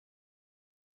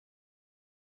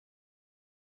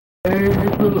Praise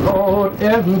the Lord,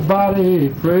 everybody,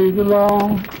 praise the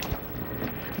Lord.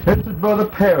 This is Brother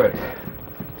Parrott.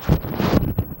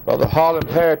 Brother Harlan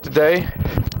Parrott today,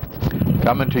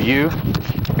 coming to you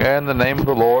in the name of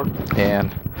the Lord,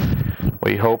 and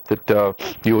we hope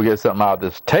that you will get something out of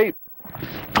this tape.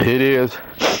 It is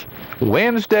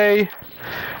Wednesday,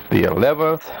 the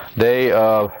 11th day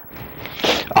of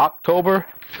October,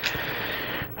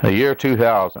 the year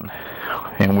 2000.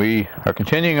 And we are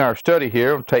continuing our study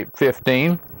here on tape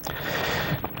 15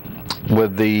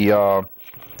 with the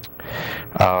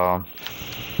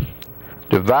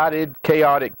divided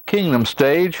chaotic kingdom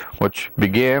stage, which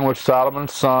began with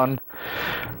Solomon's son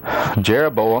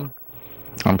Rehoboam,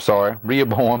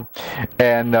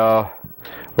 and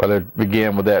it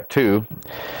began with that too.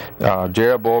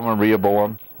 Jeroboam and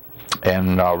Rehoboam,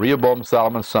 and Rehoboam,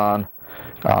 Solomon's son,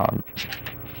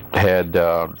 had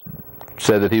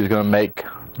said that he was going to make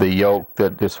the yoke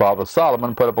that his father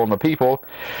Solomon put upon the people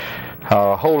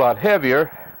a whole lot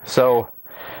heavier. So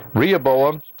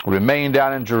Rehoboam remained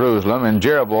down in Jerusalem, and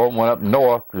Jeroboam went up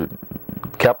north, the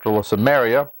capital of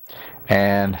Samaria,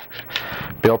 and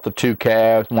built the two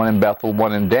calves, one in Bethel,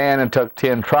 one in Dan, and took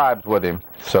 10 tribes with him.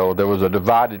 So there was a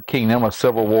divided kingdom. A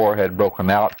civil war had broken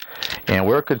out, and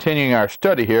we're continuing our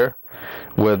study here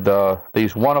with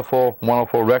these wonderful,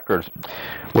 wonderful records.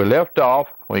 We left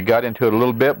off, we got into it a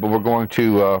little bit, but we're going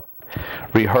to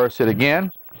rehearse it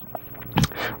again.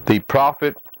 The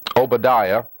prophet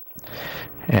Obadiah,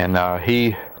 and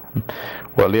he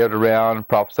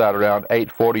prophesied around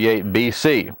 848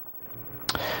 BC.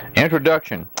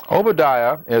 Introduction.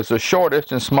 Obadiah is the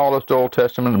shortest and smallest Old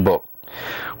Testament book.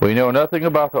 We know nothing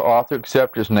about the author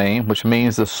except his name, which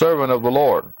means the servant of the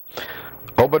Lord.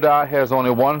 Obadiah has only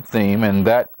one theme, and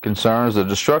that concerns the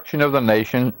destruction of the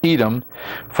nation Edom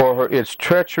for its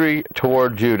treachery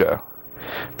toward Judah.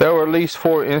 There were at least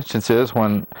 4 instances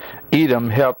when Edom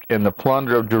helped in the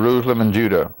plunder of Jerusalem and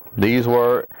Judah. These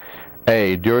were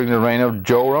A. During the reign of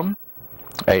Joram,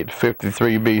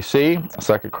 853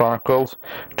 BC, 2 Chronicles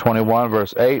 21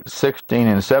 verse 8, 16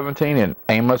 and 17, and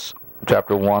Amos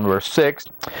chapter 1 verse 6.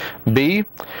 B.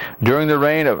 During the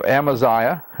reign of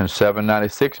Amaziah in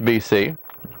 796 BC,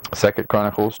 2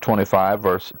 Chronicles 25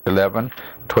 verse 11,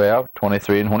 12,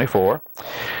 23, and 24.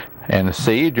 And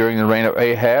C. During the reign of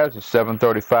Ahaz in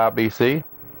 735 BC,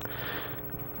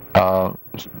 2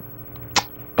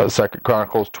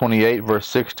 Chronicles 28 verse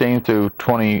 16 through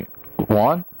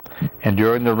 21. And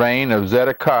during the reign of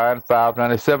Zedekiah in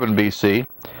 597 BC,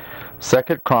 2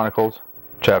 Chronicles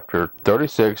chapter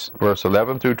 36 verse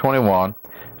 11 through 21,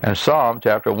 and Psalm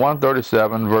chapter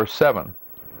 137 verse 7.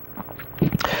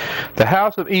 The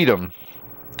house of Edom,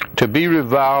 to be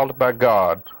reviled by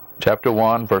God, chapter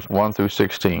 1 verse 1 through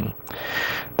 16.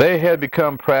 They had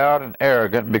become proud and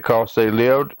arrogant because they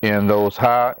lived in those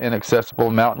high, inaccessible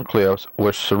mountain cliffs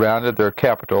which surrounded their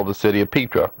capital, the city of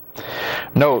Petra.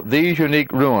 Note, these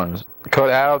unique ruins, cut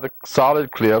out of the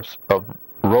solid cliffs of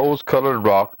rose-colored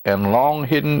rock and long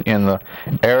hidden in the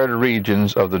arid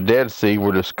regions of the Dead Sea,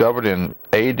 were discovered in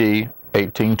A.D.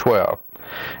 1812.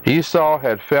 Esau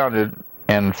had founded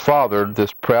and fathered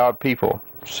this proud people.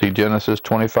 See Genesis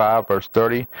 25 verse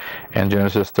 30 and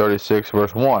Genesis 36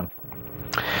 verse 1.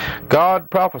 God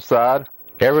prophesied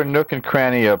every nook and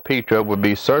cranny of Petra would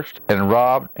be searched and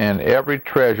robbed, and every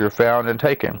treasure found and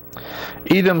taken.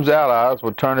 Edom's allies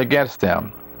would turn against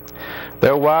them.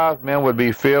 Their wise men would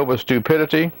be filled with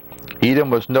stupidity. Edom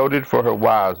was noted for her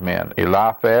wise men.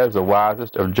 Eliphaz, the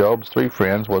wisest of Job's 3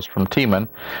 friends, was from Teman,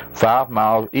 5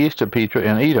 miles east of Petra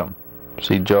in Edom.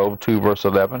 See Job 2 verse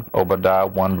 11, Obadiah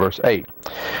 1 verse 8.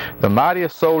 The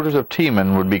mightiest soldiers of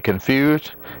Teman would be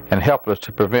confused and helpless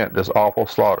to prevent this awful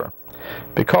slaughter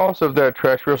because of their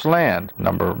treacherous land.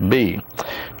 Number B,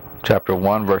 chapter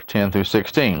 1 verse 10 through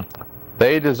 16.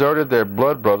 They deserted their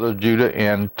blood brothers Judah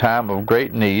in time of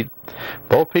great need.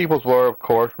 Both peoples were, of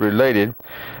course, related,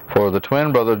 for the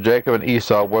twin brothers Jacob and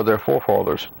Esau were their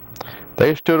forefathers.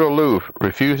 They stood aloof,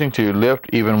 refusing to lift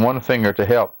even one finger to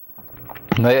help.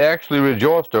 They actually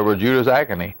rejoiced over Judah's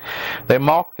agony. They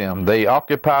mocked them. They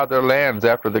occupied their lands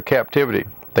after the captivity.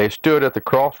 They stood at the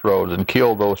crossroads and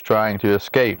killed those trying to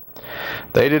escape.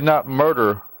 They did not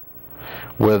murder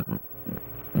with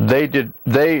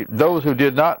those who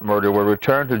did not murder were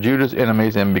returned to Judah's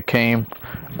enemies and became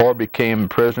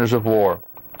prisoners of war.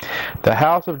 The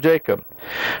house of Jacob,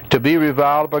 to be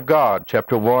reviled by God,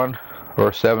 chapter 1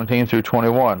 verse 17 through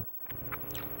 21.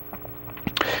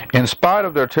 In spite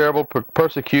of their terrible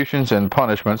persecutions and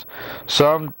punishments,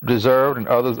 some deserved and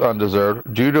others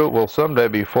undeserved, Judah will someday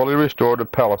be fully restored to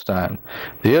Palestine.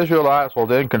 The Israelites will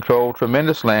then control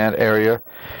tremendous land area,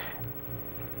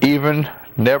 even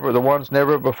the ones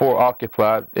never before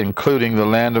occupied, including the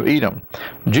land of Edom.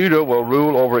 Judah will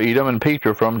rule over Edom and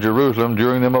Petra from Jerusalem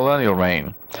during the millennial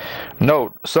reign.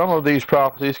 Note, some of these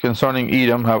prophecies concerning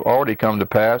Edom have already come to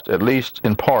pass, at least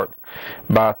in part.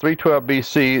 By 312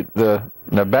 BC, the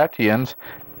Nabateans,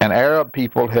 an Arab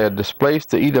people, had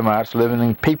displaced the Edomites living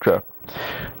in Petra.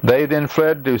 They then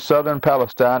fled to southern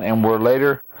Palestine and were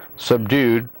later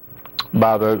subdued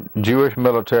by the Jewish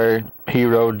military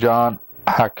hero John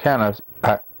Hyrcanus,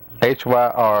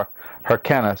 H-Y-R,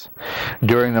 Hyrcanus,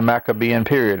 during the Maccabean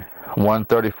period,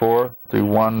 134 through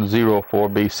 104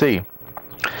 BC.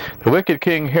 The wicked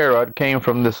king Herod came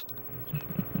from this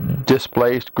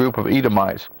displaced group of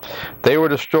Edomites. They were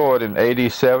destroyed in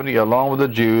AD 70 along with the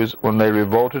Jews when they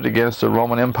revolted against the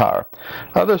Roman Empire.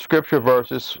 Other scripture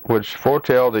verses which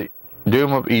foretell the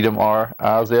doom of Edom are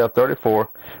Isaiah 34,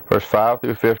 verse 5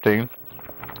 through 15,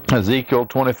 Ezekiel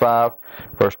 25,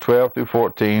 verse 12 through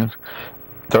 14,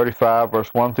 35,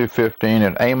 verse 1 through 15,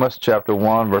 and Amos chapter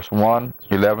 1, verse 1,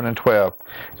 11, and 12.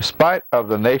 In spite of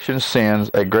the nation's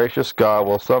sins, a gracious God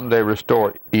will someday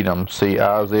restore Edom. See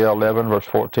Isaiah 11, verse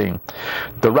 14.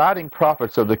 The writing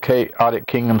prophets of the chaotic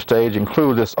kingdom stage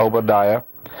include this Obadiah,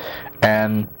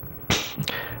 and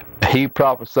he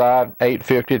prophesied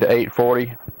 850 to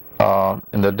 840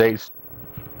 in the dates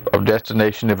of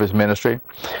destination of his ministry.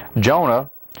 Jonah,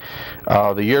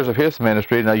 the years of his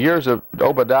ministry. Now, years of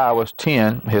Obadiah was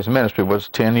 10. His ministry was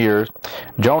 10 years.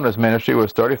 Jonah's ministry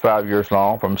was 35 years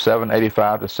long, from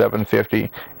 785 to 750.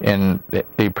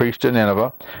 He preached in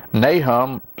Nineveh.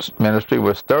 Nahum's ministry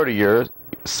was 30 years,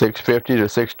 650 to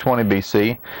 620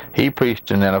 BC. He preached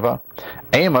in Nineveh.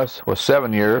 Amos was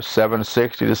 7 years,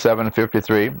 760 to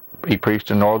 753. He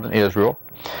preached in northern Israel.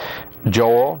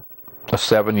 Joel,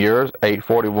 7 years,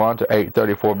 841 to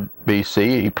 834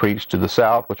 BC. He preached to the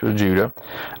south, which was Judah.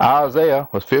 Isaiah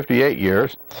was 58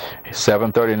 years,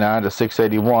 739 to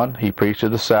 681. He preached to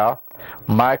the south.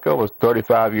 Micah was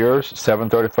 35 years,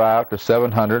 735 to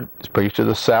 700. He preached to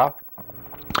the south,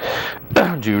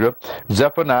 Judah.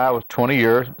 Zephaniah was 20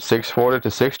 years, 640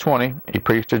 to 620. He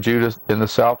preached to Judah in the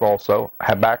south also.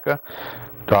 Habakkuk,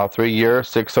 3 years,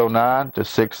 609 to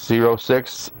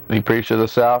 606. He preached to the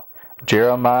south.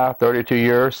 Jeremiah, 32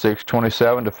 years,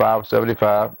 627 to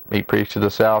 575. He preached to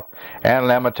the south. And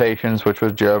Lamentations, which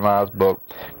was Jeremiah's book,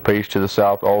 preached to the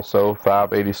south also,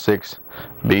 586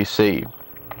 BC.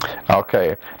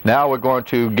 Okay, now we're going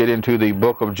to get into the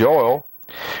book of Joel,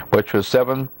 which was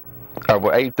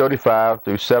 835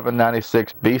 through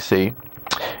 796 BC.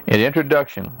 In the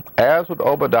introduction, as with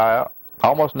Obadiah,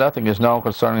 almost nothing is known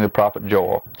concerning the prophet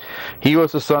Joel. He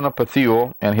was the son of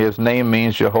Pethuel, and his name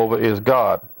means Jehovah is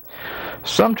God.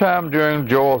 Sometime during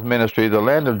Joel's ministry, the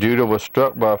land of Judah was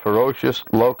struck by a ferocious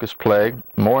locust plague,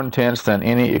 more intense than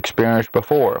any experienced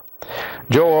before.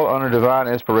 Joel, under divine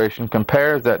inspiration,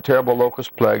 compares that terrible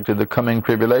locust plague to the coming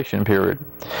tribulation period.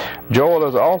 Joel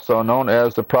is also known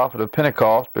as the prophet of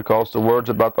Pentecost because the words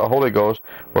about the Holy Ghost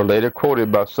were later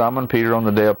quoted by Simon Peter on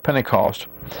the day of Pentecost.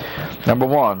 Number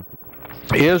 1,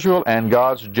 Israel and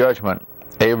God's judgment.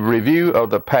 A review of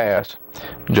the past,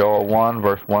 Joel 1,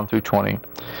 verse 1 through 20.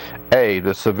 A,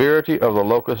 the severity of the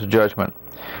locust judgment.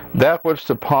 That which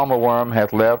the palmer worm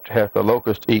hath left hath the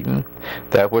locust eaten.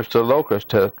 That which the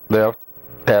locust hath left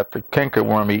hath the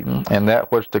cankerworm eaten. And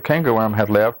that which the cankerworm hath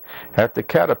left hath the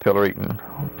caterpillar eaten.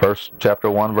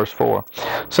 Chapter 1, verse 4.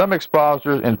 Some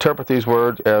expositors interpret these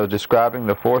words as describing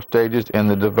the 4 stages in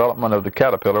the development of the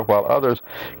caterpillar, while others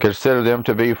consider them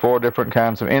to be 4 different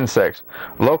kinds of insects.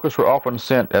 Locusts were often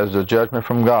sent as a judgment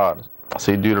from God.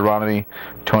 See Deuteronomy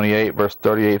 28, verse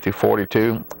 38 through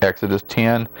 42, Exodus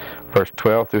 10, verse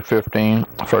 12 through 15,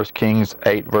 1 Kings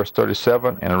 8, verse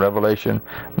 37, and Revelation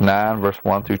 9, verse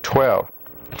 1 through 12.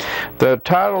 The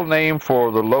title name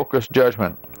for the locust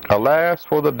judgment: Alas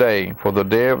for the day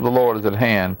of the Lord is at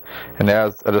hand, and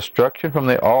as a destruction from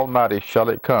the Almighty shall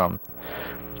it come.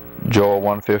 Joel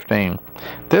 1:15.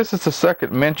 This is the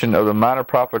second mention of the minor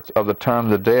prophets of the term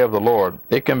the day of the Lord.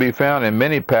 It can be found in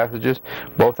many passages,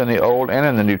 both in the Old and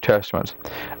in the New Testaments.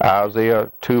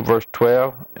 Isaiah 2 verse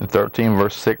 12, and 13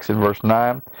 verse 6 and verse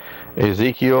 9,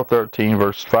 Ezekiel 13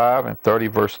 verse 5 and 30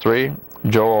 verse 3,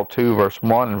 Joel 2 verse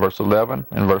 1 and verse 11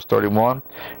 and verse 31,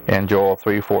 and Joel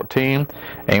 3:14,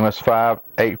 Amos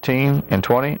 5:18 and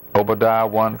 20, Obadiah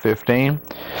 1:15,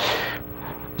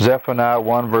 Zephaniah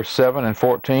 1 verse 7 and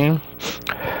 14,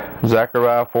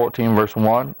 Zechariah 14 verse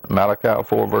 1, Malachi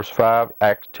 4 verse 5,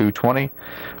 Acts 2:20,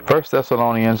 1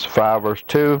 Thessalonians 5 verse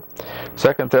 2,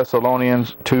 2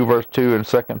 Thessalonians 2 verse 2, and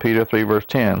 2 Peter 3 verse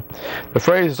 10. The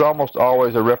phrase is almost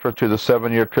always a reference to the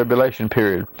 7-year tribulation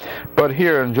period, but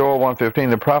here in Joel 1:15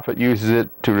 the prophet uses it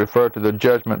to refer to the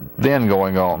judgment then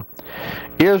going on.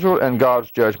 Israel and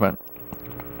God's judgment.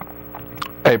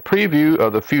 A preview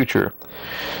of the future.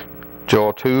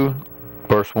 Joel 2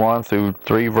 verse 1 through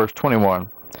 3 verse 21.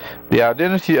 The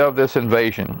identity of this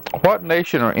invasion. What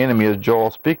nation or enemy is Joel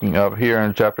speaking of here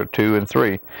in chapter 2 and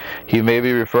 3? He may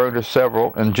be referring to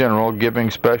several in general,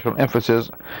 giving special emphasis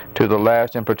to the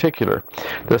last in particular.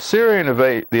 The Assyrian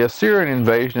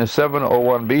invasion is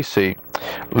 701 BC,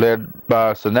 led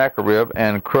by Sennacherib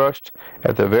and crushed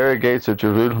at the very gates of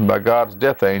Jerusalem by God's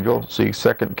death angel. See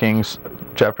 2 Kings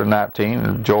chapter 19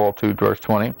 and Joel 2 verse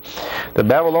 20. The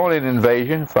Babylonian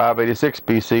invasion, 586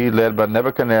 BC, led by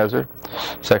Nebuchadnezzar,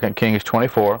 2 Kings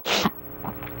 24.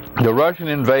 The Russian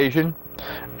invasion,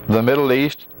 the Middle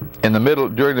East, during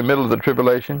the middle of the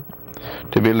tribulation,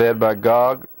 to be led by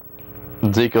Gog,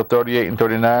 Ezekiel 38 and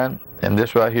 39. And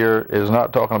this right here is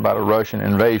not talking about a Russian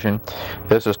invasion.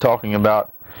 This is talking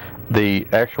about the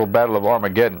actual Battle of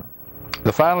Armageddon.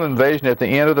 The final invasion at the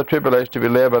end of the tribulation to be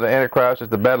led by the Antichrist is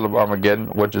the Battle of Armageddon,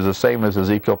 which is the same as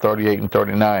Ezekiel 38 and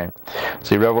 39.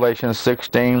 See Revelation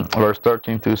 16, verse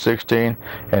 13 through 16,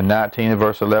 and 19,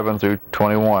 verse 11 through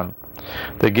 21.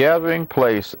 The gathering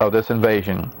place of this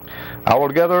invasion. I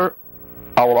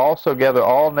will also gather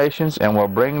all nations and will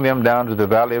bring them down to the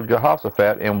valley of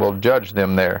Jehoshaphat and will judge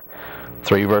them there.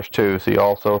 3 verse 2. See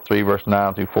also 3 verse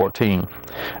 9 through 14.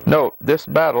 Note, this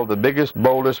battle, the biggest,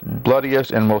 boldest,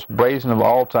 bloodiest, and most brazen of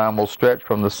all time, will stretch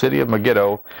from the city of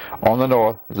Megiddo on the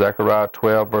north, Zechariah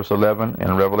 12 verse 11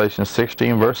 and Revelation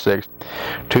 16 verse 6,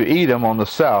 to Edom on the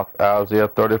south, Isaiah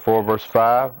 34 verse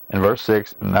 5 and verse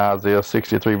 6, and Isaiah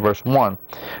 63 verse 1,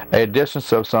 a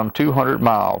distance of some 200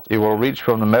 miles. It will reach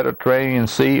from the Mediterranean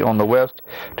Sea on the west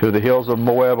to the hills of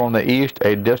Moab on the east,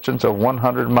 a distance of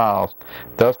 100 miles.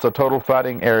 Thus the total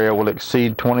fighting area will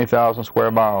exceed 20,000 square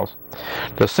miles.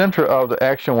 The center of the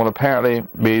action will apparently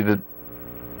be the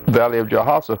Valley of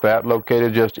Jehoshaphat,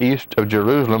 located just east of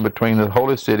Jerusalem between the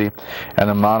Holy City and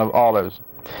the Mount of Olives.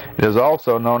 It is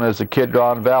also known as the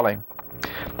Kidron Valley.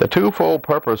 The twofold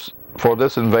purpose for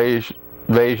this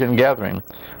invasion gathering.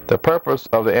 The purpose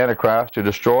of the Antichrist to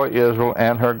destroy Israel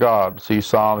and her God. See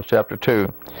Psalms chapter 2.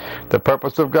 The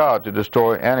purpose of God to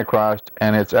destroy Antichrist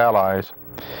and its allies.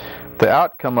 The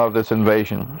outcome of this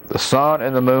invasion. The sun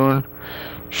and the moon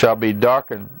shall be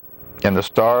darkened, and the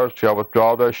stars shall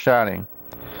withdraw their shining.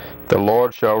 The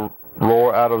Lord shall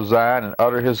roar out of Zion and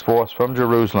utter his voice from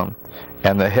Jerusalem,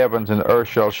 and the heavens and the earth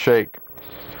shall shake.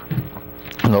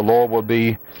 And the Lord will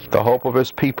be the hope of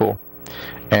his people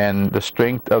and the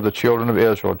strength of the children of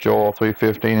Israel. Joel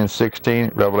 3:15 and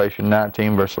 16, Revelation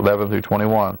 19 verse 11 through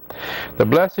 21. The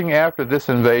blessing after this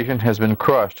invasion has been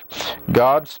crushed.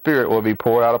 God's Spirit will be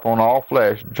poured out upon all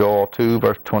flesh. Joel 2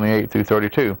 verse 28 through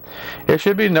 32. It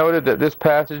should be noted that this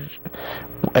passage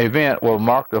event will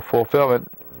mark the fulfillment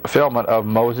of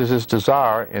Moses'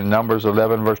 desire in Numbers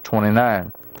 11 verse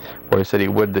 29, where he said he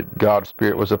would that God's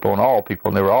Spirit was upon all people,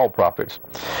 and they were all prophets.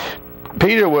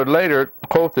 Peter would later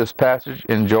quote this passage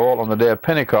in Joel on the day of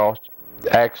Pentecost,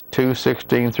 Acts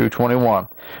 2:16 through 21.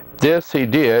 This he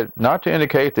did not to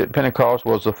indicate that Pentecost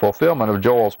was the fulfillment of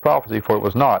Joel's prophecy, for it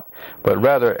was not, but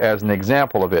rather as an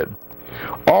example of it.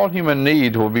 All human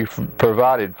needs will be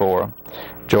provided for.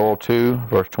 Joel 2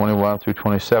 verse 21 through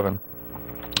 27.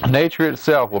 Nature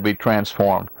itself will be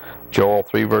transformed. Joel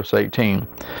 3 verse 18.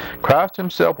 Christ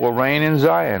himself will reign in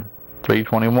Zion.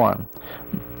 3:21.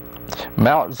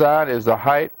 Mount Zion is the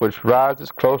height which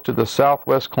rises close to the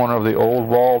southwest corner of the old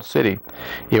walled city.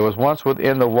 It was once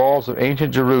within the walls of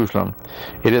ancient Jerusalem.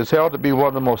 It is held to be one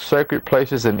of the most sacred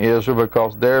places in Israel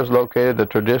because there is located the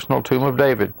traditional tomb of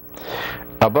David.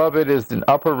 Above it is an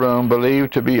upper room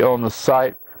believed to be on the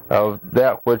site of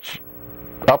that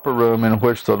upper room in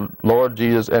which the Lord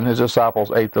Jesus and his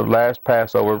disciples ate the last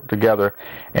Passover together,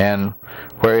 and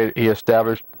where he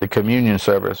established the communion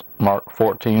service. Mark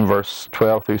 14 verse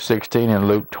 12 through 16 and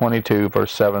Luke 22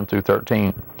 verse 7 through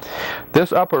 13.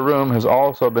 This upper room has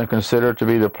also been considered to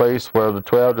be the place where the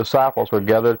 12 disciples were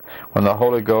gathered when the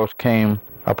Holy Ghost came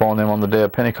upon them on the day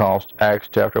of Pentecost. Acts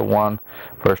chapter 1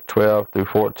 verse 12 through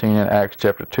 14 and Acts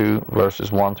chapter 2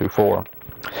 verses 1 through 4.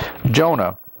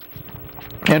 Jonah.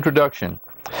 Introduction.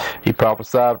 He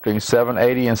prophesied between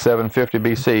 780 and 750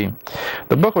 BC.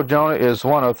 The book of Jonah is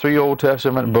one of 3 Old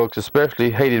Testament books especially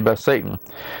hated by Satan.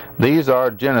 These are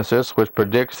Genesis, which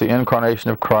predicts the incarnation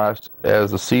of Christ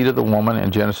as the seed of the woman in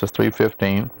Genesis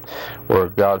 3:15, where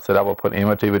God said, I will put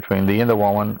enmity between thee and the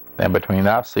woman, and between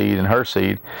thy seed and her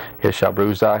seed. It shall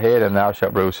bruise thy head, and thou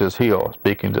shalt bruise his heel,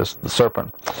 speaking to the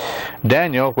serpent.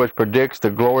 Daniel, which predicts the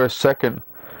glorious second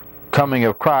coming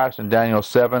of Christ in Daniel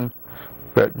 7,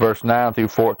 verse 9 through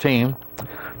 14,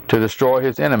 to destroy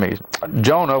his enemies.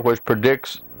 Jonah, which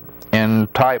predicts in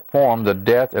type form the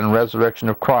death and resurrection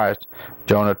of Christ,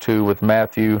 Jonah 2 with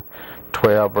Matthew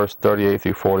 12, verse 38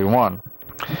 through 41.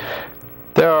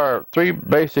 There are 3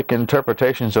 basic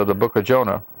interpretations of the book of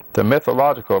Jonah. The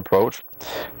mythological approach.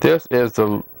 This is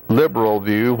the liberal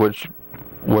view, which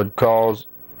would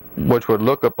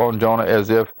look upon Jonah as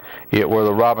if it were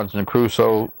the Robinson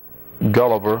Crusoe,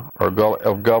 Gulliver, or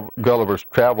Gulliver's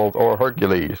Travels, or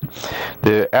Hercules.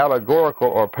 The allegorical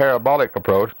or parabolic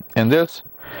approach. In this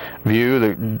view,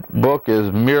 the book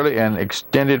is merely an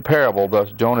extended parable.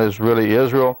 Thus, Jonah is really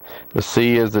Israel. The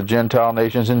sea is the Gentile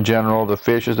nations in general. The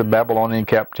fish is the Babylonian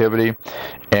captivity,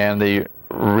 and the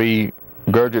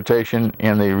regurgitation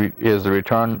is the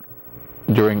return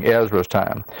during Ezra's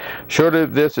time. Surely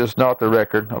this is not the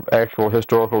record of actual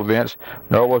historical events,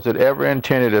 nor was it ever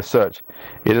intended as such.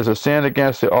 It is a sin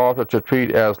against the author to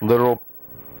treat as literal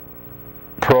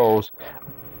prose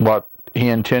what he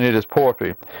intended as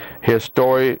poetry. His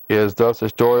story is thus a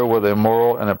story with a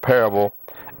moral and a parable,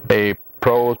 a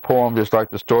prose poem just like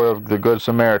the story of the Good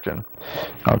Samaritan.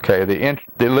 Okay,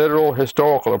 the literal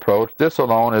historical approach, this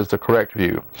alone is the correct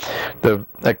view. The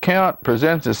account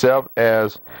presents itself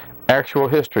as actual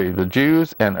history. The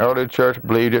Jews and early church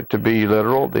believed it to be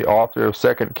literal. The author of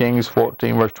 2 Kings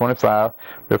 14 verse 25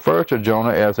 refers to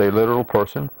Jonah as a literal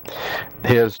person.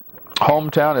 His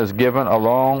hometown is given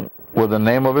along with the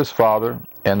name of his father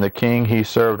and the king he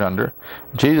served under.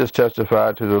 Jesus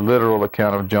testified to the literal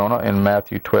account of Jonah in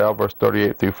Matthew 12 verse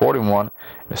 38 through 41,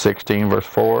 16 verse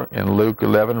 4, and Luke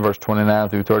 11 verse 29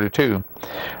 through 32.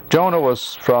 Jonah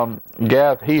was from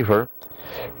Gath-Hepher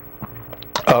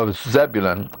of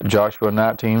Zebulun, Joshua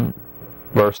 19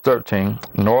 verse 13,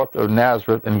 north of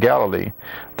Nazareth in Galilee.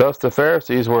 Thus the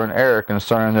Pharisees were in error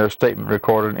concerning their statement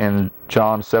recorded in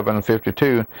John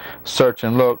 7:52, search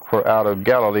and look, for out of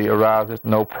Galilee ariseth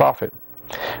no prophet.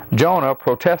 Jonah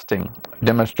protesting,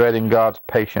 demonstrating God's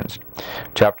patience.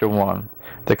 Chapter 1.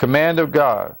 The command of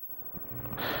God.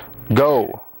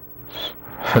 Go.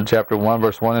 Chapter 1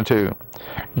 verse 1 and 2.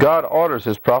 God orders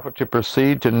his prophet to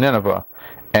proceed to Nineveh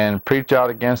and preach out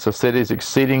against the city's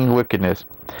exceeding wickedness.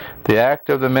 The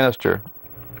action of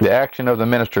the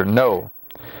minister, no.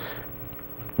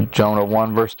 Jonah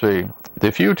 1 verse 3.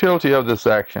 The futility of this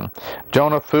action.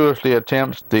 Jonah foolishly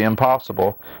attempts the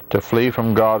impossible, to flee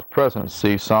from God's presence.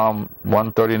 See Psalm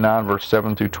 139 verse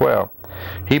 7 through 12.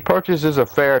 He purchases a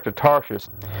fare to Tarshish,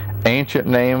 ancient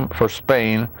name for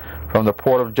Spain, from the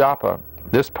port of Joppa.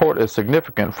 This port is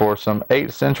significant, for some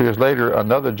 8 centuries later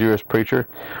another Jewish preacher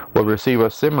will receive a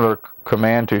similar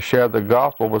command to share the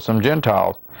gospel with some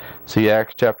Gentiles. See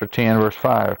Acts chapter 10 verse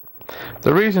 5.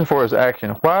 The reason for his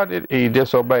action. Why did he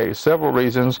disobey? Several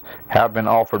reasons have been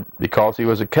offered. Because he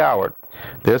was a coward.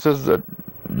 This is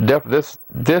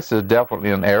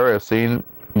definitely an error, as seen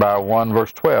by 1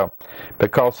 verse 12.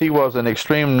 Because he was an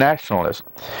extreme nationalist.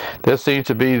 This seems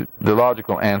to be the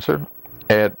logical answer.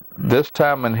 At this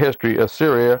time in history,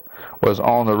 Assyria was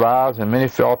on the rise, and many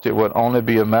felt it would only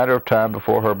be a matter of time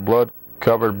before her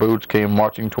blood-covered boots came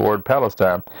marching toward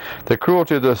Palestine. The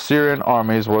cruelty of the Assyrian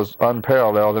armies was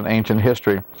unparalleled in ancient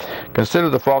history. Consider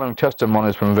the following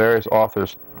testimonies from various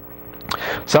authors.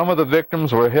 Some of the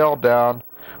victims were held down,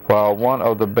 while one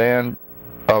of the band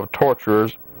of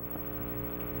torturers,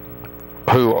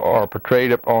 who are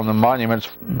portrayed upon the monuments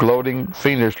gloating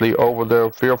fiendishly over their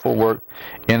fearful work,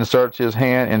 inserts his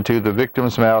hand into the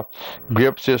victim's mouth,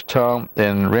 grips his tongue,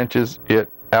 and wrenches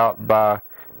it out by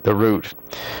the roots.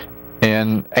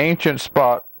 In ancient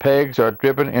spot, pegs are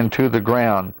driven into the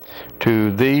ground.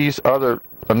 To these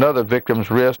another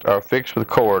victim's wrists are fixed with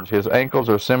cords. His ankles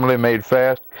are similarly made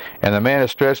fast, and the man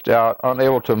is stretched out,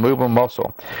 unable to move a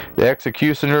muscle. The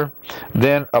executioner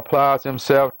then applies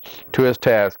himself to his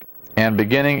task, and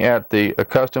beginning at the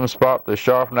accustomed spot, the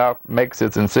sharp knife makes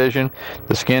its incision.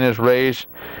 The skin is raised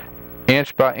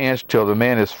inch by inch till the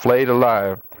man is flayed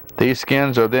alive. These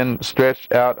skins are then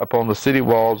stretched out upon the city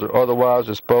walls or otherwise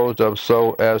disposed of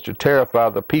so as to terrify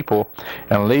the people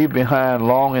and leave behind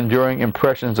long-enduring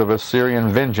impressions of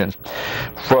Assyrian vengeance.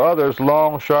 For others,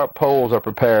 long, sharp poles are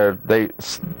prepared.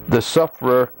 The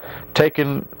sufferer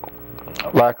taken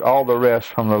like all the rest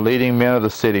from the leading men of the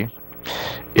city,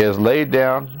 is laid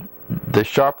down. The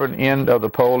sharpened end of the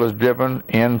pole is driven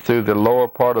in through the lower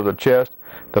part of the chest.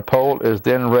 The pole is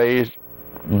then raised,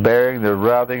 bearing the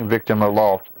writhing victim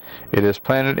aloft. It is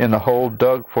planted in the hole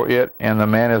dug for it, and the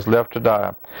man is left to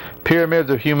die. Pyramids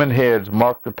of human heads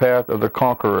mark the path of the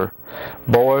conqueror.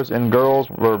 Boys and girls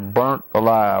were burnt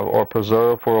alive or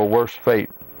preserved for a worse fate.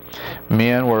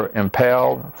 Men were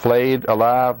impaled, flayed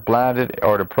alive, blinded,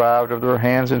 or deprived of their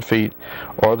hands and feet,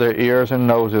 or their ears and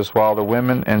noses, while the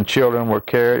women and children were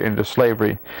carried into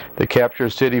slavery, the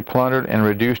captured city plundered and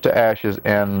reduced to ashes,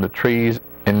 and the trees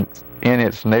in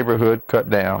its neighborhood cut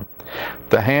down.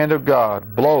 The hand of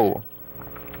God, blow.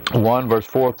 1 verse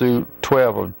 4 through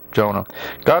 12 of Jonah.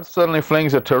 God suddenly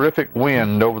flings a terrific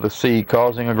wind over the sea,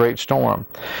 causing a great storm.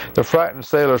 The frightened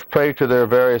sailors pray to their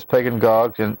various pagan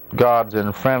gods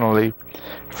and frantically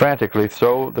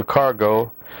throw the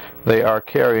cargo they are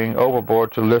carrying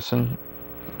overboard to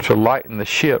lighten the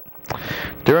ship.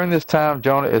 During this time,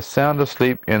 Jonah is sound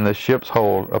asleep in the ship's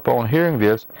hold. Upon hearing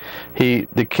this,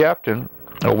 the captain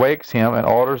awakes him and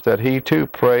orders that he too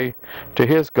pray to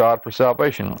his God for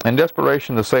salvation. In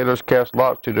desperation, the sailors cast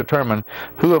lots to determine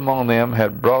who among them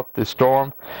had brought the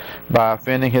storm by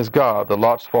offending his God. The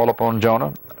lots fall upon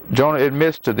Jonah. Jonah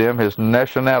admits to them his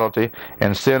nationality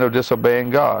and sin of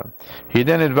disobeying God. He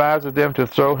then advises them to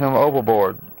throw him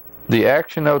overboard. The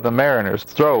action of the mariners,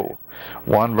 throw,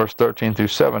 1 verse 13 through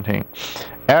 17.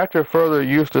 After further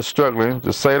useless struggling,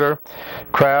 the sailor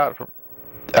cry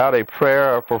out a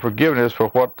prayer for forgiveness for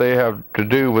what they have to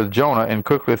do with Jonah and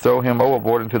quickly throw him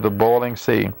overboard into the boiling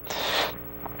sea.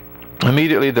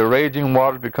 Immediately the raging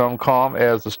waters become calm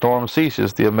as the storm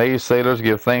ceases. The amazed sailors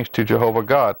give thanks to Jehovah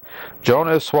God.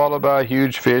 Jonah is swallowed by a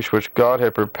huge fish which God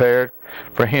had prepared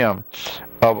for him.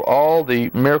 Of all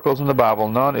the miracles in the Bible,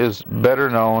 none is better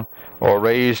known or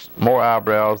raised more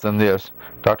eyebrows than this.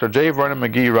 Dr. J. Vernon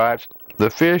McGee writes, "The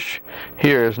fish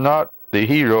here is not the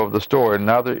hero of the story,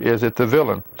 neither is it the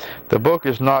villain. The book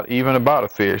is not even about a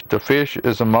fish. The fish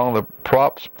is among the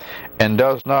props and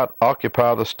does not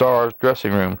occupy the star's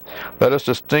dressing room. Let us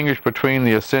distinguish between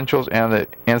the essentials and the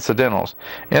incidentals.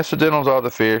 Incidentals are the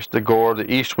fish, the gourd,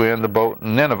 the east wind, the boat,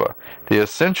 and Nineveh. The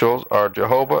essentials are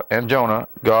Jehovah and Jonah,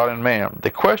 God and man. The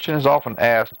question is often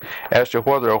asked as to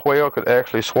whether a whale could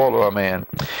actually swallow a man.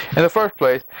 In the first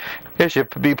place, it should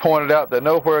be pointed out that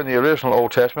nowhere in the original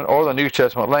Old Testament or the New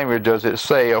Testament language does it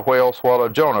say a whale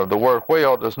swallowed Jonah. The word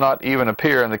whale does not even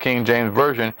appear in the King James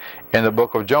Version in the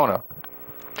book of Jonah.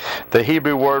 The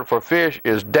Hebrew word for fish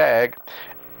is dag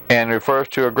and refers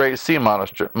to a great sea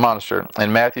monster.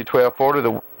 In Matthew 12:40,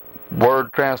 the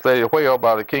word translated whale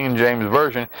by the King James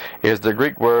Version is the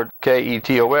Greek word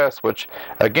ketos, which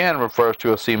again refers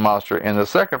to a sea monster. In the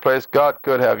second place, God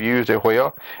could have used a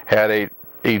whale had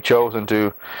he chosen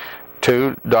to.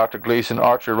 Dr. Gleason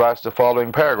Archer writes the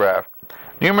following paragraph.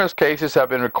 Numerous cases have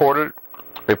been reported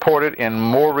in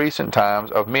more recent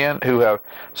times of men who have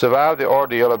survived the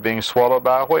ordeal of being swallowed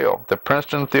by a whale. The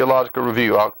Princeton Theological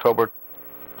Review, October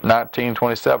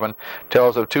 1927,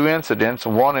 tells of two incidents,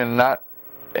 one in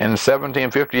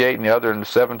 1758 and the other in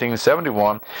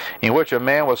 1771, in which a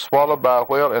man was swallowed by a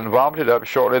whale and vomited up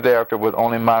shortly thereafter with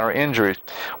only minor injuries.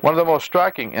 One of the most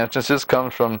striking instances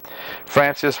comes from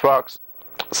Francis Fox,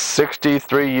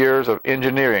 63 Years of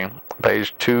Engineering,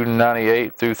 page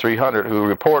 298 through 300, who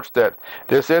reports that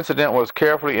this incident was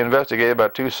carefully investigated by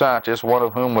two scientists, one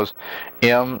of whom was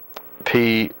M.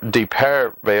 P. de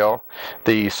Parville,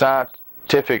 the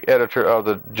scientific editor of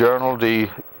the Journal des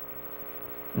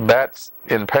Bats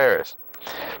in Paris.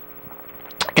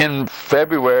 In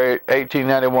February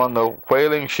 1891, the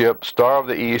whaling ship Star of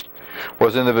the East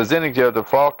was in the vicinity of the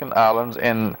Falkland Islands,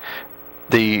 and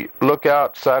the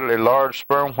lookout sighted a large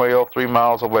sperm whale 3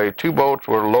 miles away. Two boats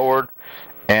were lowered,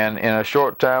 and in a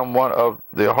short time one of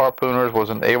the harpooners was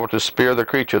unable to spear the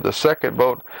creature. The second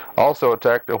boat also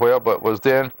attacked the whale, but was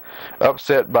then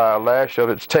upset by a lash of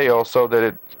its tail so that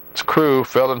its crew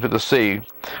fell into the sea.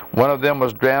 One of them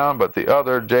was drowned, but the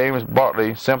other, James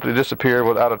Bartley, simply disappeared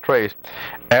without a trace.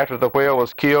 After the whale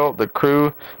was killed, the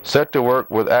crew set to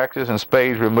work with axes and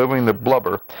spades removing the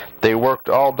blubber. They worked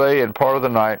all day and part of the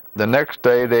night. The next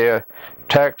day they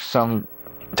attached some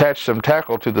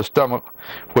tackle to the stomach,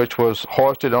 which was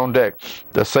hoisted on deck.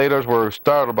 The sailors were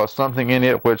startled by something in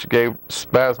it which gave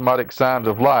spasmodic signs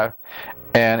of life,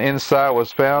 and inside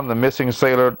was found the missing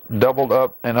sailor doubled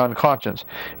up and unconscious.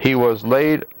 He was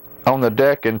laid on the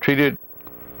deck and treated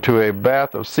to a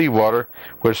bath of seawater,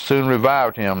 which soon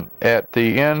revived him. At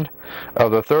the end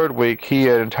of the third week, he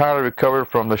had entirely recovered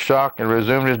from the shock and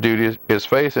resumed his duties. His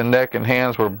face and neck and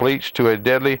hands were bleached to a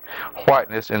deadly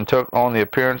whiteness and took on the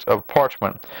appearance of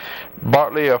parchment.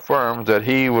 Bartley affirms that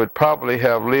he would probably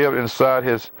have lived inside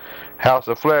his house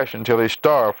of flesh until he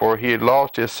starved, for he had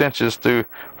lost his senses through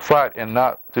fright and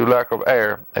not through lack of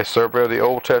air. A survey of the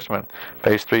Old Testament,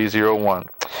 page 301.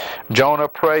 Jonah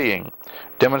praying,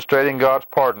 demonstrating God's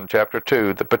pardon, chapter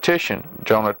 2. The petition,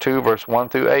 Jonah 2, verse 1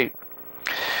 through 8.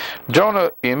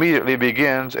 Jonah immediately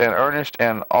begins an earnest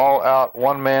and all-out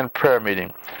one-man prayer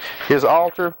meeting. His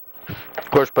altar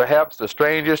was perhaps the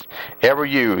strangest ever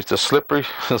used, the slippery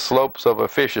slopes of a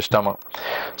fish's stomach.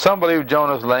 Some believe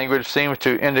Jonah's language seems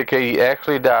to indicate he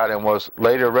actually died and was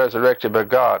later resurrected by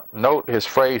God. Note his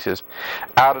phrases,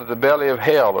 "Out of the belly of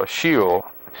hell, or Sheol,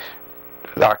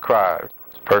 I cried."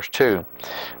 Verse 2.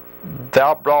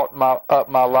 "Thou brought up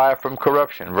my life from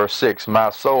corruption." Verse 6.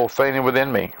 "My soul fainted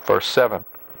within me." Verse 7.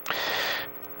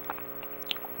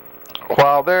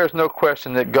 While there is no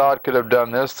question that God could have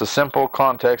done this, the simple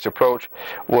context approach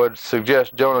would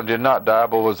suggest Jonah did not die,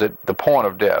 but was at the point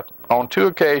of death. On 2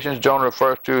 occasions, Jonah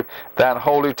refers to thine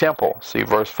holy temple. See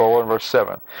verse 4 and verse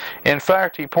 7. In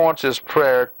fact, he points his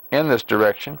prayer in this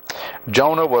direction.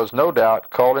 Jonah was no doubt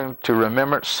calling to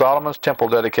remembrance Solomon's temple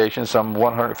dedication some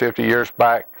 150 years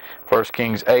back, 1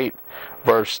 Kings 8,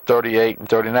 verse 38 and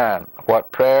 39.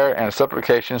 "What prayer and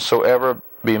supplication soever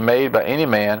be made by any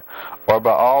man, or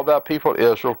by all thy people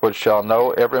Israel, which shall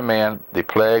know every man the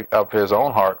plague of his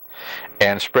own heart,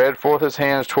 and spread forth his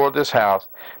hands toward this house,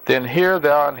 then hear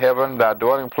thou in heaven thy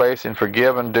dwelling place, and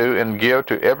forgive and do and give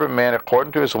to every man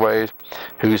according to his ways,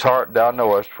 whose heart thou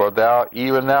knowest, for thou,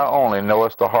 even thou only,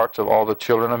 knowest the hearts of all the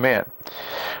children of men."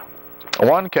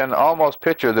 One can almost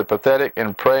picture the pathetic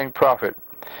and praying prophet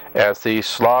as he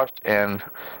sloshed and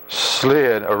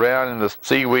slid around in the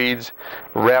seaweeds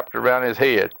wrapped around his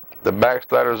head. The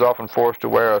backslider is often forced to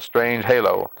wear a strange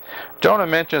halo. Jonah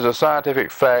mentions a scientific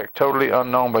fact totally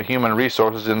unknown by human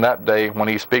resources in that day when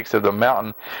he speaks of the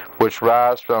mountain which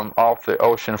rise from off the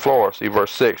ocean floor. See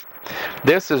verse 6.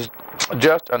 This is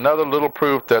just another little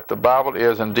proof that the Bible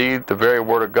is indeed the very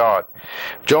Word of God.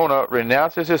 Jonah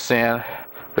renounces his sin,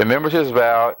 remembers his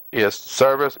vow, his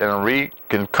service, and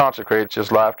consecrates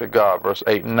his life to God. Verse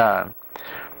 8 and 9.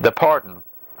 The pardon.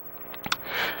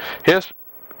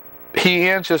 He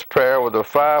ends his prayer with a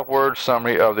 5-word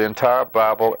summary of the entire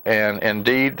Bible and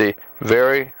indeed the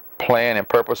very plan and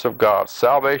purpose of God.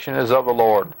 Salvation is of the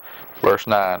Lord. Verse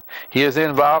 9. He is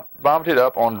then vomited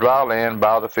up on dry land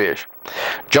by the fish.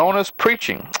 Jonah's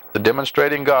preaching, the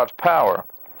demonstrating God's power.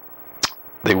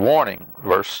 The warning,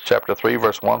 chapter 3,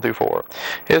 verse 1 through 4.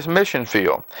 His mission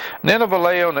field. Nineveh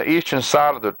lay on the eastern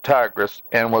side of the Tigris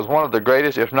and was one of the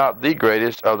greatest, if not the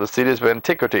greatest, of the cities of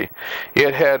antiquity.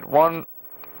 It had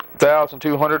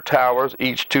 1,200 towers,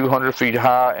 each 200 feet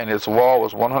high, and its wall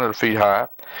was 100 feet high,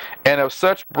 and of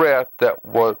such breadth that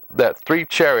 3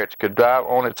 chariots could drive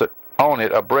on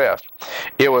it abreast.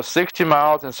 It was 60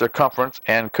 miles in circumference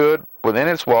and could, within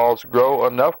its walls, grow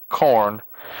enough corn,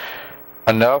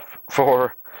 enough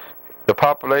for the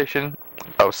population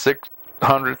of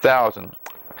 600,000.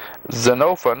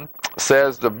 Xenophon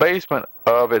says the basement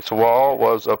of its wall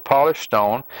was of polished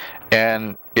stone,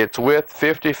 and its width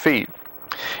 50 feet.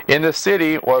 In the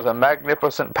city was a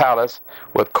magnificent palace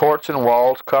with courts and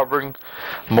walls covering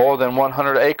more than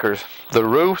 100 acres. The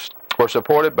roofs were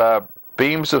supported by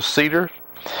beams of cedar,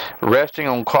 resting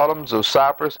on columns of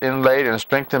cypress inlaid and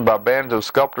strengthened by bands of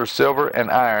sculptured silver and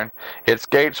iron. Its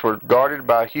gates were guarded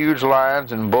by huge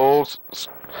lions and bulls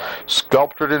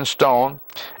sculptured in stone.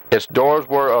 Its doors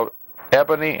were of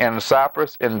ebony and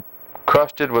cypress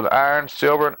encrusted with iron,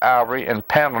 silver, and ivory and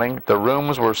paneling. The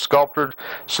rooms were sculptured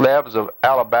slabs of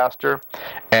alabaster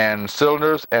and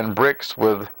cylinders and bricks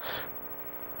with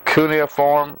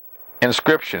cuneiform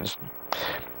inscriptions.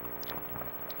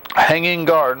 Hanging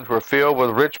gardens were filled with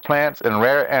rich plants and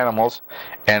rare animals,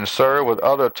 and served with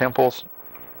other temples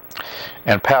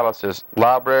and palaces,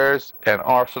 libraries and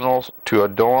arsenals to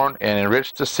adorn and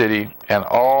enrich the city, and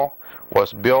all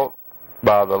was built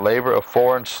by the labor of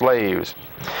foreign slaves.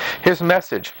 His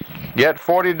message, yet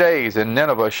 40 days and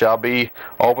Nineveh shall be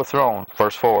overthrown.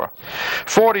 Verse 4.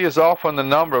 40 is often the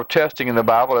number of testing in the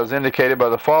Bible as indicated by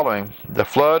the following. The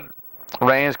flood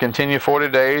rains continue 40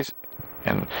 days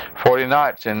and 40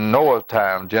 nights in Noah's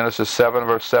time, Genesis 7,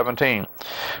 verse 17.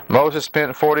 Moses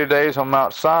spent 40 days on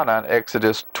Mount Sinai,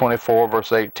 Exodus 24,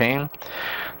 verse 18.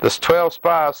 The 12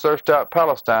 spies searched out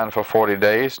Palestine for 40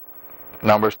 days,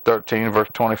 Numbers 13, verse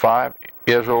 25.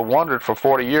 Israel wandered for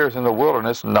 40 years in the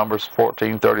wilderness, in Numbers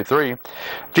 14:33.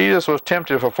 Jesus was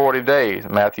tempted for 40 days,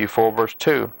 Matthew 4 verse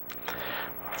 2.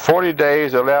 40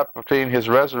 days elapsed between his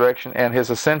resurrection and his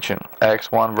ascension,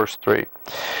 Acts 1 verse 3.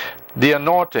 The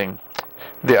anointing,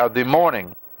 the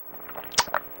morning,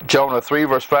 Jonah 3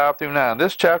 verse 5 through 9.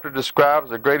 This chapter describes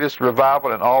the greatest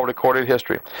revival in all recorded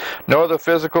history. No other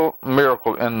physical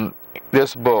miracle in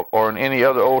this book or in any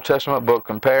other Old Testament book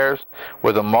compares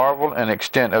with the marvel and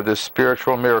extent of this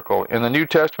spiritual miracle. In the New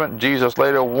Testament, Jesus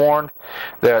later warned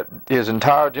that his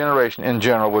entire generation in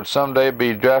general would someday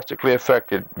be drastically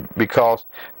affected because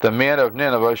the men of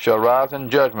Nineveh shall rise in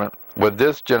judgment with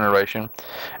this generation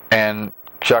and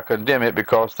shall condemn it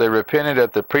because they repented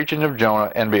at the preaching of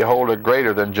Jonah, and behold, a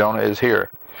greater than Jonah is here.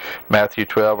 Matthew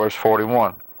 12 verse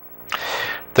 41.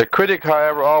 The critic,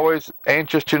 however, always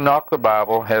anxious to knock the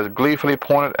Bible, has gleefully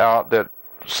pointed out that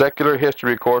secular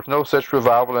history records no such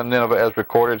revival in Nineveh as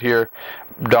recorded here.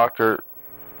 Dr.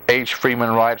 H.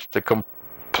 Freeman writes, the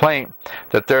complaint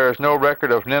that there is no record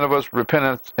of Nineveh's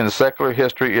repentance in secular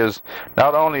history is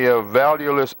not only a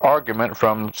valueless argument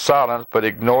from silence, but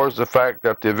ignores the fact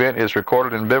that the event is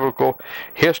recorded in biblical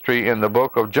history in the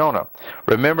book of Jonah.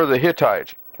 Remember the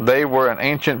Hittites. They were an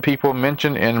ancient people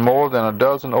mentioned in more than a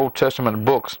dozen Old Testament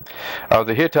books. Of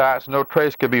the Hittites, no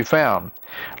trace could be found,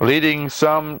 leading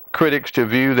some critics to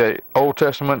view the Old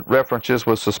Testament references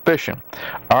with suspicion.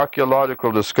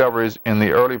 Archaeological discoveries in the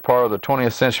early part of the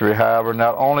 20th century, however,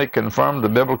 not only confirmed the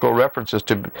biblical references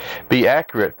to be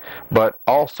accurate, but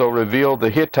also revealed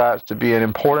the Hittites to be an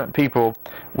important people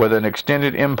with an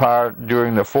extended empire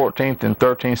during the 14th and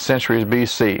 13th centuries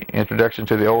BC. Introduction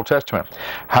to the Old Testament.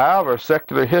 However,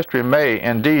 secular history may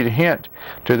indeed hint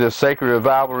to this sacred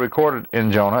revival recorded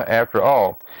in Jonah. After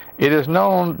all, it is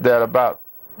known that about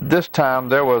this time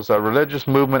there was a religious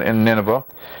movement in Nineveh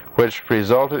which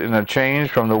resulted in a change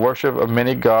from the worship of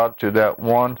many gods to that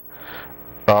one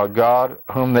God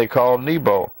whom they called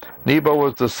Nebo. Nebo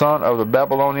was the son of the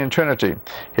Babylonian Trinity.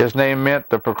 His name meant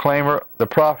the proclaimer, the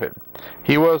prophet.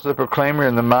 He was the proclaimer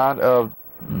in the mind of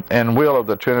and will of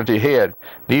the Trinity head.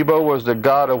 Nebo was the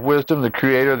God of wisdom, the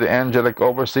creator, the angelic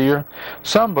overseer.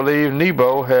 Some believe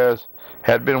Nebo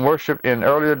had been worshipped in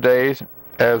earlier days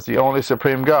as the only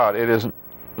supreme God. It is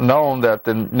known that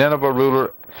the Nineveh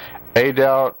ruler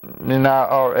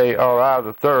Adad-nirari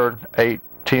III,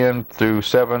 810 through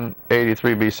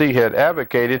 783 BC, had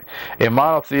advocated a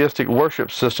monotheistic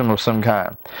worship system of some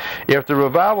kind. If the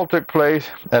revival took place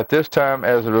at this time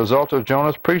as a result of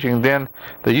Jonah's preaching, then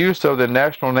the use of the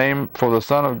national name for the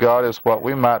Son of God is what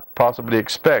we might possibly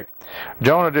expect.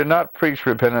 Jonah did not preach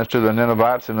repentance to the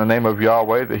Ninevites in the name of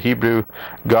Yahweh, the Hebrew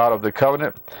God of the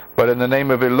covenant, but in the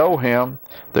name of Elohim,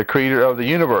 the creator of the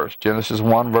universe, Genesis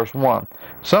 1 verse 1.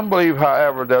 Some believe,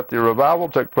 however, that the revival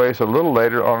took place a little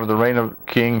later under the reign of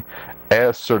King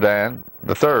Esarhaddon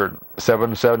III,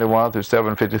 771 through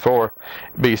 754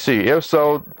 BC. If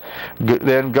so,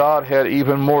 then God had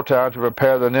even more time to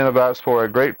prepare the Ninevites for a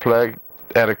great plague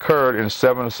that occurred in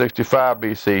 765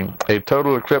 BC. A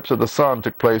total eclipse of the sun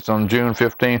took place on June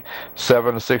 15,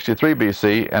 763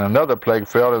 BC, and another plague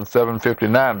fell in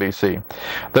 759 BC.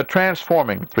 The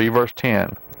transforming, 3 verse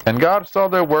 10. And God saw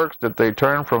their works, that they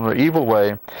turned from the evil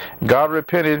way. God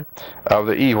repented of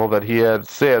the evil that he had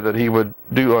said that he would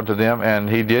do unto them, and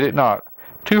he did it not.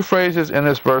 Two phrases in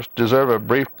this verse deserve a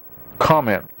brief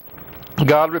comment.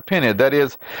 God repented, that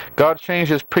is, God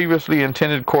changed his previously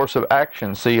intended course of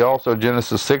action. See also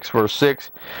Genesis 6 verse 6,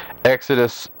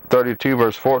 Exodus 32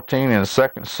 verse 14, and 2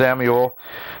 Samuel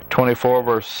 24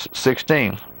 verse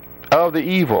 16. Of the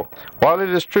evil. While it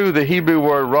is true the Hebrew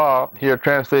word ra, here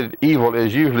translated evil,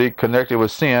 is usually connected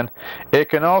with sin, it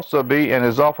can also be and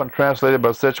is often translated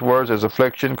by such words as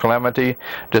affliction, calamity,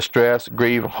 distress,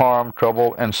 grief, harm,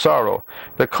 trouble, and sorrow.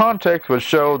 The context would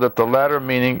show that the latter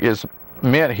meaning is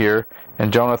meant here in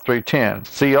Jonah 3:10.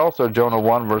 See also Jonah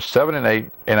 1 verse 7 and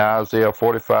 8 and Isaiah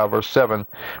 45 verse 7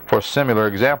 for similar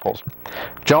examples.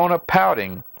 Jonah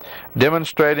pouting,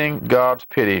 demonstrating God's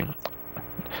pity.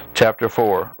 Chapter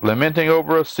 4, lamenting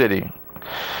over a city.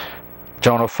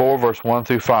 Jonah 4 verse 1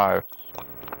 through 5.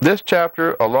 This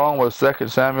chapter, along with 2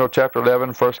 Samuel chapter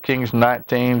 11, 1 Kings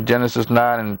 19, Genesis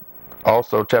 9, and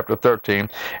also chapter 13,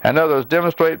 and others,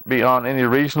 demonstrate beyond any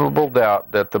reasonable doubt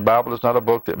that the Bible is not a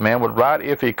book that man would write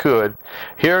if he could.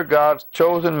 Here God's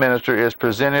chosen minister is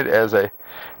presented as a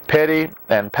petty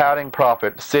and pouting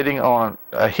prophet sitting on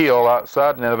a hill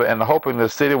outside Nineveh and hoping the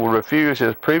city will refuse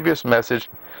his previous message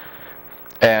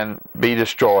and be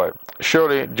destroyed.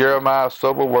 Surely Jeremiah's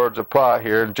sober words apply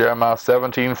here in Jeremiah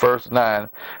 17 verse 9.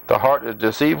 The heart is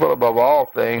deceitful above all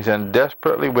things and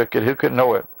desperately wicked. Who can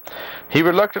know it? He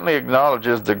reluctantly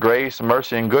acknowledges the grace,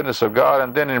 mercy, and goodness of God,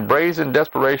 and then in brazen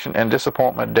desperation and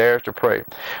disappointment dares to pray.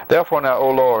 Therefore now, O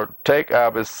Lord, take, I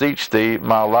beseech thee,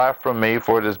 my life from me,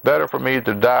 for it is better for me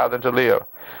to die than to live.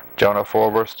 Jonah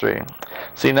 4, verse 3.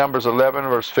 See Numbers 11,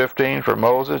 verse 15 for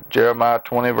Moses, Jeremiah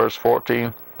 20, verse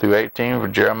 14 through 18 for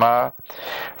Jeremiah,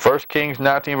 1 Kings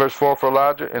 19, verse 4 for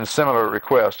Elijah, and similar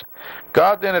requests.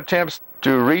 God then attempts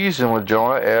to reason with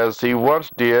Jonah as he once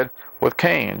did with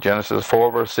Cain, Genesis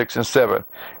 4, verse 6 and 7,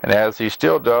 and as he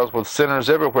still does with sinners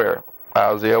everywhere,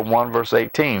 Isaiah 1, verse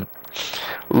 18.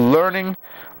 Learning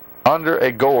under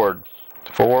a gourd,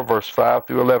 4, verse 5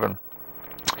 through 11.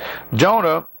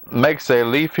 Jonah makes a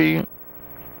leafy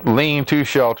lean-to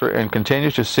shelter and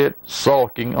continues to sit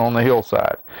sulking on the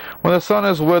hillside. When the sun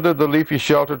is withered, the leafy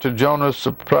shelter, to Jonah's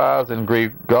surprise and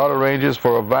grief, God arranges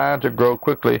for a vine to grow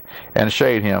quickly and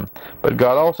shade him. But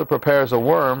God also prepares a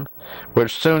worm,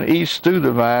 which soon eats through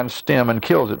the vine's stem and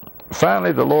kills it.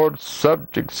 Finally, the Lord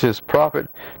subjects his prophet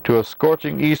to a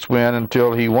scorching east wind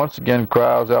until he once again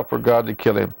cries out for God to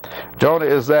kill him. Jonah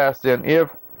is asked then if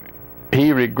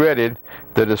he regretted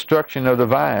the destruction of the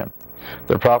vine.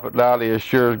 The prophet loudly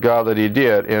assures God that he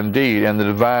did, indeed, and the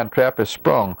divine trap is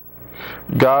sprung.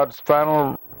 God's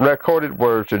final recorded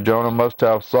words to Jonah must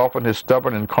have softened his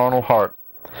stubborn and carnal heart.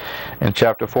 In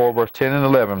chapter 4, verse 10 and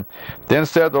 11, Then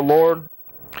said the Lord,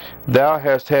 Thou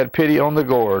hast had pity on the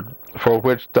gourd, for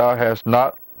which thou hast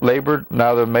not labored,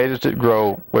 neither madest it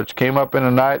grow, which came up in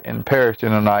a night and perished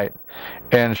in a night.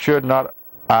 And should not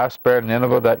I spare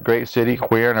Nineveh, that great city,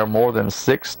 wherein are more than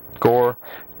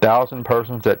 60,000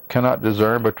 persons that cannot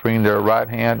discern between their right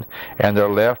hand and their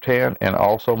left hand, and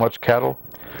also much cattle?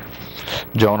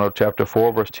 Jonah chapter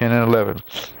 4, verse 10 and 11.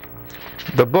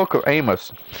 The book of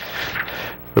Amos.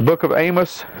 The book of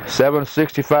Amos,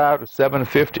 765 to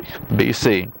 750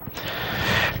 BC.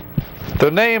 The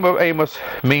name of Amos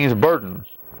means burden.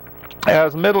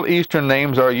 As Middle Eastern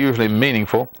names are usually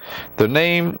meaningful, the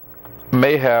name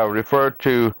may have referred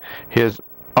to his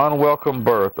unwelcome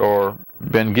birth or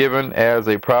been given as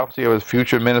a prophecy of his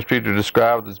future ministry to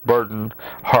describe his burdened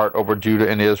heart over Judah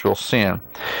and Israel's sin.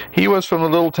 He was from the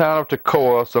little town of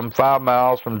Tekoa, some 5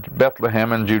 miles from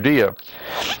Bethlehem in Judea.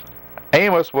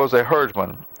 Amos was a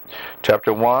herdsman,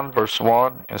 chapter 1, verse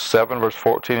 1 and 7, verse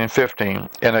 14 and 15,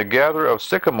 and a gatherer of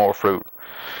sycamore fruit,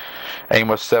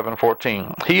 Amos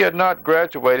 7:14. He had not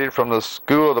graduated from the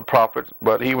school of the prophets,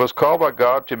 but he was called by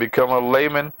God to become a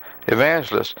layman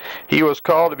evangelist. He was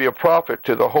called to be a prophet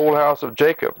to the whole house of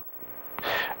Jacob,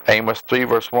 Amos 3,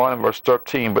 verse 1 and verse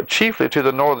 13, but chiefly to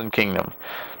the northern kingdom,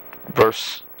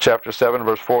 chapter 7,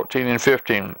 verse 14 and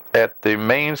 15, at the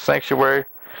main sanctuary,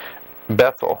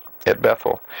 Bethel,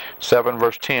 7,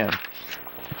 verse 10.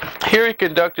 Here he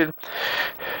conducted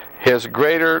his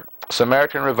greater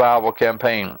Samaritan revival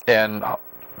campaign and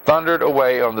thundered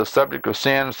away on the subject of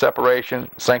sin, separation,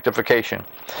 sanctification.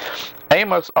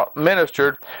 Amos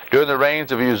ministered during the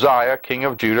reigns of Uzziah, king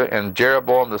of Judah, and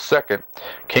Jeroboam II,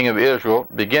 king of Israel,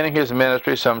 beginning his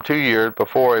ministry some 2 years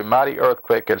before a mighty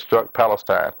earthquake had struck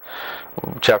Palestine,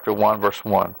 chapter 1, verse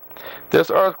 1. This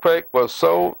earthquake was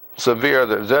so severe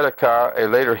that Zedekiah, a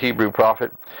later Hebrew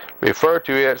prophet, referred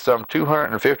to it some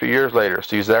 250 years later.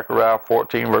 See Zechariah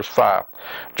 14, verse 5.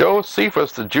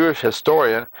 Josephus, the Jewish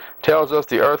historian, tells us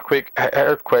the earthquake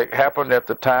happened at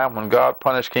the time when God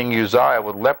punished King Uzziah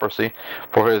with leprosy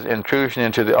for his intrusion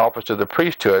into the office of the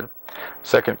priesthood.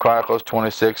 2 Chronicles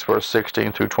 26, verse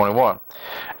 16 through 21.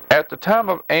 At the time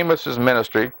of Amos's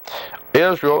ministry,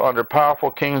 Israel, under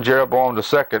powerful King Jeroboam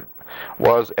II,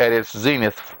 was at its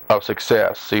zenith of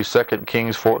success. See 2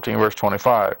 Kings 14, verse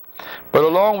 25. But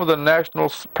along with the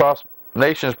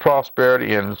nation's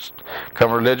prosperity and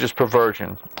come religious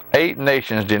perversion. 8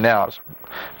 nations denounced,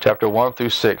 chapter 1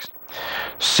 through 6.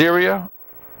 Syria,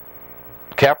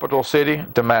 capital city,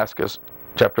 Damascus,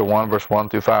 chapter 1, verse 1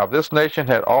 through 5. This nation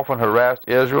had often harassed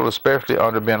Israel, especially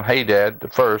under Ben-Hadad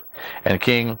I and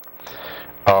King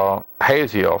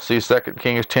Hazael. See 2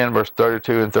 Kings 10, verse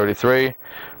 32 and 33.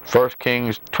 1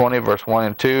 Kings 20, verse 1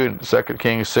 and 2, and 2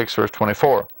 Kings 6, verse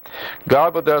 24.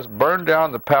 God would thus burn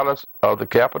down the palace of the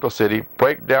capital city,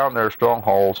 break down their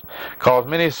strongholds, cause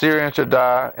many Syrians to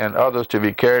die, and others to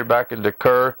be carried back into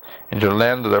Kir, into the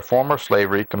land of their former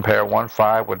slavery. Compare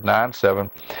 1:5 with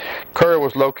 9:7. Kir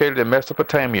was located in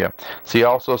Mesopotamia. See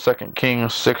also 2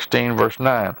 Kings 16, verse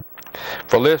 9.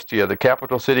 Philistia, the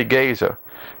capital city, Gaza,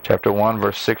 chapter 1,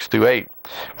 verse 6 through 8.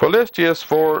 Philistia's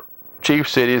 4 chief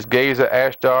cities, Gaza,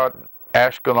 Ashdod,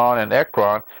 Ashkelon, and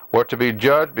Ekron, were to be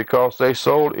judged because they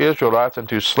sold Israelites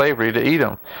into slavery to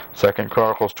Edom. 2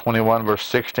 Chronicles 21, verse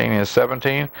 16 and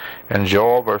 17, and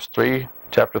Joel,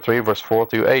 chapter 3, verse 4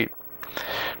 through 8.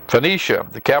 Phoenicia,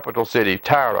 the capital city,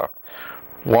 Tyre,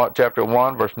 chapter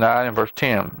 1, verse 9 and verse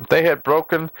 10. They had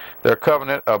broken their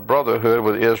covenant of brotherhood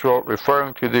with Israel,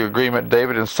 referring to the agreement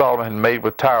David and Solomon had made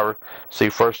with Tyre. See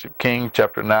 1 Kings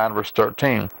chapter 9, verse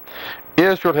 13.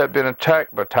 Israel had been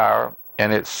attacked by Tyre,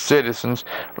 and its citizens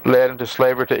led into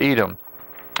slavery to Edom.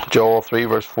 Joel 3,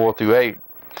 verse 4 through 8.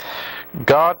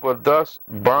 God would thus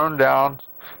burn down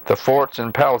the forts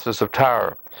and palaces of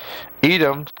Tyre.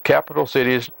 Edom's capital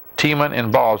cities, Teman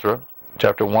and Bozrah,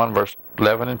 chapter 1, verse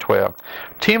 11 and 12.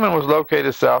 Teman was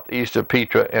located southeast of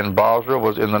Petra, and Bozrah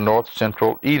was in the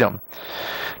north-central Edom.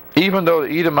 Even though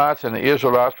the Edomites and the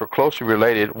Israelites were closely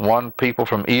related, one people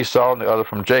from Esau and the other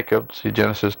from Jacob, see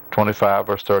Genesis 25,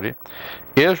 verse 30,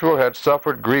 Israel had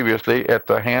suffered grievously at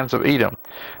the hands of Edom.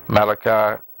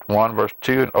 Malachi 1, verse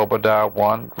 2, and Obadiah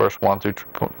 1, verse 1 through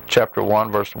chapter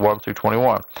 1, verse 1 through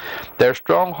 21. Their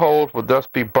strongholds would thus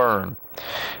be burned.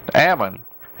 Ammon,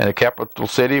 and the capital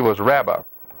city was Rabbah,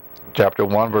 chapter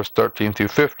 1, verse 13 through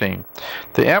 15.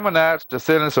 The Ammonites,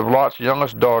 descendants of Lot's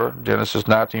youngest daughter, Genesis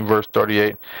 19, verse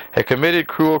 38, had committed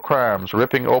cruel crimes,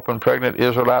 ripping open pregnant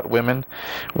Israelite women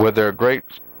with their great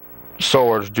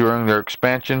swords during their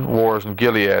expansion wars in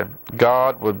Gilead.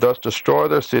 God would thus destroy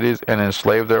their cities and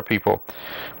enslave their people.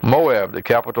 Moab, the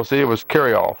capital city, was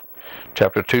Kerioth,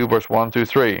 chapter 2, verse 1 through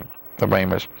 3, of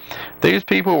Amos. These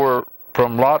people were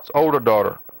from Lot's older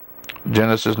daughter,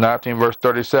 Genesis 19, verse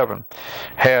 37,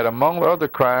 had, among other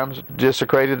crimes,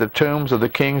 desecrated the tombs of the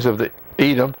kings of the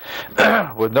Edom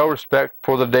with no respect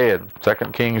for the dead. 2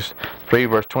 Kings 3,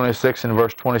 verse 26 and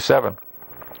verse 27.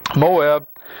 Moab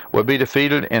would be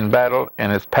defeated in battle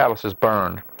and its palaces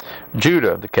burned.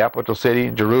 Judah, the capital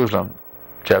city, Jerusalem,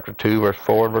 chapter 2, verse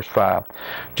 4 and verse 5.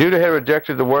 Judah had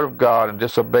rejected the word of God and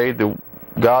disobeyed the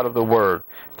God of the word.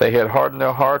 They had hardened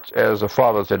their hearts as the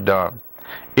fathers had done.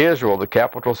 Israel, the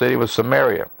capital city, was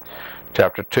Samaria,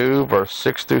 chapter 2, verse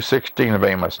 6 through 16 of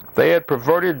Amos. They had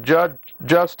perverted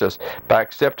justice by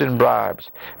accepting bribes.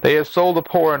 They had sold the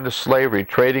poor into slavery,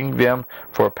 trading them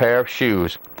for a pair of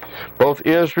shoes. Both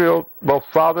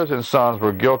fathers and sons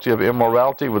were guilty of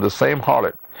immorality with the same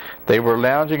harlot. They were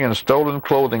lounging in stolen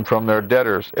clothing from their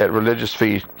debtors at religious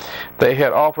feasts. They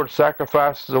had offered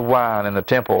sacrifices of wine in the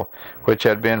temple, which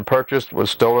had been purchased with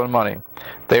stolen money.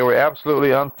 They were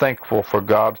absolutely unthankful for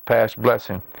God's past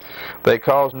blessing. They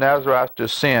caused Nazarites to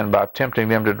sin by tempting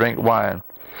them to drink wine.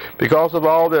 Because of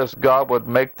all this, God would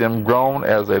make them groan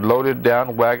as a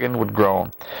loaded-down wagon would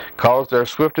groan, cause their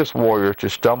swiftest warriors to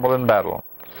stumble in battle.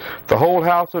 The whole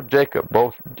house of Jacob,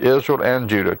 both Israel and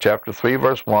Judah, chapter 3,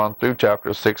 verse 1 through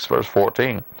chapter 6, verse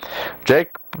 14.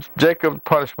 Jacob's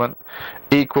punishment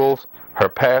equals her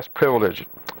past privilege,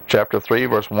 chapter 3,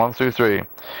 verse 1 through 3.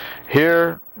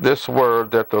 Hear this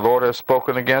word that the Lord has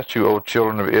spoken against you, O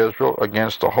children of Israel,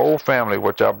 against the whole family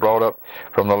which I brought up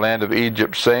from the land of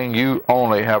Egypt, saying, You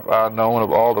only have I known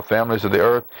of all the families of the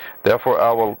earth. Therefore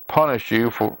I will punish you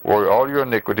for all your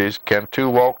iniquities. Can two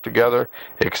walk together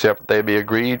except they be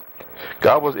agreed?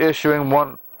 God was issuing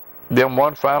them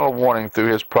one final warning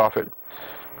through his prophet.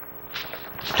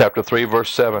 Chapter 3,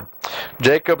 verse 7.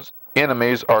 Jacob's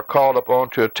enemies are called upon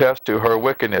to attest to her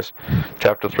wickedness.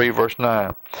 Chapter 3, verse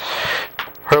 9.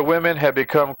 Her women have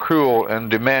become cruel and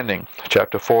demanding.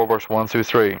 Chapter 4, verse 1 through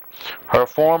 3. Her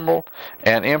formal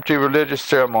and empty religious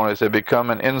ceremonies have become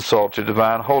an insult to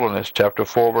divine holiness. Chapter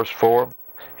 4, verse 4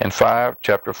 and 5.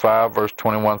 Chapter 5, verse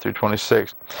 21 through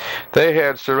 26. They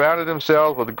had surrounded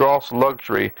themselves with gross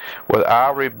luxury, with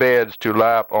ivory beds to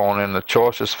lie upon and the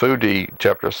choicest food to eat.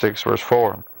 Chapter 6, verse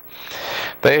 4.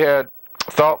 They had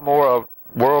thought more of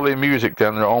worldly music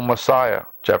than their own Messiah.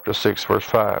 Chapter 6, verse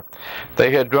 5.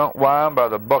 They had drunk wine by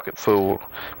the bucketful,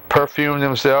 perfumed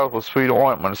themselves with sweet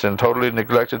ointments, and totally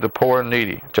neglected the poor and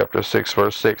needy. Chapter 6,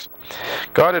 verse 6.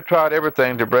 God had tried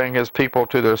everything to bring his people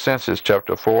to their senses.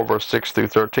 Chapter 4, verse 6 through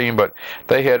 13. But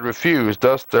they had refused.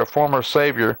 Thus their former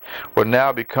Savior would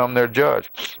now become their judge.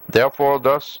 Therefore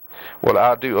thus will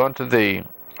I do unto thee,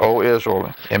 O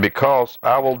Israel, and because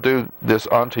I will do this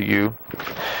unto you,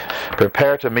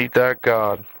 prepare to meet thy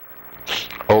God,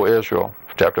 O Israel.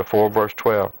 Chapter 4, verse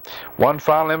 12. One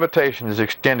final invitation is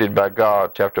extended by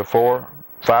God. Chapter 4,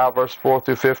 5, verse 4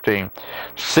 through 15.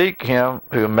 Seek him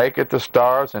who maketh the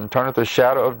stars, and turneth the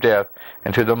shadow of death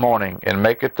into the morning, and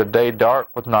maketh the day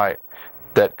dark with night,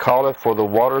 that calleth for the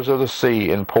waters of the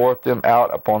sea, and poureth them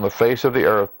out upon the face of the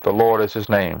earth. The Lord is his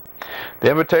name.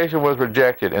 The invitation was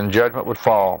rejected, and judgment would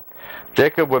fall.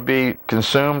 Jacob would be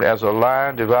consumed as a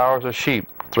lion devours a sheep.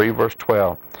 3, verse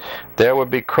 12. There would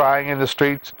be crying in the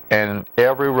streets and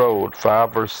every road.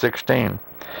 5, verse 16.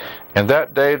 In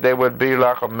that day they would be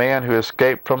like a man who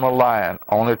escaped from a lion,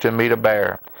 only to meet a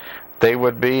bear. They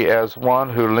would be as one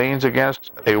who leans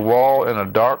against a wall in a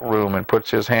dark room and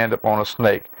puts his hand upon a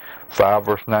snake. 5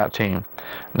 verse 19.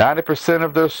 90%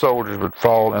 of their soldiers would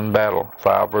fall in battle.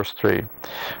 5 verse 3.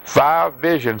 5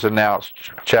 visions announced,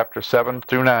 chapter 7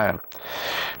 through 9.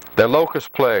 The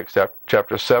locust plagues,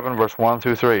 chapter 7 verse 1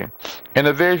 through 3. In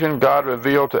a vision, God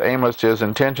revealed to Amos his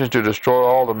intentions to destroy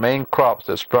all the main crops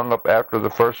that sprung up after the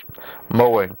first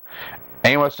mowing.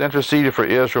 Amos interceded for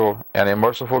Israel, and a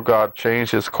merciful God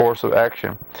changed his course of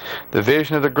action. The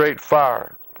vision of the great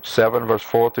fire, 7 verse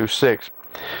 4 through 6.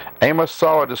 Amos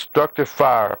saw a destructive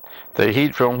fire, the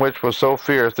heat from which was so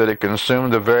fierce that it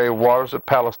consumed the very waters of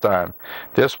Palestine.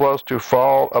 This was to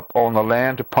fall upon the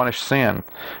land to punish sin.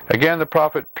 Again the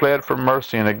prophet pled for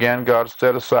mercy, and again God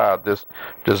set aside this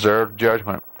deserved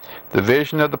judgment. The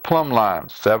vision of the plumb line,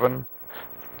 7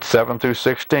 through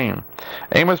 16.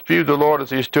 Amos viewed the Lord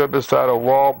as he stood beside a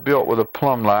wall built with a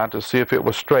plumb line to see if it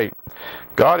was straight.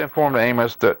 God informed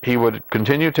Amos that he would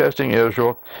continue testing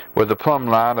Israel with the plumb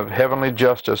line of heavenly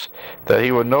justice, that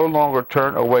he would no longer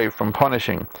turn away from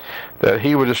punishing, that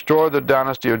he would destroy the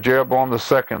dynasty of Jeroboam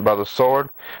II by the sword.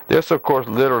 This, of course,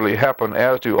 literally happened,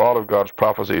 as do all of God's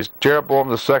prophecies.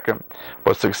 Jeroboam II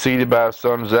was succeeded by his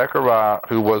son Zechariah,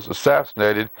 who was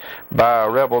assassinated by a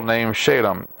rebel named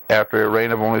Shalem after a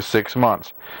reign of only 6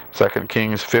 months. 2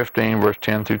 Kings 15, verse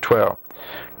 10 through 12.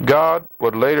 God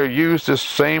would later use this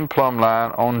same plumb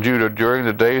line on Judah during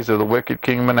the days of the wicked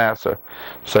king Manasseh.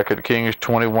 2 Kings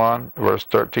 21, verse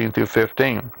 13 through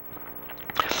 15.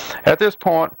 At this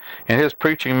point in his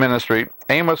preaching ministry,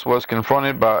 Amos was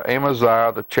confronted by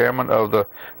Amaziah, the chairman of the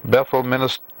Bethel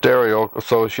Ministerial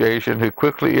Association, who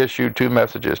quickly issued 2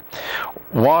 messages.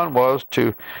 One was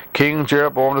to King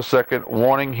Jeroboam II,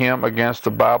 warning him against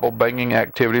the Bible-banging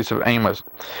activities of Amos.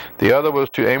 The other was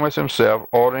to Amos himself,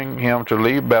 ordering him to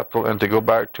leave Bethel and to go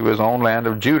back to his own land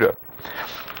of Judah.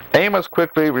 Amos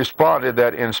quickly responded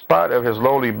that in spite of his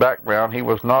lowly background, he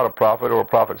was not a prophet or a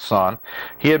prophet's son.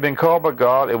 He had been called by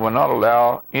God and would not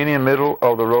allow any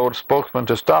middle-of-the-road spokesman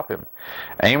to stop him.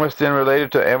 Amos then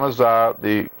related to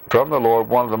Amaziah from the Lord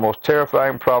one of the most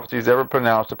terrifying prophecies ever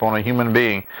pronounced upon a human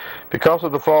being. Because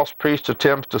of the false priest's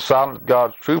attempts to silence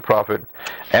God's true prophet,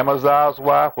 Amaziah's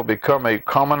wife will become a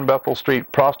common Bethel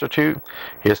Street prostitute,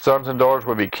 his sons and daughters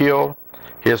will be killed,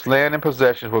 his land and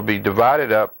possessions will be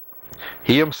divided up,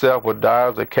 he himself would die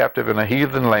as a captive in a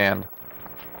heathen land.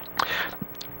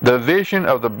 The vision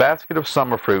of the basket of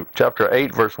summer fruit, chapter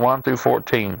 8, verse 1 through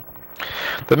 14.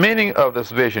 The meaning of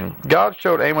this vision: God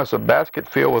showed Amos a basket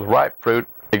filled with ripe fruit,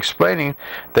 explaining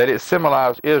that it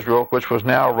symbolized Israel, which was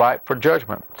now ripe for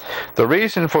judgment. The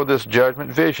reason for this judgment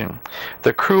vision: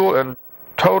 the cruel and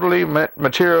totally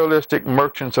materialistic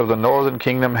merchants of the northern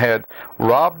kingdom had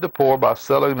robbed the poor by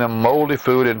selling them moldy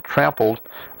food and trampled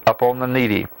upon the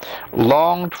needy,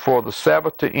 longed for the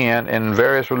Sabbath to end and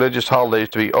various religious holidays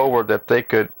to be over, that they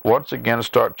could once again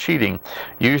start cheating,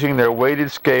 using their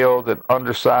weighted scales and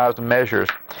undersized measures,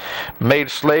 made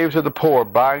slaves of the poor,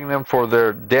 buying them for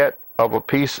their debt of a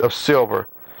piece of silver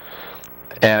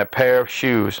and a pair of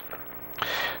shoes.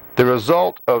 The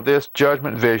result of this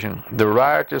judgment vision: the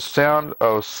riotous sound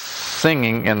of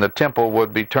singing in the temple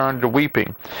would be turned to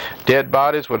weeping. Dead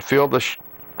bodies would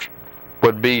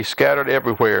would be scattered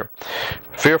everywhere.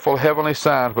 Fearful heavenly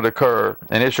signs would occur.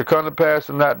 And it shall come to pass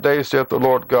in that day, saith the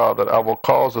Lord God, that I will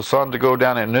cause the sun to go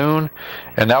down at noon,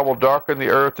 and I will darken the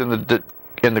earth in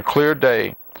the clear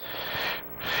day.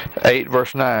 8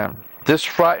 verse 9. This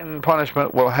frightening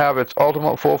punishment will have its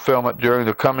ultimate fulfillment during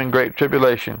the coming great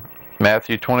tribulation.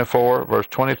 Matthew 24, verse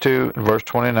 22 and verse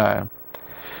 29.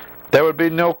 There would be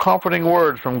no comforting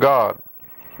words from God.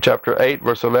 Chapter 8,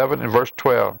 verse 11 and verse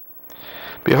 12.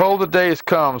 Behold, the days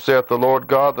come, saith the Lord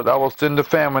God, that I will send a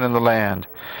famine in the land,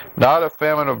 not a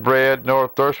famine of bread, nor a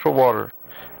thirst for water,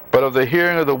 but of the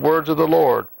hearing of the words of the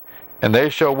Lord. And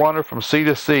they shall wander from sea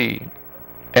to sea,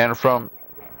 and from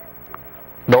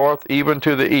north even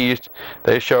to the east.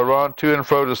 They shall run to and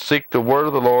fro to seek the word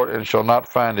of the Lord, and shall not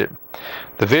find it.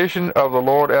 The vision of the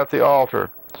Lord at the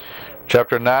altar.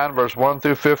 Chapter 9, verse 1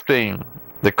 through 15.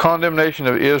 The condemnation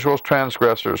of Israel's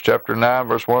transgressors, chapter 9,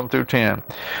 verse 1 through 10.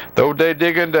 Though they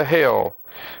dig into hell,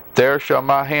 there shall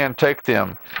my hand take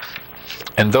them.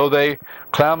 And though they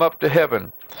climb up to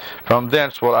heaven, from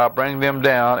thence will I bring them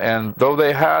down. And though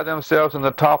they hide themselves in the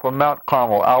top of Mount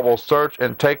Carmel, I will search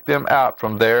and take them out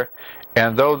from there.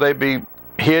 And though they be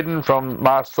hidden from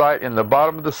my sight in the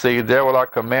bottom of the sea, there will I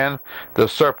command the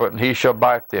serpent, and he shall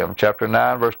bite them. Chapter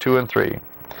 9, verse 2 and 3.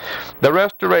 The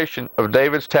restoration of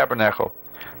David's tabernacle.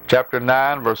 Chapter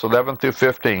 9, verse 11 through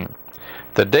 15.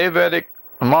 The Davidic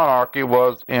monarchy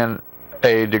was in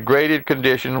a degraded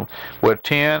condition, with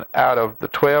 10 out of the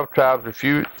 12 tribes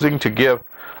refusing to give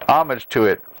homage to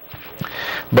it.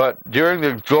 But during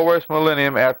the glorious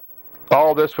millennium,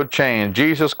 all this would change.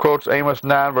 Jesus quotes Amos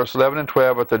 9, verse 11 and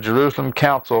 12 at the Jerusalem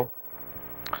Council,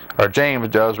 or James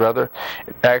does rather,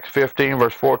 Acts 15,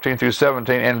 verse 14 through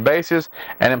 17, and bases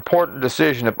an important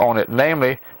decision upon it,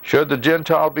 namely, should the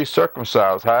Gentiles be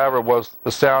circumcised? However, was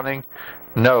the sounding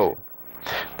no.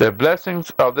 The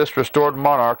blessings of this restored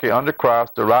monarchy under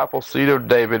Christ, the rightful seed of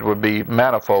David, would be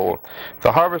manifold.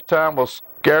 The harvest time will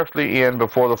scarcely end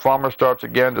before the farmer starts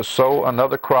again to sow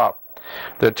another crop.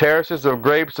 The terraces of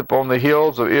grapes upon the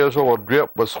hills of Israel will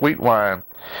drip with sweet wine.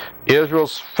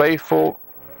 Israel's faithful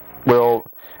will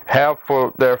have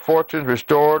for their fortunes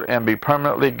restored and be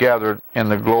permanently gathered in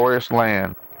the glorious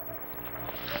land.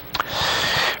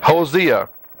 Hosea,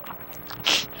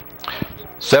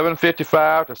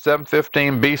 755 to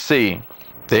 715 BC.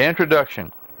 The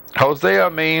introduction. Hosea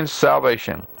means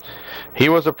salvation. He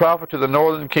was a prophet to the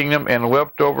northern kingdom and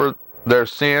wept over their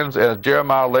sins, as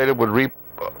Jeremiah later would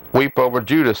weep over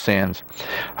Judah's sins.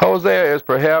 Hosea is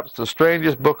perhaps the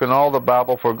strangest book in all the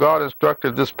Bible, for God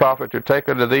instructed this prophet to take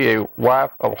unto thee a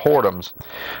wife of whoredoms.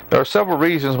 There are several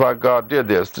reasons why God did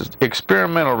this. The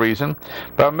experimental reason: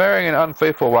 by marrying an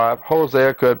unfaithful wife,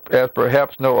 Hosea could, as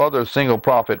perhaps no other single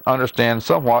prophet, understand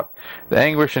somewhat the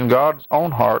anguish in God's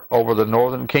own heart over the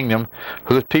northern kingdom,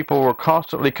 whose people were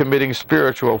constantly committing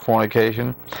spiritual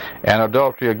fornication and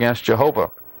adultery against Jehovah.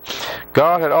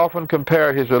 God had often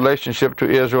compared his relationship to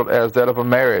Israel as that of a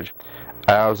marriage.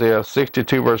 Isaiah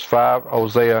 62 verse 5,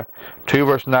 Hosea 2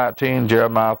 verse 19,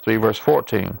 Jeremiah 3 verse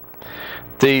 14.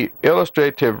 The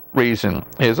illustrative reason: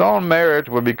 his own marriage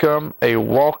would become a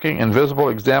walking, invisible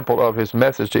example of his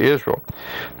message to Israel.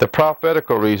 The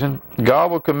prophetical reason: God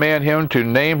would command him to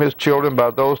name his children by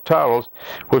those titles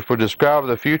which would describe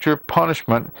the future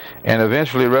punishment and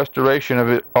eventually restoration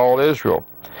of all Israel.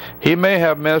 He may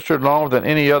have ministered longer than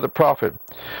any other prophet.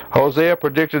 Hosea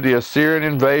predicted the Assyrian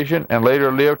invasion and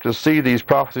later lived to see these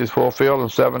prophecies fulfilled in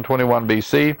 721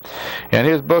 BC. In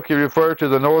his book, he referred to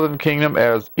the northern kingdom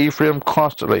as Ephraim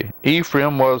constantly.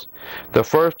 Ephraim was the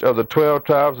first of the 12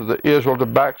 tribes of Israel to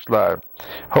backslide.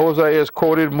 Hosea is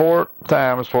quoted more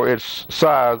times for its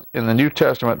size in the New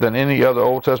Testament than any other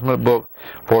Old Testament book,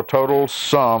 for a total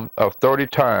sum of 30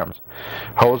 times.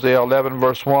 Hosea 11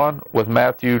 verse 1 with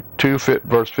Matthew 2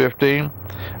 verse 15,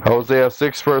 Hosea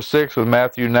 6 verse 6 with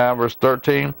Matthew 9 verse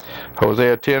 13,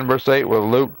 Hosea 10 verse 8 with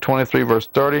Luke 23 verse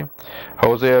 30,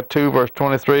 Hosea 2 verse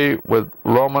 23 with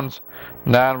Romans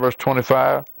 9 verse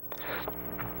 25,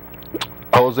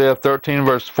 Hosea 13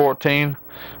 verse 14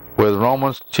 with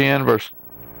Romans 10 verse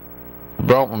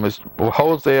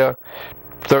Hosea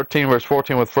 13 verse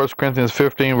 14 with 1 Corinthians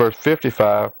 15 verse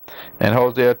 55, and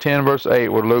Hosea 10 verse 8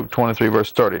 with Luke 23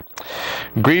 verse 30.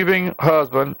 Grieving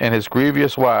husband and his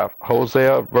grievous wife.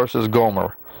 Hosea versus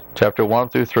Gomer, chapter 1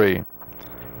 through 3.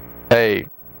 A.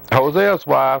 Hosea's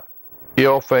wife,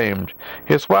 ill-famed.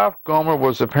 His wife Gomer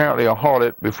was apparently a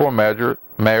harlot before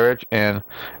marriage and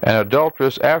an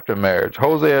adulteress after marriage.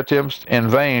 Hosea attempts in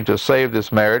vain to save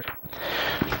this marriage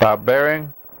by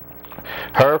borrowing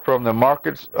her from the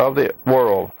markets of the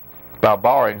world.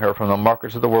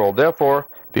 Therefore,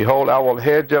 behold, I will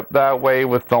hedge up thy way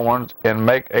with thorns, and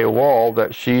make a wall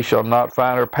that she shall not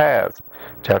find her paths.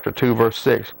 Chapter 2, verse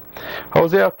 6.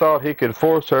 Hosea thought he could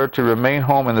force her to remain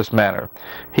home in this manner.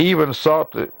 He even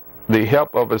sought the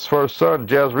help of his first son,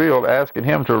 Jezreel, asking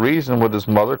him to reason with his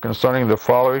mother concerning the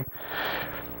folly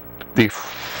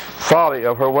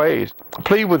of her ways.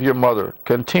 Plead with your mother,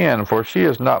 contend, for she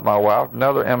is not my wife,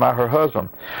 neither am I her husband.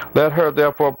 Let her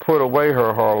therefore put away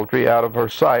her harlotry out of her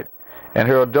sight, and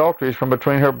her adulteries from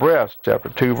between her breasts. Chapter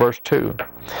 2, verse 2.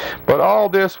 But all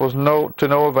this was to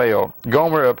no avail.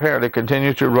 Gomer apparently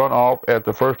continued to run off at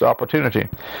the first opportunity,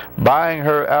 buying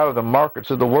her out of the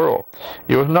markets of the world.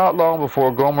 It was not long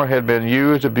before Gomer had been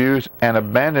used, abused, and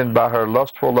abandoned by her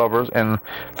lustful lovers, and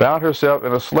found herself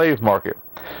in a slave market.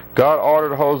 God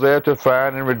ordered Hosea to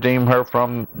find and redeem her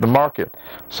from the market.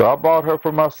 So I bought her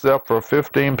for myself for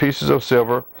 15 pieces of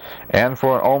silver, and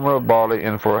for an omer of barley,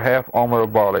 and for a half omer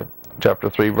of barley. Chapter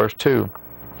 3, verse 2.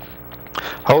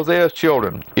 Hosea's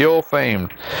children,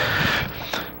 ill-famed.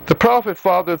 The prophet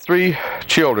fathered 3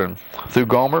 children through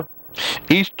Gomer.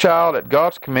 Each child at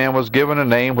God's command was given a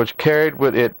name which carried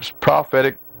with it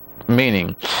prophetic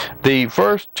meaning. The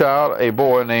first child, a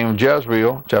boy named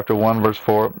Jezreel, chapter 1, verse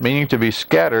 4, meaning to be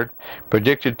scattered,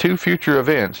 predicted 2 future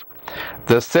events: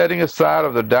 the setting aside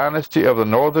of the dynasty of the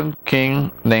northern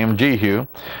king named Jehu.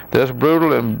 This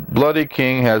brutal and bloody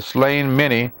king has slain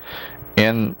many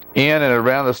in and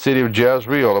around the city of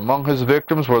Jezreel. Among his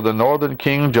victims were the northern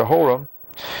king Jehoram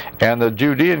and the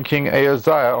Judean king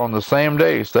Ahaziah on the same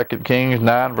day, 2 Kings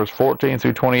 9, verse 14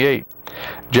 through 28.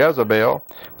 Jezebel,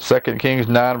 2 Kings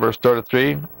 9, verse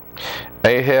 33.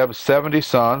 Ahab's 70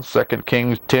 sons, 2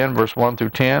 Kings 10, verse 1 through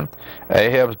 10.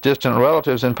 Ahab's distant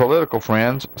relatives and political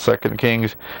friends, 2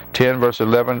 Kings 10, verse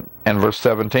 11 and verse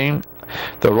 17.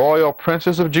 The royal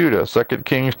princes of Judah, 2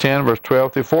 Kings 10, verse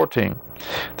 12 through 14.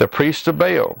 The priests of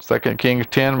Baal, 2 Kings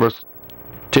 10, verse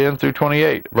 10 through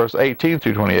 28, verse 18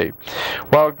 through 28.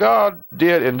 While God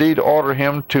did indeed order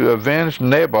him to avenge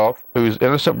Naboth, whose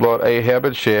innocent blood Ahab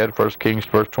had shed, 1 Kings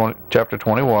chapter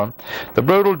 21, the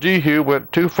brutal Jehu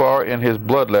went too far in his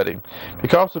bloodletting.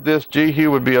 Because of this,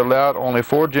 Jehu would be allowed only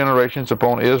 4 generations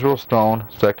upon Israel's throne,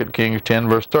 2 Kings 10,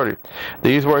 verse 30.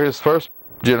 These were his first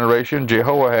generation,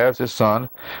 Jehoahaz, his son;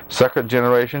 second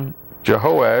generation,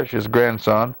 Jehoash, his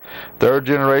grandson; third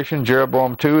generation,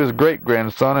 Jeroboam II, his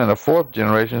great-grandson; and the fourth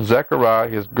generation, Zechariah,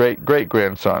 his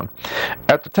great-great-grandson.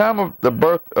 At the time of the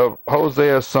birth of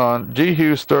Hosea's son,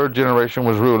 Jehu's third generation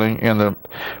was ruling in the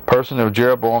person of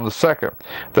Jeroboam II.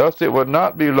 Thus it would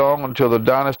not be long until the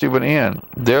dynasty would end.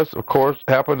 This, of course,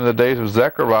 happened in the days of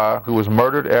Zechariah, who was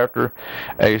murdered after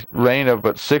a reign of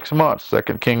but 6 months,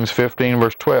 2 Kings 15,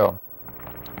 verse 12.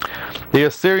 The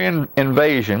Assyrian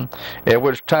invasion, at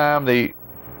which time the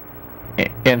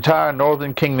entire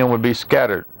northern kingdom would be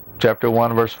scattered, chapter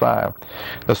 1, verse 5.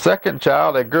 The second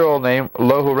child, a girl named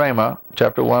Lohuramah,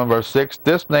 chapter 1, verse 6.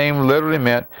 This name literally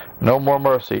meant no more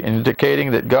mercy,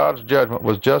 indicating that God's judgment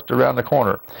was just around the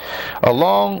corner.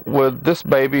 Along with this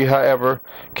baby, however,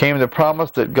 came the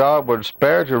promise that God would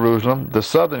spare Jerusalem, the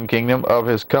southern kingdom, of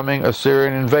his coming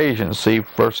Assyrian invasion. See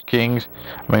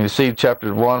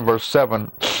chapter 1, verse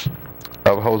 7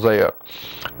 of Hosea.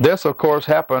 This, of course,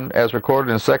 happened as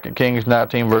recorded in 2 Kings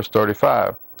 19, verse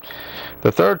 35.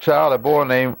 The third child, a boy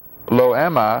named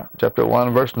Lo-ammi, chapter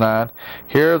 1, verse 9.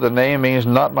 Here the name means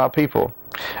not my people.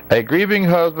 A grieving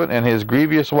husband and his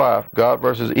grievous wife, God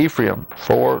versus Ephraim,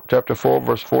 chapter 4,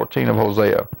 verse 14 of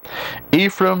Hosea.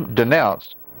 Ephraim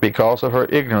denounced because of her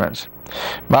ignorance.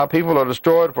 My people are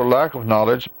destroyed for lack of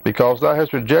knowledge. Because thou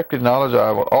hast rejected knowledge, I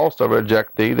will also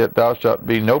reject thee, that thou shalt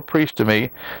be no priest to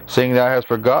me. Seeing thou hast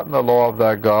forgotten the law of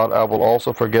thy God, I will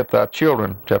also forget thy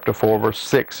children. Chapter 4, verse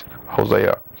 6,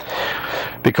 Hosea.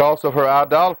 Because of her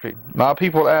idolatry, my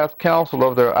people asked counsel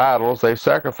of their idols. They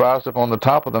sacrificed upon the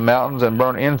top of the mountains and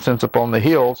burned incense upon the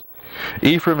hills.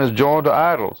 Ephraim is joined to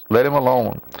idols. Let him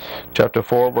alone. Chapter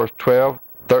 4, verse 12,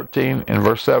 13, and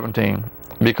verse 17.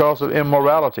 Because of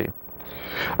immorality.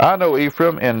 I know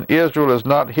Ephraim, and Israel is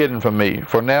not hidden from me.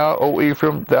 For now, O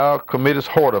Ephraim, thou committest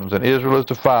whoredoms, and Israel is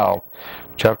defiled.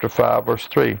 Chapter 5, verse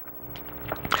 3.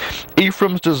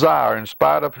 Ephraim's desire, in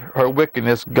spite of her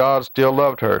wickedness, God still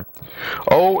loved her.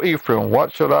 O Ephraim,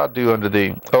 what shall I do unto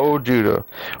thee? O Judah,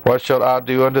 what shall I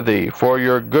do unto thee? For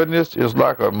your goodness is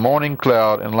like a morning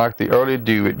cloud, and like the early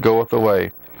dew it goeth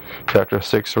away. Chapter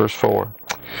 6, verse 4.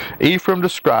 Ephraim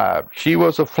described, she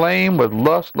was aflame with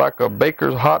lust like a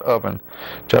baker's hot oven.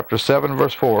 Chapter 7,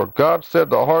 verse 4. God said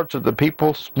the hearts of the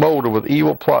people smolder with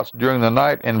evil plots during the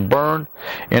night and burned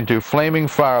into flaming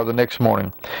fire the next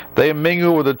morning. They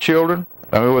mingled with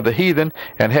the heathen,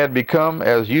 and had become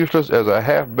as useless as a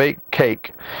half-baked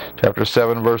cake. Chapter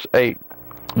 7, verse 8.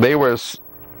 They were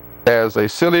as a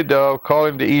silly dove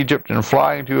calling to Egypt and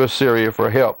flying to Assyria for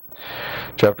help.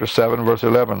 Chapter 7, verse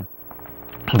 11.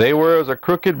 They were as a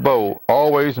crooked bow,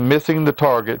 always missing the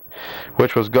target,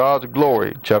 which was God's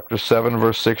glory. Chapter 7,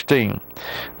 verse 16.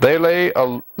 They lay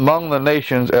among the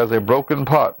nations as a broken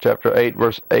pot. Chapter 8,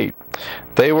 verse 8.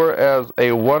 They were as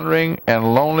a wandering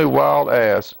and lonely wild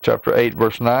ass. Chapter 8,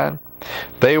 verse 9.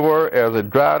 They were as a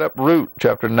dried up root.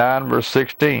 Chapter 9, verse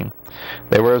 16.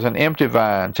 They were as an empty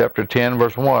vine. Chapter 10,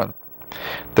 verse 1.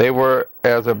 They were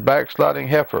as a backsliding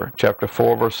heifer. Chapter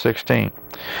 4, verse 16.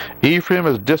 Ephraim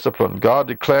is disciplined, God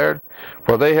declared,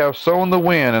 for they have sown the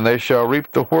wind, and they shall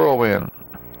reap the whirlwind.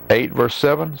 8, verse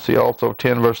 7. See also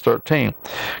 10, verse 13.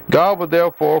 God would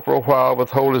therefore for a while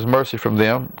withhold his mercy from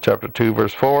them. Chapter 2,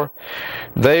 verse 4.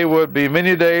 They would be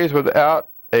many days without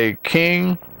a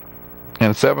king.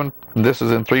 This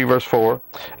is in 3 verse 4.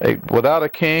 Without a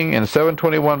king, in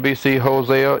 721 BC,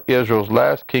 Hosea, Israel's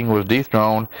last king, was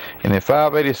dethroned, and in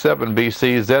 587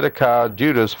 BC, Zedekiah,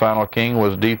 Judah's final king,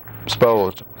 was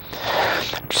deposed.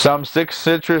 Some 6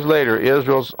 centuries later,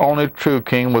 Israel's only true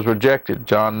king was rejected.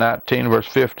 John 19 verse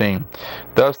 15.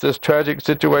 Thus this tragic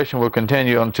situation will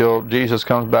continue until Jesus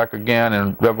comes back again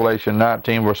in Revelation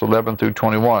 19 verse 11 through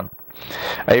 21.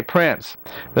 A prince.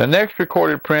 The next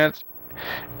recorded prince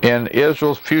in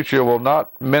Israel's future will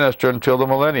not minister until the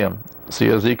millennium. See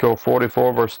Ezekiel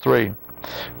 44 verse 3.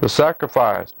 The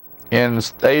sacrifice. In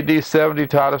AD 70,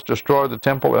 Titus destroyed the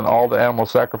temple and all the animal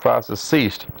sacrifices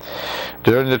ceased.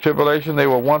 During the tribulation, they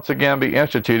will once again be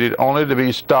instituted, only to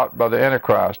be stopped by the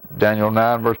Antichrist. Daniel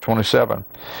 9, verse 27.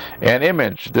 An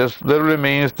image. This literally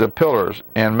means the pillars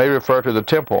and may refer to the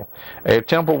temple. A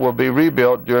temple will be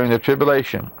rebuilt during the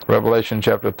tribulation. Revelation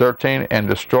chapter 13, and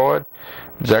destroyed.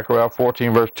 Zechariah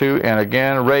 14, verse 2, and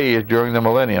again raised during the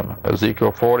millennium.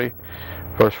 Ezekiel 40,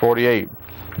 verse 48.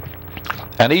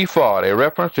 An ephod, a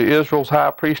reference to Israel's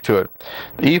high priesthood.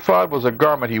 The ephod was a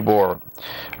garment he wore.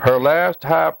 Her last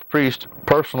high priest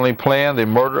personally planned the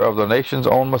murder of the nation's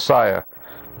own Messiah.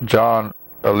 John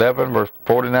 11, verse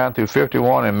 49 through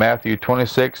 51, and Matthew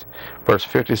 26, verse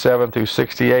 57 through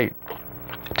 68.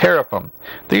 Teraphim.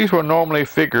 These were normally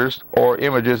figures or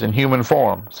images in human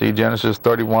form. See Genesis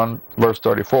 31, verse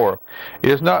 34. It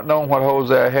is not known what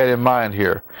Hosea had in mind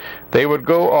here. They would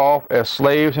go off as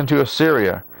slaves into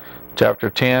Assyria. Chapter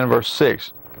 10, verse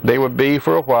 6. They would be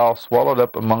for a while swallowed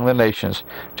up among the nations.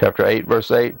 Chapter 8, verse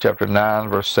 8. Chapter 9,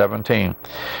 verse 17.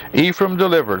 Ephraim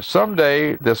delivered.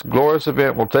 Someday this glorious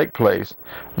event will take place.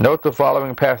 Note the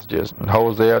following passages. In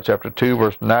Hosea chapter 2,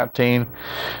 verse 19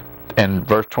 and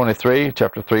verse 23.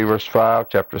 Chapter 3, verse 5.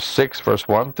 Chapter 6, verse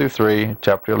 1 through 3.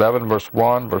 Chapter 11, verse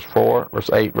 1, verse 4, verse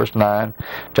 8, verse 9.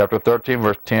 Chapter 13,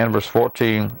 verse 10, verse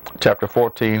 14. Chapter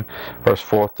 14, verse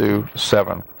 4 through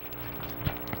 7.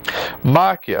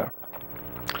 Micah,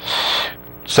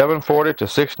 740 to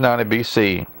 690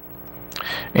 BC.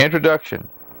 Introduction.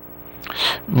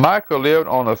 Micah lived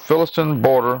on the Philistine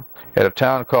border at a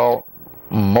town called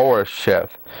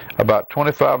Moresheth, about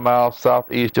 25 miles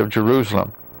southeast of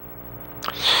Jerusalem.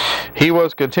 He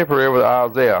was contemporary with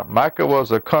Isaiah. Micah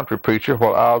was a country preacher,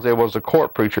 while Isaiah was a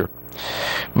court preacher.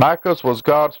 Micah was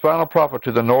God's final prophet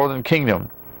to the northern kingdom.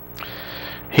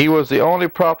 He was the only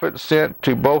prophet sent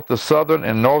to both the southern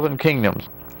and northern kingdoms.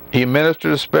 He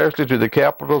ministered especially to the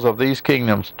capitals of these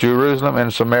kingdoms, Jerusalem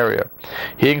and Samaria.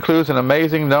 He includes an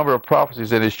amazing number of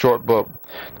prophecies in his short book.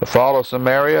 The fall of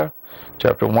Samaria,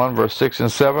 chapter 1, verse 6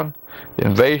 and 7. The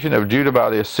invasion of Judah by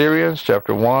the Assyrians,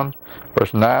 chapter 1,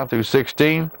 verse 9 through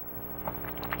 16.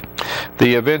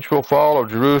 The eventual fall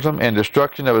of Jerusalem and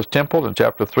destruction of his temple in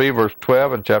chapter 3, verse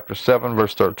 12, and chapter 7,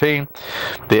 verse 13.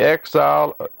 The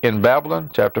exile in Babylon,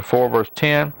 chapter 4, verse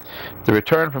 10. The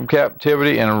return from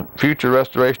captivity and future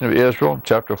restoration of Israel,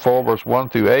 chapter 4, verse 1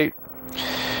 through 8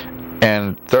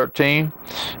 and 13,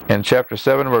 and chapter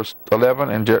 7, verse 11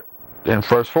 and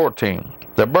verse 14.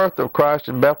 The birth of Christ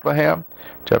in Bethlehem,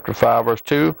 chapter 5, verse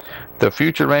 2. The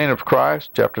future reign of Christ,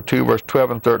 chapter 2, verse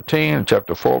 12 and 13, and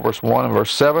chapter 4, verse 1 and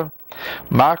verse 7.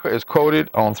 Micah is quoted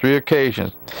on 3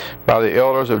 occasions by the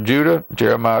elders of Judah,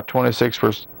 Jeremiah 26,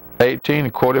 verse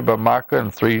 18, quoted by Micah in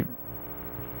 3,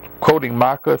 quoting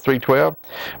Micah 3:12,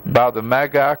 by the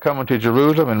Magi coming to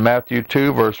Jerusalem in Matthew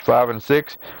 2, verse 5 and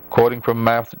 6, quoting from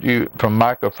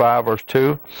Micah 5, verse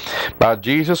 2, by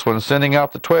Jesus when sending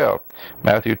out the 12,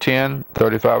 Matthew 10,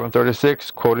 35 and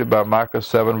 36, quoted by Micah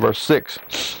 7, verse 6.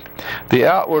 The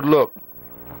outward look.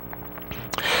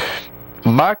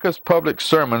 Micah's public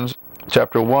sermons,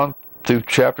 chapter 1 through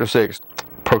chapter 6,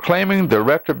 proclaiming the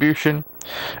retribution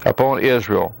upon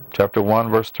Israel, chapter 1,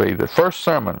 verse 3. The first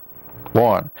sermon,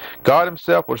 1. God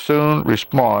himself would soon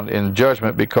respond in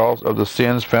judgment because of the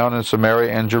sins found in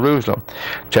Samaria and Jerusalem,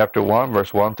 chapter 1,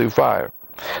 verse 1 through 5.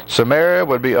 Samaria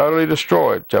would be utterly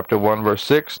destroyed, chapter 1, verse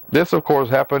 6. This, of course,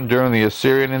 happened during the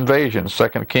Assyrian invasion, 2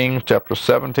 Kings, chapter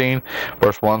 17,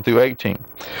 verse 1 through 18.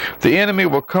 The enemy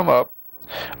will come up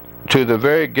to the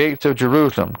very gates of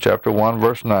Jerusalem, chapter 1,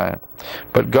 verse 9.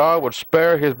 But God would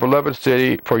spare his beloved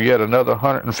city for yet another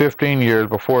 115 years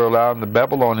before allowing the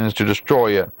Babylonians to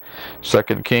destroy it, 2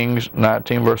 Kings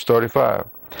 19, verse 35.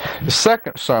 The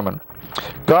second sermon.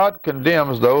 God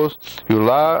condemns those who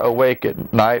lie awake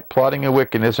at night plotting a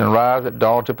wickedness and rise at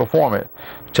dawn to perform it,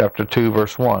 chapter 2,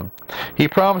 verse 1. He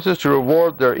promises to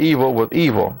reward their evil with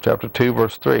evil, chapter 2,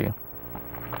 verse 3.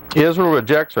 Israel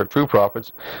rejects her true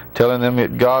prophets, telling them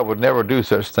that God would never do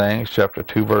such things, chapter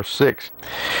 2, verse 6.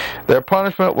 Their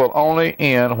punishment will only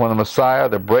end when the Messiah,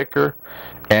 the breaker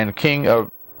and king of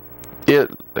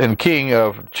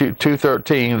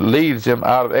 2:13, leads them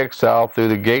out of exile through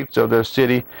the gates of their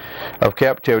city of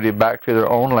captivity back to their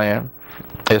own land.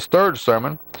 His third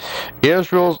sermon,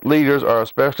 Israel's leaders are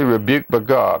especially rebuked by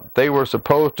God. They were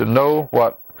supposed to know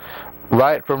what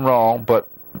right from wrong, but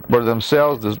were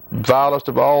themselves the vilest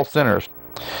of all sinners.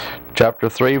 Chapter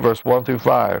 3, verse 1 through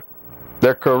 5.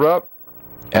 Their corrupt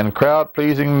and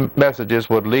crowd-pleasing messages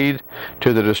would lead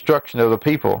to the destruction of the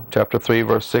people. Chapter 3,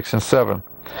 verse 6 and 7.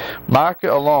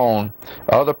 Micah alone,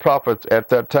 other prophets at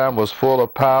that time, was full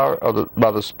of power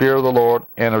by the Spirit of the Lord,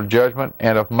 and of judgment,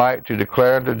 and of might, to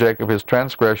declare unto Jacob his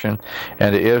transgression,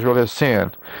 and to Israel his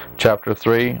sin. Chapter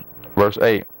 3, verse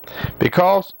 8.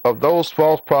 Because of those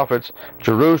false prophets,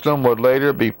 Jerusalem would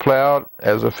later be plowed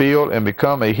as a field and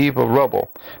become a heap of rubble.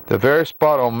 The very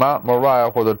spot on Mount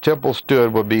Moriah where the temple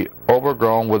stood would be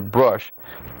overgrown with brush.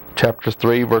 Chapter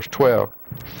 3, verse 12.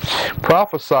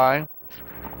 Prophesying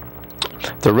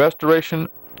the restoration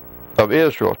of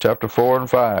Israel. Chapter 4 and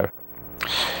 5.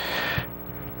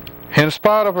 In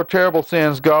spite of her terrible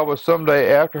sins, God would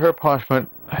someday, after her punishment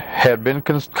had been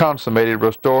consummated,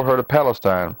 restore her to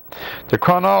Palestine. The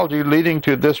chronology leading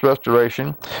to this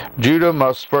restoration: Judah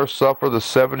must first suffer the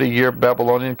 70-year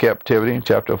Babylonian captivity,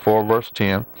 chapter 4, verse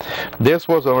 10. This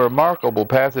was a remarkable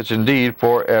passage indeed,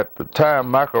 for at the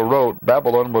time Micah wrote,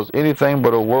 Babylon was anything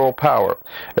but a world power.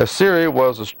 Assyria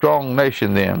was a strong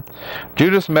nation then.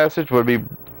 Judah's message would be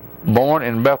born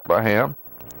in Bethlehem,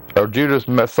 or Judah's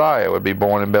Messiah would be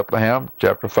born in Bethlehem,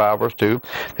 chapter 5, verse 2,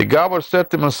 that God would set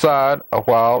them aside a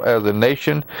while as a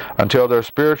nation until their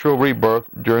spiritual rebirth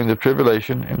during the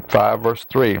tribulation, in 5, verse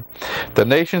 3. The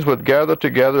nations would gather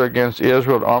together against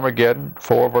Israel at Armageddon,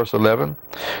 4, verse 11.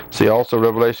 See also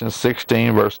Revelation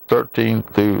 16, verse 13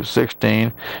 through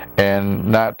 16, and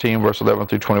 19, verse 11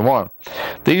 through 21.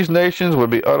 These nations would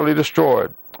be utterly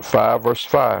destroyed, 5, verse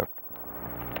 5.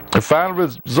 The final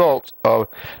results of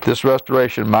this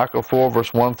restoration, Micah 4,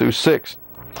 verse 1 through 6.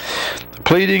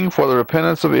 Pleading for the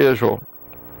repentance of Israel.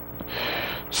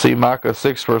 See Micah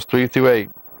 6, verse 3 through 8.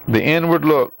 The inward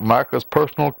look, Micah's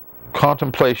personal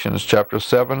contemplations, chapter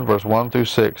 7, verse 1 through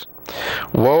 6.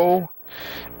 Woe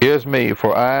is me,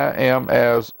 for I am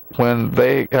as when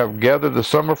they have gathered the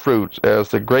summer fruits, as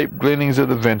the grape gleanings of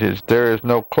the vintage. There is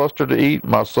no cluster to eat.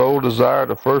 My soul desired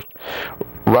the first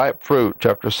ripe fruit,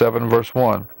 chapter 7, verse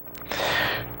 1.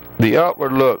 The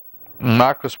outward look,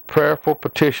 Micah's prayerful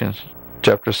petitions,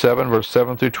 chapter 7, verse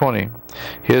 7 through 20.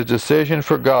 His decision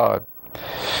for God.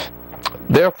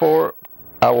 Therefore,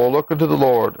 I will look unto the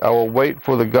Lord. I will wait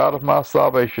for the God of my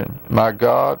salvation. My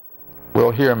God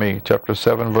will hear me, chapter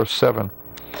 7, verse 7.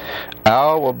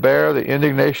 I will bear the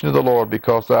indignation of the Lord,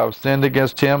 because I have sinned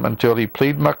against him, until he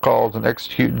plead my cause and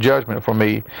execute judgment for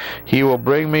me. He will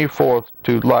bring me forth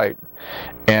to light,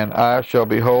 and I shall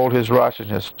behold his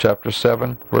righteousness. Chapter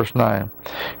 7, verse 9.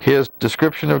 His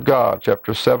description of God,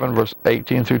 chapter 7, verse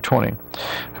 18 through 20.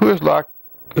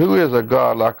 Who is a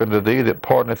God like unto thee, that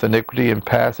pardoneth iniquity, and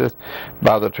passeth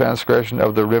by the transgression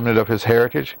of the remnant of his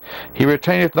heritage? He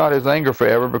retaineth not his anger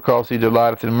forever, because he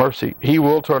delighteth in mercy. He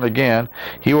will turn again.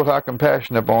 He will have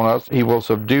compassion upon us. He will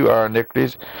subdue our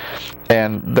iniquities,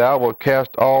 and thou wilt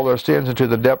cast all their sins into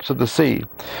the depths of the sea.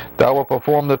 Thou wilt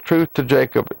perform the truth to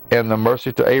Jacob, and the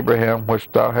mercy to Abraham, which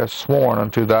thou hast sworn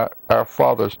unto our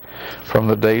fathers from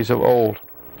the days of old.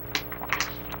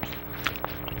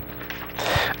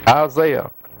 Isaiah.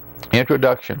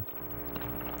 Introduction.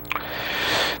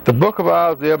 The book of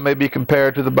Isaiah may be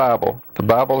compared to the Bible. The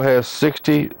Bible has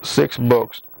 66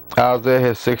 books. Isaiah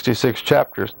has 66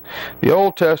 chapters. The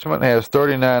Old Testament has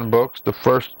 39 books. The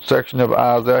first section of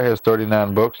Isaiah has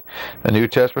 39 books. The New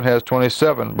Testament has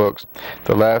 27 books.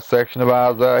 The last section of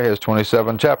Isaiah has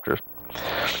 27 chapters.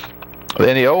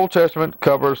 Then the Old Testament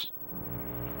covers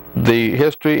the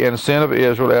history and sin of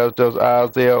Israel, as does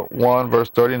Isaiah 1, verse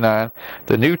 39.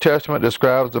 The New Testament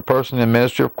describes the person and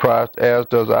ministry of Christ, as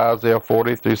does Isaiah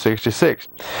 40 through 66.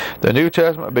 The New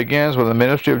Testament begins with the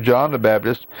ministry of John the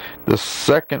Baptist. The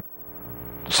second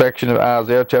section of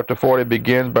Isaiah chapter 40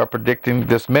 begins by predicting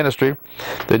this ministry.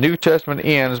 The New Testament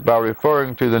ends by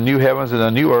referring to the new heavens and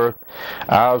the new earth.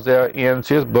 Isaiah ends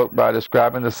his book by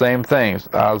describing the same things.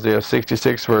 Isaiah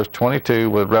 66 verse 22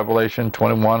 with Revelation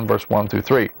 21 verse 1 through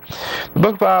 3. The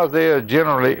book of Isaiah is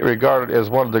generally regarded as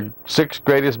one of the 6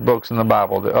 greatest books in the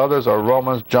Bible. The others are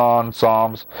Romans, John,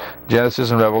 Psalms,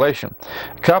 Genesis, and Revelation.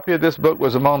 A copy of this book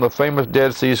was among the famous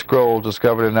Dead Sea Scrolls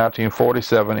discovered in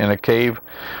 1947 in a cave,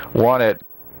 one at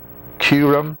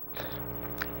Qumran,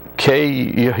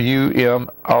 Qumran.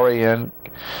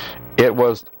 It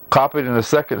was copied in the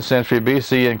 2nd century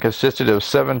BC and consisted of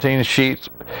 17 sheets,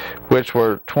 which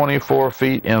were 24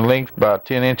 feet in length by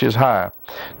 10 inches high.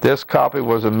 This copy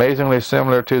was amazingly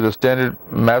similar to the standard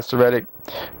Masoretic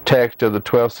text of the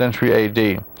 12th century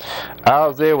AD.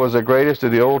 Isaiah was the greatest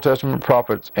of the Old Testament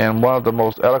prophets and one of the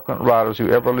most eloquent writers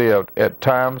who ever lived, at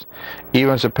times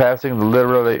even surpassing the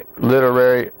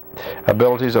literary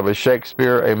abilities of a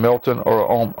Shakespeare, a Milton, or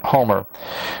a Homer.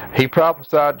 He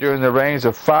prophesied during the reigns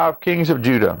of 5 kings of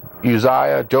Judah: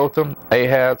 Uzziah, Jotham,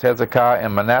 Ahaz, Hezekiah,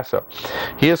 and Manasseh.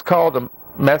 He is called a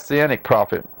Messianic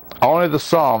prophet. Only the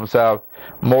Psalms have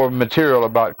more material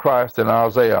about Christ than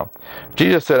Isaiah.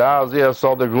 Jesus said Isaiah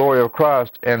saw the glory of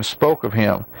Christ and spoke of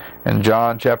him in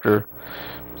John chapter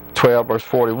 12, verse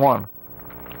 41.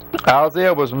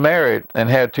 Isaiah was married and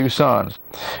had 2 sons.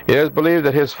 It is believed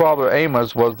that his father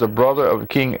Amos was the brother of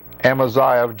King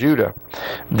Amaziah of Judah.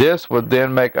 This would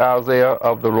then make Isaiah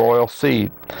of the royal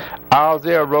seed.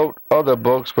 Isaiah wrote other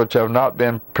books which have not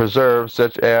been preserved,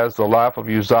 such as the life of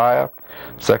Uzziah,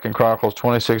 2 Chronicles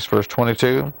 26, verse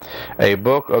 22, a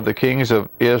book of the kings of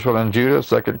Israel and Judah,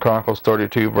 2 Chronicles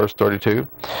 32, verse 32.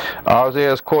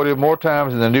 Isaiah is quoted more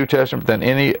times in the New Testament than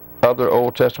any other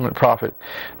Old Testament prophet.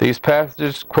 These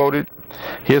passages quoted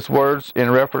his words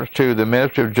in reference to the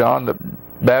ministry of John the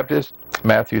Baptist,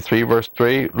 Matthew 3, verse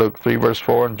 3, Luke 3, verse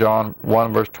 4, and John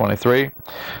 1, verse 23.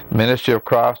 Ministry of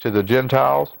Christ to the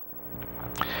Gentiles,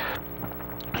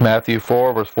 Matthew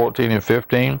 4, verse 14 and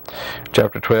 15,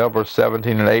 chapter 12, verse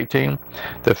 17 and 18.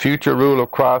 The future rule of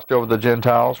Christ over the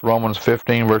Gentiles, Romans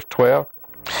 15, verse 12.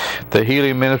 The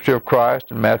healing ministry of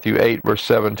Christ in Matthew 8, verse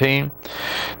 17.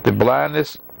 The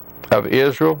blindness of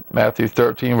Israel, Matthew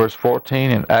 13, verse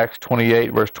 14, and Acts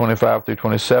 28, verse 25 through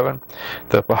 27.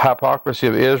 The hypocrisy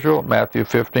of Israel, Matthew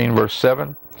 15, verse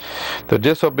 7. The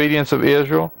disobedience of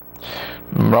Israel,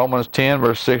 Romans 10,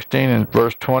 verse 16 and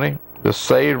verse 20. The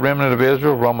saved remnant of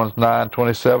Israel, Romans 9,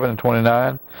 27 and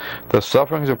 29. The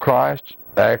sufferings of Christ,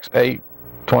 Acts 8,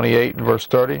 28 and verse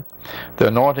 30. The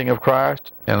anointing of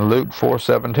Christ in Luke 4,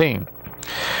 17.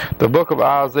 The book of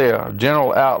Isaiah,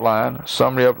 general outline,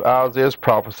 summary of Isaiah's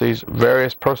prophecies,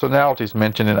 various personalities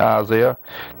mentioned in Isaiah,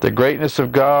 the greatness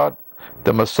of God,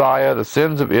 the Messiah, the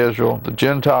sins of Israel, the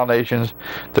Gentile nations,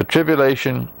 the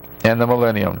tribulation, and the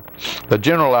millennium. The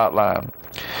general outline.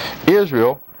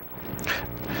 Israel,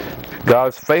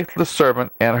 God's faithless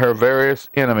servant, and her various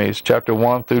enemies, chapter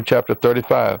 1 through chapter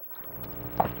 35.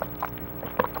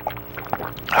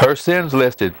 Her sins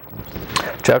listed,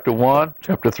 chapter 1,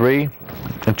 chapter 3,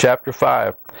 and chapter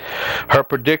 5. Her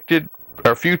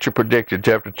future predicted,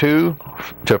 chapter 2,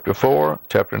 chapter 4,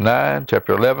 chapter 9,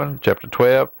 chapter 11, chapter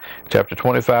 12, chapter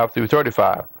 25 through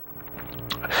 35.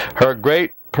 Her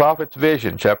great prophet's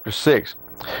vision, chapter 6.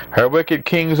 Her wicked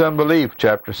king's unbelief,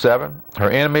 chapter 7. Her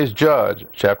enemies judge,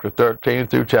 chapter 13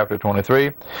 through chapter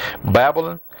 23.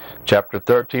 Babylon, chapter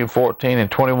 13, 14, and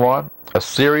 21.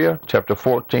 Assyria, chapter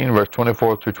 14, verse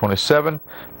 24 through 27.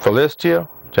 Philistia,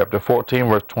 chapter 14,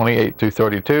 verse 28 through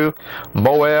 32.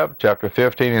 Moab, chapter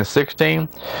 15 and 16.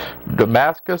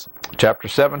 Damascus, chapter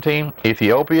 17.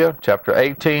 Ethiopia, chapter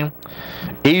 18.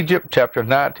 Egypt, chapter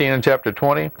 19 and chapter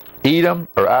 20. Edom,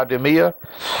 or Idumea,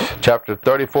 chapter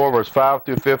 34, verse 5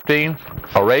 through 15.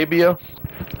 Arabia,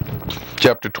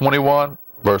 chapter 21,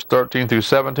 verse 13 through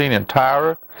 17. And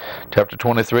Tyre, chapter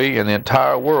 23. And the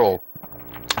entire world,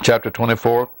 chapter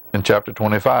 24 and chapter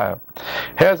 25.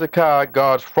 Hezekiah,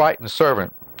 God's frightened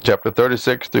servant, chapter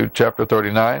 36 through chapter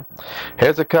 39.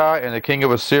 Hezekiah and the king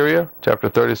of Assyria, chapter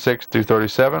 36 through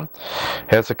 37.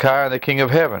 Hezekiah and the king of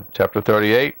heaven, chapter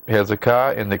 38.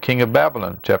 Hezekiah and the king of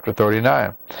Babylon, chapter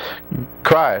 39.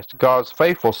 Christ, God's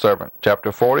faithful servant,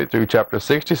 chapter 40 through chapter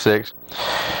 66.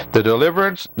 The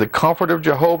deliverance, the comfort of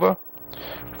Jehovah,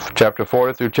 chapter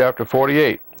 40 through chapter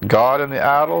 48. God and the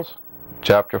idols,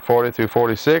 chapter 40 through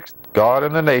 46. God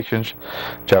and the nations,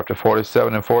 chapter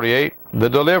 47 and 48. The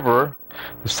deliverer,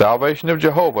 the salvation of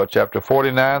Jehovah, chapter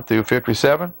 49 through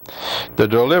 57. The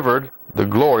delivered, the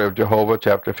glory of Jehovah,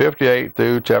 chapter 58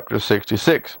 through chapter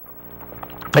 66.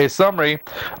 A summary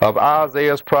of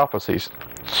Isaiah's prophecies.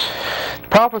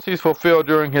 Prophecies fulfilled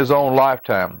during his own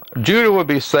lifetime. Judah would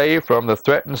be saved from the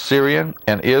threatened Syrian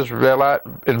and Israelite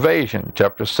invasion,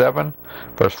 chapter 7,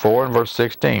 verse 4 and verse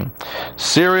 16.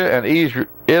 Syria and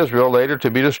Israel later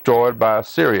to be destroyed by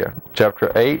Assyria,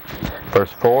 chapter 8,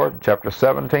 verse 4, chapter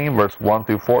 17, verse 1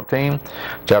 through 14,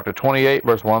 chapter 28,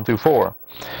 verse 1 through 4.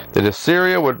 That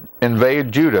Assyria would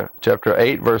invade Judah, chapter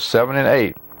 8, verse 7 and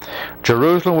 8.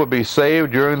 Jerusalem would be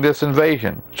saved during this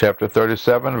invasion, chapter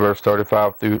 37, verse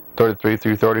 35 through 33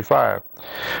 through 35.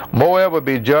 Moab would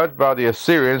be judged by the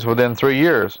Assyrians within 3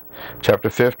 years,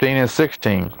 chapter 15 and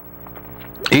 16.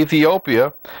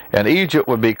 Ethiopia and Egypt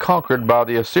would be conquered by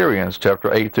the Assyrians,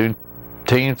 chapter 18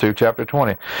 through chapter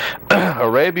 20.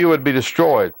 Arabia would be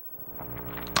destroyed,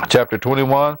 chapter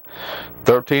 21,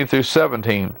 13 through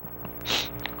 17.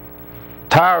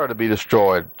 Tyre to be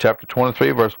destroyed, chapter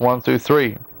 23, verse 1 through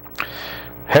 3.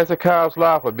 Hezekiah's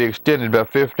life would be extended by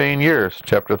 15 years,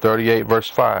 chapter 38, verse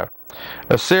 5.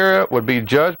 Assyria would be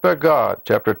judged by God,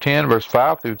 chapter 10, verse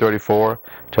 5 through 34,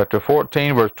 chapter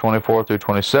 14, verse 24 through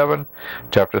 27,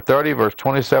 chapter 30, verse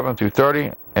 27 through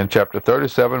 30, and chapter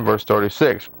 37, verse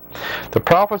 36. The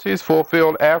prophecies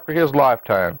fulfilled after his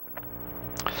lifetime.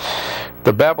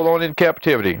 The Babylonian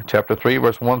captivity, chapter 3,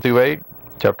 verse 1 through 8,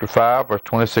 chapter 5, verse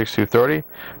 26 through 30,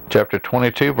 chapter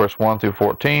 22, verse 1 through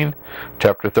 14,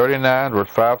 chapter 39, verse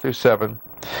 5 through 7.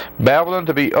 Babylon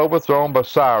to be overthrown by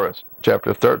Cyrus,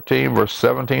 chapter 13, verse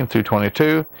 17 through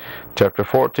 22, chapter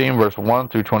 14, verse 1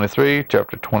 through 23,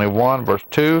 chapter 21, verse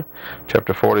 2,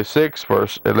 chapter 46,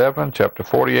 verse 11, chapter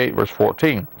 48, verse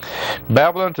 14.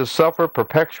 Babylon to suffer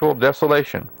perpetual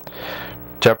desolation,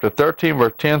 chapter 13,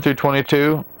 verse 10 through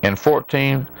 22, and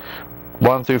 14,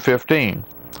 1 through 15.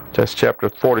 That's chapter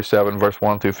 47, verse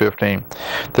 1 through 15.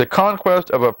 The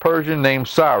conquest of a Persian named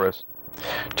Cyrus,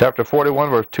 chapter 41,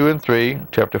 verse 2 and 3,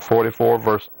 chapter 44,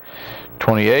 verse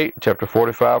 28, chapter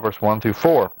 45, verse 1 through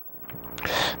 4.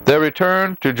 Their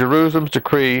return to Jerusalem's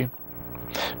decree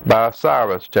by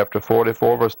Cyrus, chapter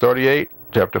 44, verse 38,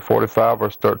 chapter 45,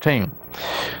 verse 13.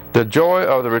 The joy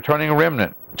of the returning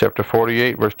remnant, chapter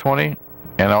 48, verse 20,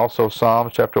 and also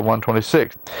Psalms, chapter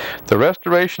 126. The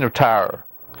restoration of Tyre,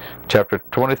 chapter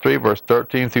 23, verse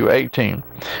 13 through 18.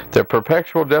 The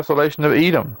perpetual desolation of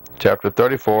Edom, chapter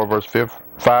 34, verse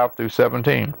 5 through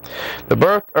 17. The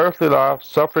birth, earthly life,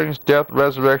 sufferings, death,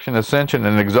 resurrection, ascension,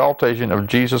 and exaltation of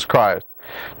Jesus Christ,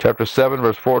 chapter 7,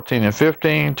 verse 14 and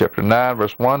 15, chapter 9,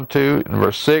 verse 1, 2, and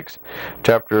verse 6,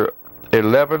 chapter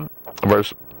 11,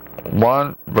 verse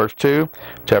 1, verse 2,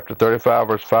 chapter 35,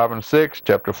 verse 5 and 6,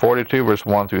 chapter 42, verse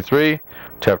 1 through 3,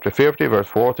 chapter 50, verse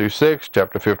 4 through 6,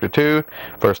 chapter 52,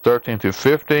 verse 13 through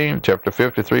 15, chapter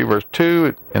 53, verse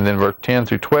 2, and then verse 10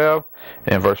 through 12,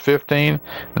 and verse 15,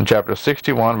 and chapter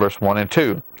 61, verse 1 and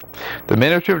 2. The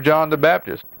ministry of John the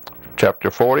Baptist,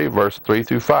 chapter 40, verse 3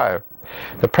 through 5.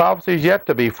 The prophecies yet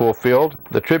to be fulfilled,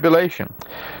 the tribulation,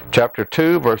 chapter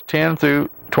 2, verse 10 through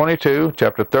 22,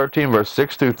 chapter 13, verse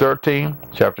 6 through 13,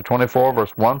 chapter 24,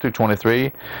 verse 1 through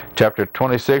 23, chapter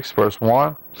 26, verse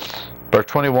 1, verse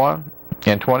 21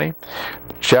 and 20,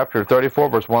 chapter 34,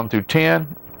 verse 1 through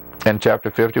 10, and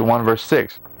chapter 51, verse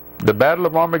 6. The Battle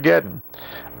of Armageddon,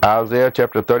 Isaiah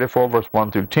chapter 34, verse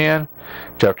 1 through 10,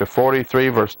 chapter 43,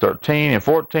 verse 13 and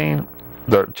 14,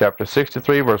 chapter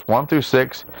 63, verse 1 through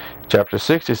 6, chapter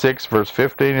 66, verse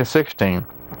 15 and 16.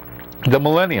 The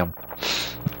millennium,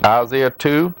 Isaiah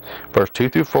 2, verse 2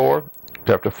 through 4,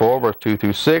 chapter 4, verse 2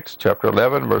 through 6, chapter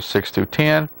 11, verse 6 through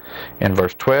 10, and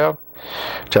verse 12,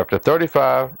 chapter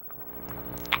 35,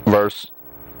 verse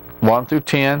 1 through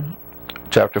 10,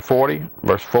 chapter 40,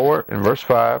 verse 4 and verse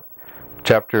 5,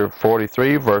 chapter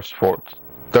 43, verse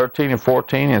 13 and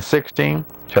 14 and 16,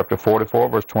 chapter 44,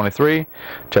 verse 23,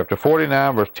 chapter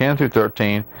 49, verse 10 through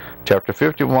 13, chapter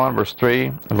 51, verse 3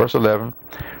 and verse 11,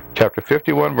 chapter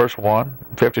 51, verse 1,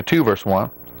 52, verse 1,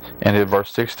 and in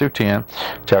verse 6 through 10,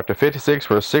 chapter 56,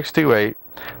 verse 6 through 8,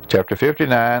 chapter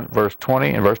 59, verse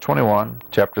 20 and verse 21,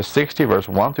 chapter 60, verse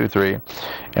 1 through 3,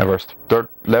 and verse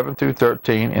 11 through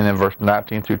 13, and then verse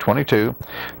 19 through 22,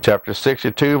 chapter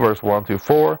 62, verse 1 through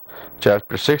 4,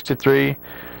 chapter 63,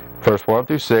 verse 1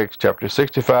 through 6, chapter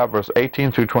 65, verse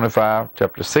 18 through 25,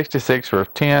 chapter 66, verse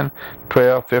 10,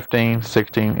 12, 15,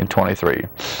 16, and 23.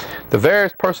 The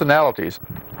various personalities.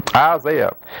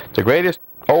 Isaiah, the greatest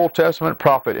Old Testament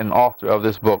prophet and author of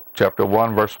this book, chapter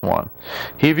 1, verse 1.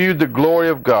 He viewed the glory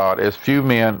of God as few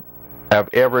men have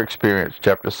ever experienced,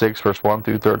 chapter 6, verse 1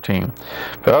 through 13.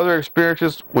 For other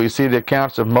experiences, we see the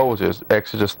accounts of Moses,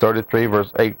 Exodus 33,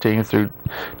 verse 18 through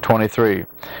 23.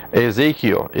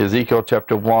 Ezekiel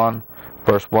chapter 1,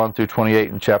 verse 1 through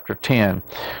 28 and chapter 10.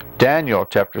 Daniel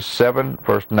chapter 7,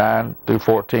 verse 9 through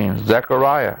 14.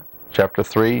 Zechariah chapter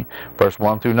 3, verse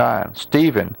 1 through 9.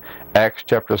 Stephen, Acts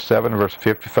chapter 7, verse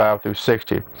 55 through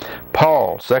 60.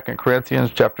 Paul, 2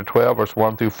 Corinthians chapter 12, verse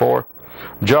 1 through 4.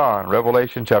 John,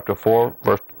 Revelation chapter 4,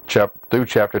 through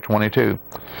chapter 22.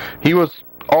 He was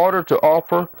ordered to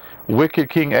offer wicked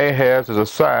King Ahaz as a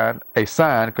sign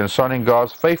concerning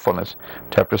God's faithfulness,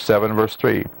 chapter 7, verse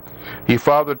 3. He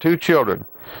fathered two children,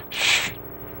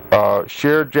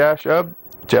 Shear-Jashub,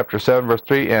 chapter 7, verse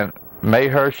 3, and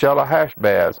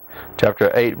Maher-Shalal-Hash-Baz,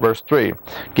 chapter 8, verse 3,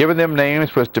 giving them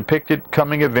names which depicted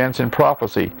coming events in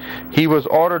prophecy. He was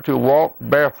ordered to walk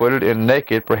barefooted and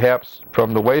naked, perhaps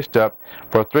from the waist up,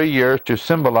 for 3 years to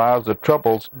symbolize the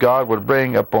troubles God would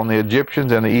bring upon the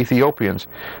Egyptians and the Ethiopians,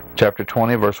 chapter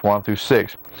 20, verse 1 through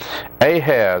 6.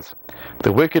 Ahaz,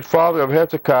 the wicked father of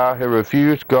Hezekiah, who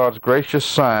refused God's gracious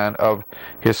sign of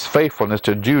his faithfulness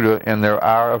to Judah in their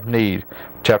hour of need,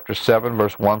 chapter 7,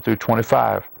 verse 1 through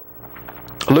 25.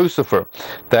 Lucifer,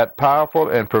 that powerful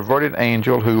and perverted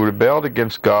angel who rebelled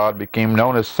against God, became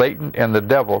known as Satan and the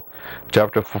devil.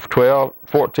 Chapter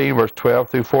 14, verse 12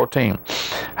 through 14.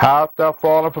 How art thou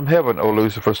fallen from heaven, O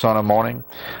Lucifer, son of morning?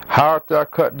 How art thou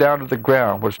cut down to the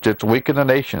ground, which didst weaken the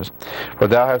nations? For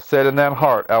thou hast said in thine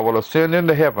heart, I will ascend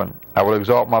into heaven. I will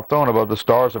exalt my throne above the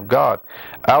stars of God.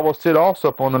 I will sit also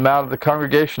upon the mount of the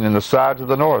congregation in the sides of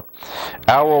the north.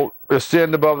 I will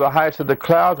ascend above the heights of the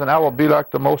clouds, and I will be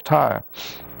like the Most High.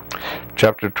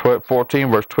 Chapter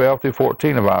 14, verse 12 through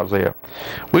 14 of Isaiah.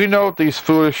 We note these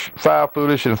five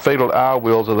foolish and fatal I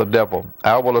wills of the devil.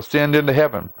 I will ascend into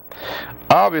heaven.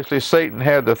 Obviously, Satan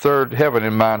had the third heaven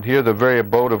in mind here, the very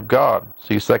abode of God.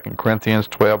 See 2 Corinthians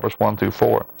 12, verse 1 through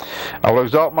 4. I will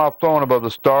exalt my throne above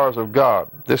the stars of God.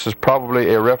 This is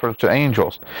probably a reference to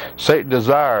angels. Satan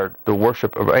desired the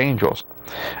worship of angels.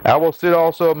 I will sit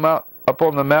also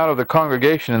upon the mount of the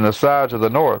congregation in the sides of the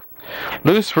north.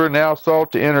 Lucifer now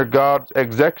sought to enter God's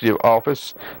executive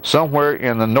office somewhere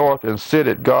in the north and sit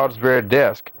at God's very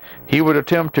desk. He would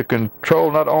attempt to control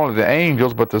not only the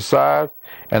angels, but the size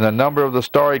and the number of the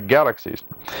starry galaxies.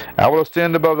 I will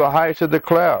ascend above the heights of the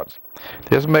clouds.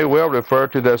 This may well refer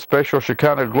to that special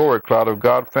Shekinah glory cloud of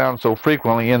God found so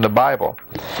frequently in the Bible.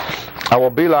 I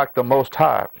will be like the Most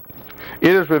High.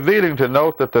 It is revealing to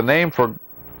note that the name for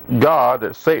God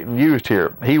that Satan used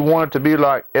here, he wanted to be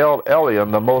like El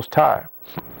Elyon, the Most High.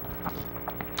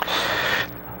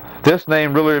 This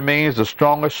name really means the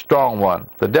strongest strong one.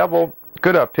 The devil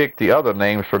could have picked the other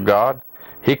names for God.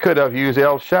 He could have used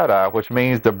El Shaddai, which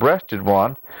means the breasted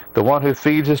one, the one who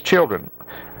feeds his children.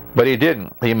 But he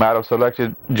didn't. He might have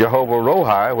selected Jehovah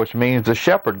Rohi, which means the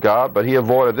shepherd God, but he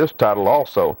avoided this title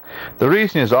also. The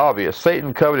reason is obvious.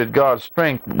 Satan coveted God's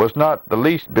strength, but was not the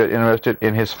least bit interested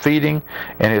in his feeding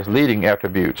and his leading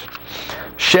attributes.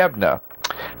 Shebna,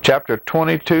 chapter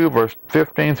 22, verse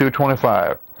 15 through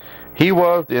 25. He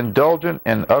was the indulgent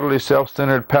and utterly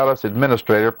self-centered palace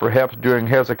administrator, perhaps during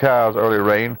Hezekiah's early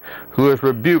reign, who was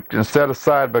rebuked and set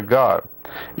aside by God.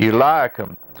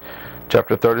 Eliakim,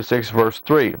 chapter 36, verse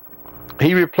 3.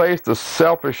 He replaced the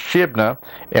selfish Shebna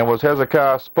and was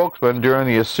Hezekiah's spokesman during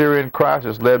the Assyrian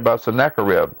crisis led by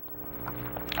Sennacherib.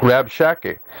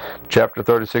 Rabshakeh, chapter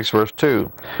 36, verse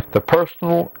 2. The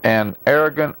personal and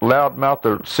arrogant,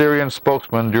 loudmouthed Syrian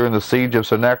spokesman during the siege of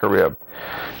Sennacherib.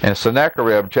 And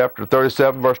Sennacherib, chapter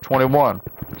 37, verse 21.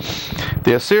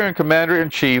 The Assyrian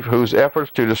commander-in-chief, whose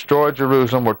efforts to destroy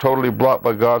Jerusalem were totally blocked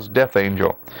by God's death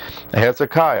angel.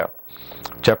 Hezekiah,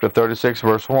 chapter 36,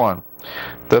 verse 1.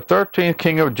 The 13th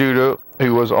king of Judah,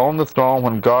 who was on the throne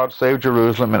when God saved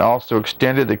Jerusalem and also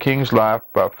extended the king's life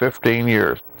by 15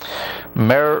 years.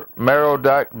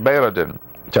 Merodach-Baladan,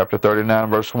 chapter 39,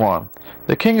 verse 1.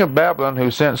 The king of Babylon, who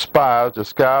sent spies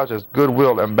disguised as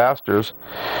goodwill ambassadors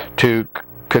to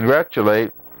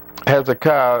congratulate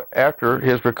Hezekiah after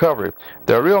his recovery.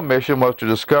 Their real mission was to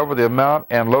discover the amount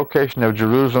and location of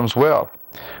Jerusalem's wealth.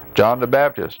 John the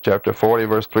Baptist, chapter 40,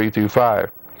 verse 3 through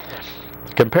 5.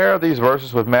 Compare these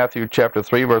verses with Matthew chapter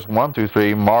 3, verse 1 through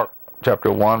 3, Mark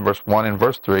chapter 1, verse 1 and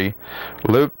verse 3,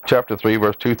 Luke chapter 3,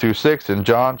 verse 2 through 6, and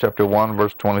John chapter 1,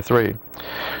 verse 23.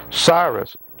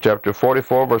 Cyrus, chapter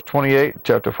 44, verse 28,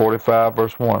 chapter 45,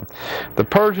 verse 1. The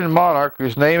Persian monarch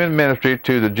whose name and ministry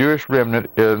to the Jewish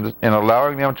remnant is in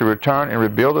allowing them to return and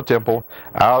rebuild the temple,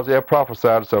 Isaiah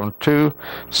prophesied some 2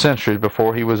 centuries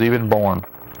before he was even born.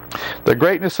 The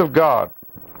greatness of God.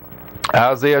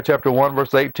 Isaiah chapter 1,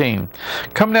 verse 18.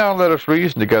 Come now and let us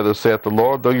reason together, saith the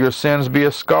Lord. Though your sins be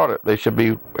as scarlet, they shall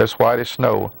be as white as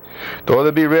snow. Though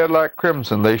they be red like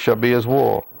crimson, they shall be as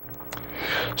wool.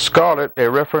 Scarlet, a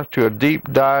reference to a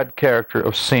deep-dyed character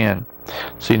of sin.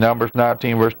 See Numbers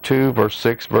 19, verse 2, verse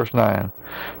 6, verse 9.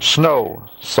 Snow,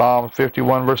 Psalm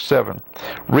 51, verse 7.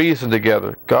 Reason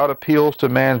together. God appeals to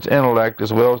man's intellect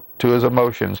as well as to his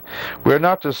emotions. We are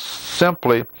not to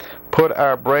simply put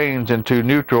our brains into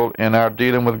neutral in our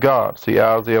dealing with God. See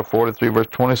Isaiah 43, verse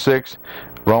 26,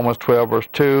 Romans 12, verse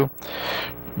 2,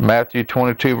 Matthew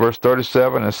 22, verse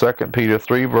 37, and 2 Peter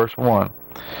 3, verse 1.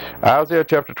 Isaiah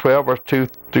chapter 12, verse 2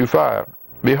 through 5.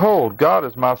 Behold, God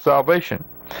is my salvation.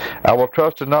 I will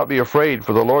trust and not be afraid,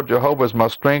 for the Lord Jehovah is my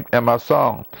strength and my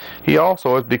song. He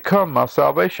also has become my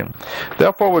salvation.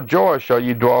 Therefore with joy shall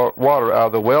ye draw water out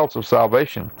of the wells of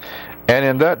salvation. And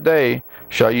in that day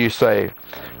shall ye say,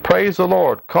 Praise the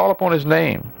Lord, call upon his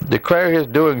name, declare his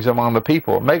doings among the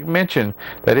people, make mention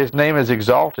that his name is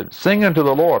exalted. Sing unto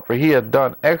the Lord, for he hath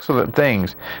done excellent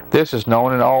things. This is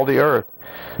known in all the earth.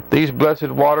 These blessed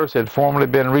waters had formerly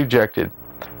been rejected.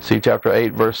 See chapter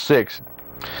 8, verse 6.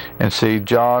 And see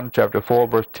John chapter 4,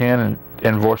 verse 10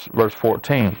 and verse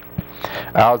 14.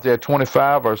 Isaiah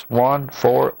 25, verse 1,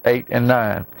 4, 8, and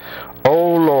 9.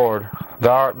 O Lord,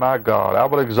 thou art my God. I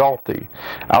will exalt thee.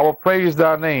 I will praise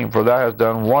thy name, for thou hast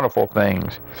done wonderful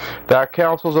things. Thy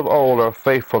counsels of old are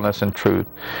faithfulness and truth.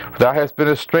 For thou hast been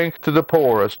a strength to the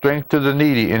poor, a strength to the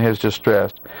needy in his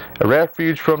distress, a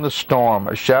refuge from the storm,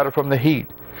 a shadow from the heat.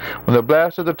 When the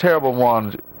blast of the terrible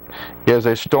one is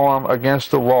a storm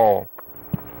against the wall,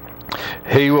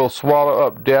 he will swallow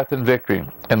up death and victory,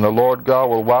 and the Lord God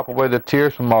will wipe away the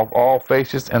tears from off all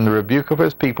faces, and the rebuke of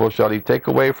his people shall he take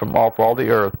away from off all the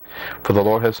earth, for the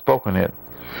Lord has spoken it.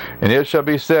 And it shall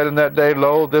be said in that day,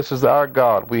 Lo, this is our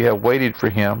God, we have waited for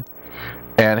him,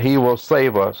 and he will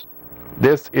save us.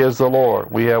 This is the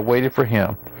Lord, we have waited for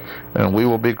him, and we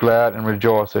will be glad and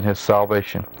rejoice in his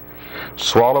salvation.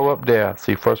 Swallow up death,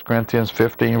 see 1 Corinthians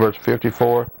 15, verse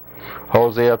 54,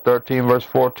 Hosea 13, verse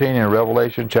 14, and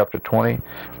Revelation chapter 20,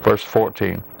 verse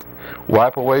 14.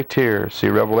 Wipe away tears. See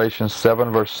Revelation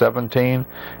 7, verse 17,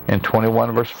 and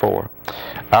 21, verse 4.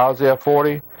 Isaiah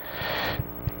 40,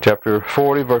 chapter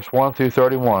 40, verse 1 through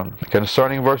 31.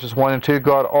 Concerning verses 1 and 2,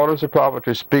 God orders the prophet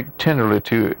to speak tenderly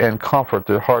to and comfort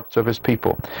the hearts of his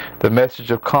people. The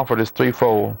message of comfort is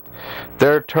threefold.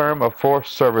 Their term of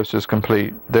forced service is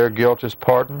complete. Their guilt is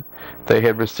pardoned. They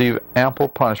had received ample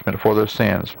punishment for their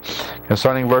sins.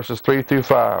 Concerning verses 3 through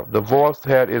 5, the voice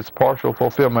had its partial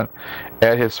fulfillment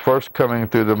at his first coming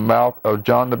through the mouth of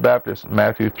John the Baptist,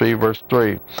 Matthew 3, verse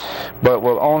 3, but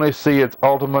will only see its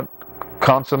ultimate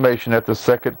consummation at the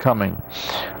second coming,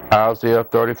 Isaiah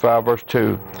 35, verse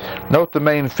 2. Note the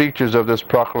main features of this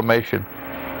proclamation.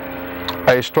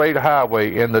 A straight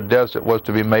highway in the desert was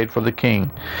to be made for the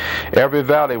king. Every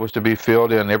valley was to be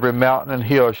filled in. Every mountain and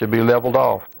hill should be leveled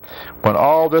off. When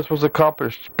all this was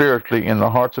accomplished spiritually in the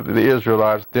hearts of the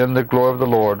Israelites, then the glory of the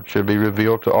Lord should be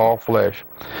revealed to all flesh.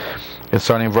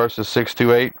 Concerning verses 6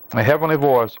 to 8, a heavenly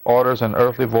voice orders an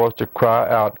earthly voice to cry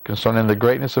out concerning the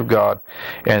greatness of God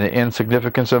and the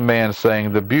insignificance of man,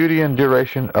 saying, The beauty and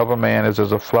duration of a man is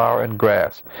as a flower and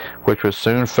grass, which will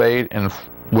soon fade and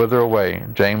wither away.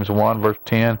 James 1, verse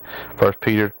 10, 1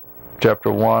 Peter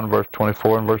chapter 1, verse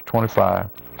 24 and verse 25.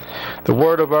 The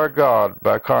word of our God,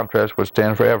 by contrast, would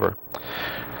stand forever.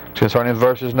 Concerning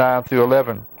verses 9 through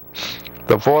 11,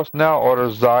 the voice now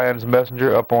orders Zion's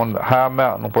messenger up on the high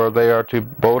mountain, where they are to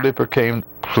boldly proclaim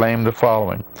the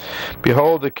following.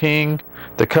 Behold the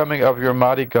coming of your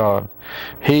mighty God.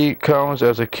 He comes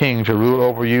as a king to rule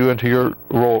over you and to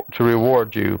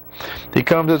reward you. He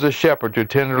comes as a shepherd to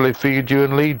tenderly feed you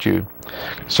and lead you.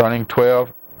 Concerning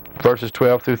verses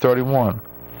 12 through 31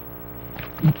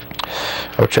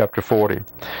 of chapter 40.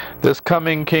 This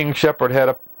coming king shepherd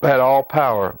had all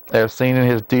power, as seen in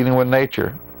his dealing with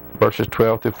nature. Verses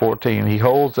 12 through 14. He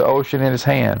holds the ocean in his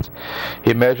hands.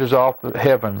 He measures off the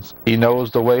heavens. He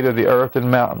knows the weight of the earth and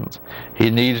mountains.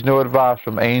 He needs no advice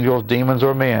from angels, demons,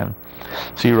 or men.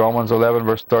 See Romans 11,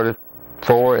 verse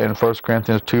 34, and 1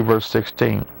 Corinthians 2, verse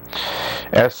 16.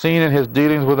 As seen in his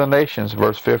dealings with the nations,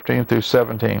 verse 15 through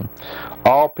 17.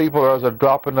 All people are as a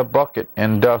drop in the bucket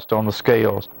and dust on the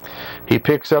scales. He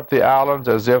picks up the islands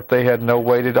as if they had no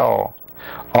weight at all.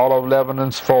 All of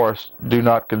Lebanon's forests do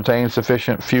not contain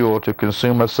sufficient fuel to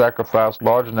consume a sacrifice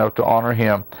large enough to honor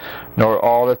him, nor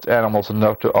all its animals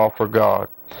enough to offer God.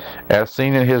 As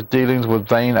seen in his dealings with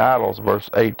vain idols, verse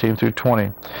 18 through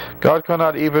 20. God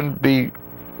cannot even be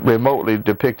remotely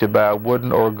depicted by a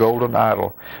wooden or golden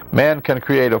idol. Man can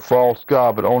create a false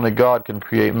god, but only God can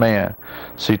create man.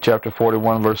 See chapter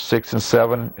 41, verse 6 and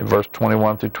 7, verse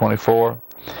 21 through 24,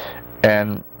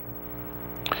 and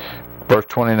verse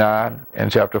 29,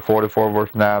 and chapter 44,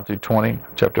 verse 9 through 20,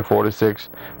 chapter 46,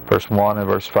 verse 1, and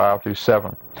verse 5 through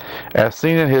 7. As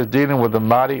seen in his dealing with the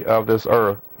mighty of this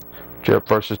earth,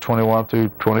 verses 21 through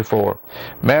 24.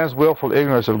 Man's willful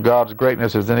ignorance of God's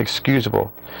greatness is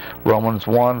inexcusable. Romans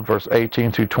 1, verse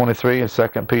 18 through 23, and 2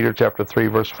 Peter chapter 3,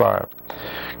 verse 5.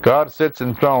 God sits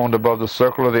enthroned above the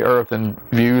circle of the earth and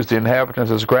views the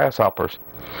inhabitants as grasshoppers.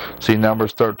 See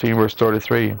Numbers 13, verse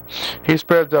 33. He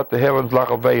spreads out the heavens like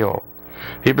a veil.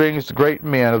 He brings the great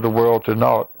men of the world to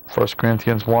naught. 1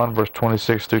 Corinthians 1, verse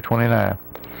 26 through 29.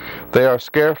 They are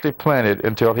scarcely planted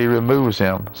until he removes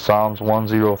them. Psalms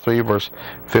 103, verse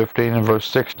 15 and verse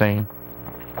 16.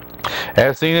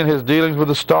 As seen in his dealings with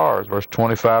the stars, verse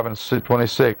 25 and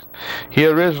 26. He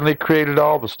originally created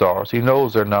all the stars. He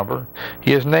knows their number.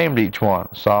 He has named each one.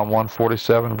 Psalm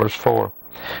 147, verse 4.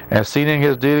 As seen in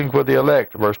his dealings with the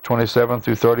elect, verse 27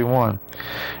 through 31.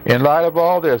 In light of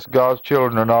all this, God's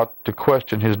children are not to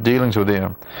question his dealings with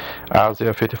them.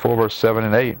 Isaiah 54, verse 7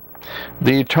 and 8.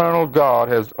 The eternal God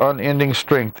has unending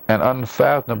strength and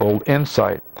unfathomable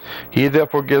insight. He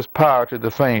therefore gives power to the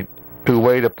faint who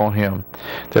wait upon him.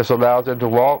 This allows them to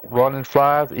walk, run, and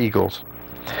fly as eagles.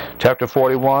 Chapter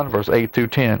 41, verse 8 through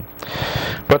 10.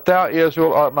 But thou,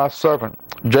 Israel, art my servant,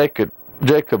 Jacob,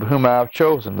 whom I have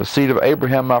chosen, the seed of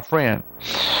Abraham my friend.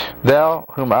 Thou,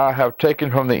 whom I have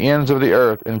taken from the ends of the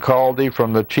earth, and called thee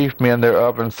from the chief men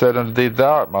thereof, and said unto thee,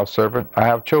 Thou art my servant, I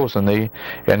have chosen thee,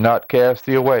 and not cast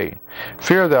thee away.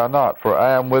 Fear thou not, for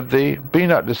I am with thee. Be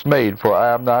not dismayed, for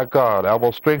I am thy God. I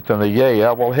will strengthen thee, yea,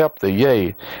 I will help thee,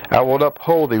 yea, I will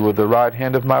uphold thee with the right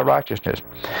hand of my righteousness.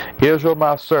 Israel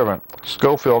my servant.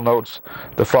 Schofield notes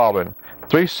the following.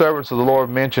 3 servants of the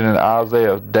Lord mentioned in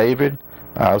Isaiah: David,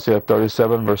 Isaiah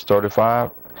 37, verse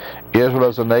 35. Israel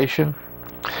as a nation,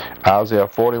 Isaiah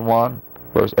 41,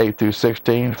 verse 8 through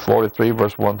 16, 43,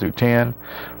 verse 1 through 10,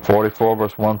 44,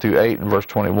 verse 1 through 8, and verse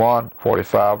 21,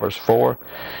 45, verse 4,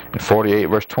 and 48,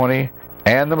 verse 20,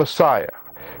 and the Messiah,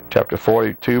 chapter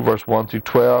 42, verse 1 through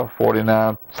 12,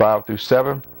 49, 5 through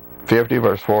 7, 50,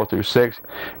 verse 4 through 6,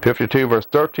 52, verse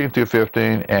 13 through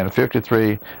 15, and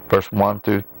 53, verse 1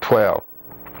 through 12.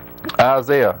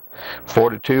 Isaiah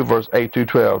 42, verse 8 through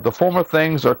 12. The former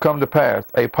things are come to pass,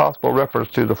 a possible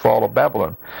reference to the fall of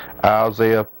Babylon.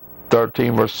 Isaiah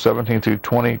 13, verse 17 through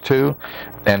 22,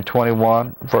 and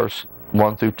 21, verse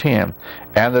 1 through 10.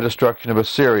 And the destruction of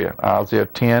Assyria. Isaiah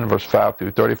 10, verse 5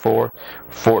 through 34,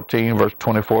 14, verse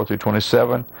 24 through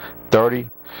 27, 30,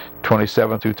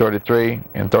 27 through 33,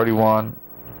 and 31,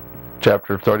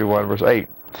 chapter 31, verse 8.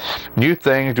 New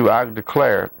things do I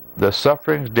declare, the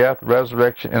sufferings, death,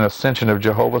 resurrection, and ascension of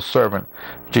Jehovah's servant,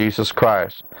 Jesus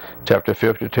Christ. Chapter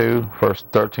 52, verse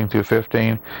 13 through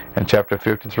 15, and chapter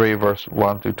 53, verse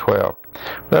 1 through 12.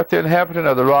 Let the inhabitant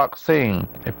of the rock sing,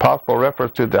 a possible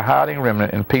reference to the hiding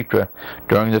remnant in Petra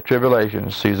during the tribulation.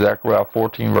 See Zechariah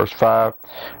 14, verse 5,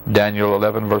 Daniel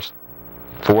 11, verse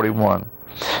 41.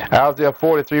 Isaiah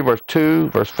 43, verse 2,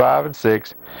 verse 5 and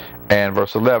 6, and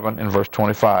verse 11 and verse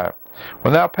 25.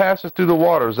 When thou passest through the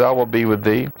waters, I will be with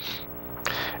thee,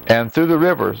 and through the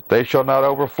rivers, they shall not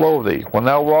overflow thee. When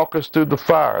thou walkest through the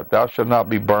fire, thou shalt not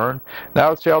be burned,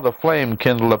 neither shall the flame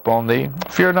kindle upon thee.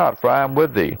 Fear not, for I am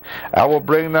with thee. I will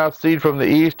bring thy seed from the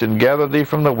east, and gather thee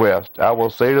from the west. I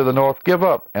will say to the north, Give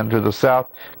up, and to the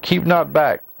south, Keep not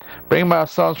back. Bring my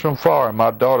sons from far, and my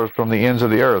daughters from the ends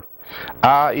of the earth.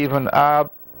 I, even I,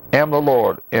 am the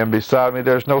Lord, and beside me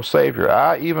there is no Savior.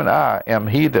 I, even I, am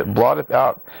he that blotteth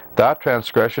out thy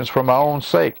transgressions for my own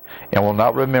sake, and will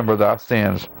not remember thy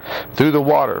sins. Through the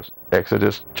waters,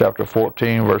 Exodus chapter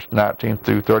 14, verse 19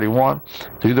 through 31,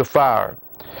 through the fire,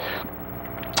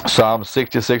 Psalm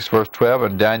 66, verse 12,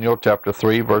 and Daniel chapter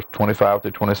 3, verse 25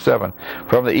 to 27.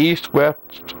 From the east, west,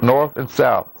 north, and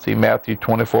south. See Matthew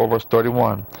 24, verse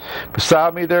 31.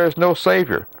 Beside me there is no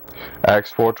Savior.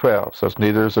 Acts 4:12 says,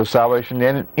 Neither is there salvation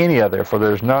in any other, for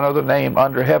there is none other name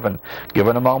under heaven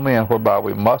given among men whereby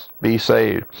we must be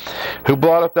saved. Who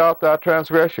blotteth out thy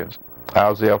transgressions?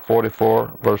 Isaiah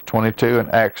 44, verse 22,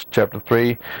 and Acts chapter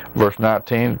 3, verse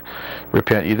 19.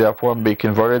 Repent ye therefore and be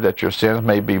converted, that your sins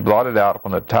may be blotted out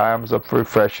when the times of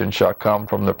refreshing shall come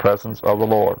from the presence of the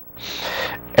Lord.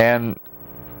 And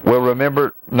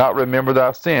will not remember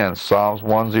thy sins. Psalms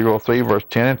 103, verse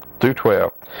 10 through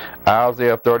 12.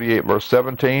 Isaiah 38, verse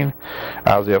 17.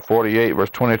 Isaiah 48, verse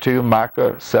 22.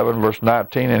 Micah 7, verse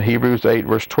 19. And Hebrews 8,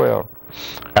 verse 12.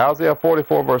 Isaiah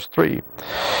 44, verse 3.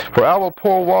 For I will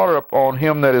pour water upon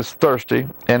him that is thirsty,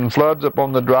 and floods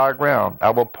upon the dry ground. I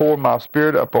will pour my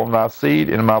spirit upon thy seed,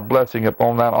 and my blessing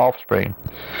upon thine offspring.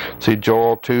 See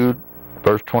Joel 2,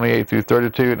 verse 28 through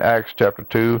 32, and Acts chapter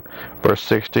 2, verse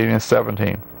 16 and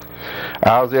 17.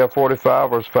 Isaiah 45,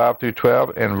 verse 5 through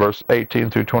 12, and verse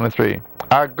 18 through 23.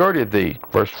 I girded thee,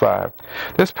 verse 5.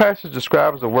 This passage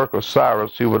describes the work of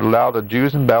Cyrus, who would allow the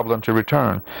Jews in Babylon to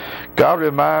return. God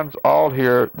reminds all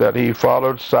here that he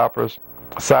followed Cyrus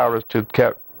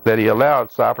that he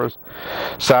allowed Cyrus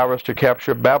to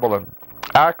capture Babylon.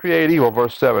 I create evil,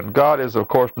 verse 7. God is, of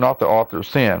course, not the author of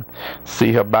sin.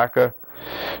 See Habakkuk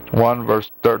 1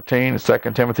 verse 13, 2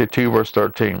 Timothy 2 verse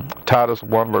 13, Titus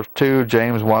 1 verse 2,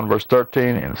 James 1 verse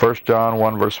 13, and 1 John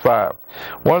 1 verse 5.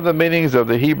 One of the meanings of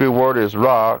the Hebrew word is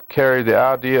ra, carry the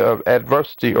idea of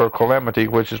adversity or calamity,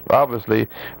 which is obviously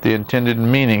the intended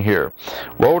meaning here.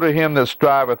 Woe to him that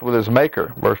striveth with his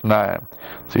maker, verse 9.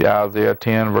 See Isaiah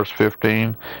 10 verse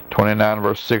 15, 29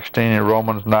 verse 16, and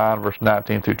Romans 9 verse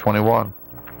 19 through 21.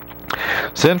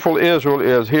 Sinful Israel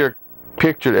is here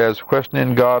pictured as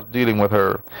questioning God's dealing with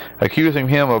her, accusing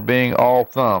him of being all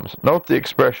thumbs. Note the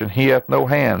expression, he hath no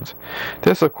hands.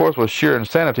 This, of course, was sheer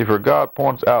insanity, for God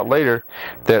points out later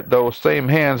that those same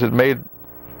hands had made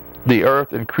the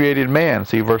earth and created man.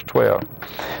 See verse 12.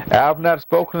 I have not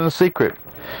spoken in secret.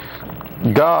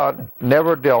 God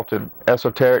never dealt in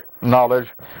esoteric knowledge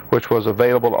which was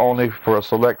available only for a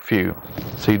select few.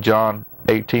 See John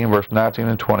 18, verse 19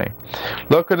 and 20.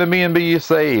 Look unto me and be ye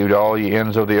saved, all ye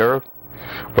ends of the earth.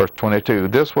 Verse 22.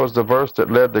 This was the verse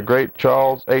that led the great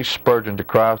Charles H. Spurgeon to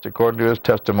Christ according to his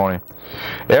testimony.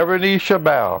 Every knee shall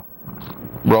bow.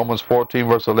 Romans 14,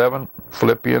 verse 11.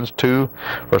 Philippians 2,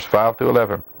 verse 5 through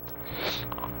 11.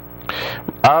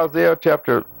 Isaiah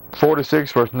chapter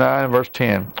 46, verse 9 and verse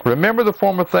 10. Remember the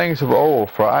former things of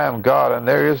old, for I am God and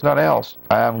there is none else.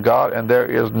 I am God and there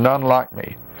is none like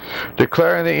me.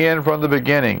 Declaring the end from the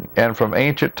beginning, and from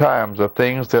ancient times of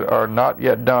things that are not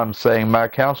yet done, saying, my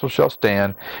counsel shall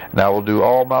stand, and I will do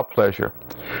all my pleasure.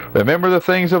 Remember the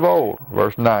things of old.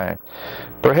 Verse 9.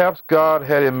 Perhaps God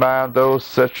had in mind those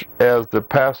such as the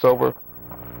Passover,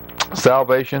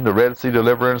 salvation, the Red Sea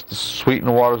deliverance, the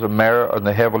sweetened waters of Marah, and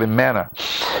the heavenly manna.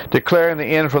 Declaring the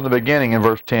end from the beginning in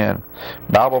verse 10.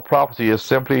 Bible prophecy is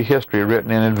simply history written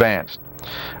in advance.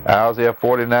 Isaiah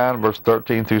 49, verse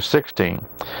 13 through 16.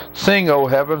 Sing, O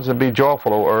heavens, and be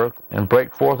joyful, O earth, and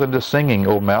break forth into singing,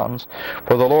 O mountains.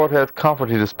 For the Lord hath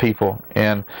comforted his people,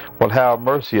 and will have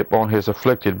mercy upon his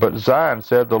afflicted. But Zion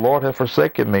said, the Lord hath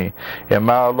forsaken me, and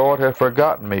my Lord hath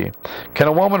forgotten me. Can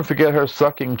a woman forget her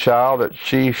sucking child, that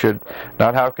she should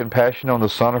not have compassion on the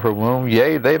son of her womb?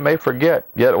 Yea, they may forget,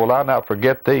 yet will I not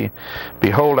forget thee.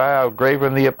 Behold, I have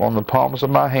graven thee upon the palms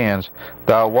of my hands.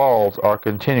 Thy walls are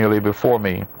continually before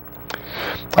me.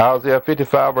 Isaiah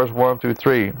 55, verse 1 through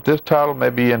 3. This title may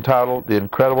be entitled The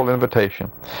Incredible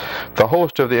Invitation. The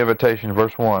host of the invitation,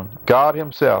 verse 1. God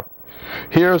himself.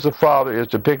 Here as the Father is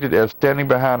depicted as standing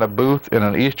behind a booth in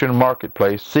an eastern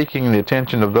marketplace, seeking the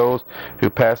attention of those who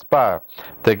pass by.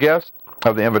 The guests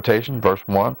of the invitation, verse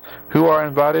 1, who are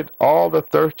invited, all the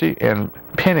thirsty and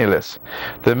penniless.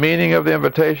 The meaning of the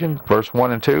invitation, verse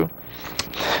 1 and 2.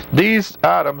 These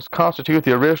items constitute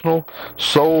the original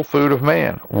soul food of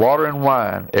man, water and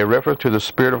wine, a reference to the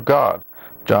Spirit of God.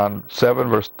 John 7,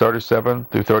 verse 37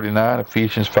 through 39,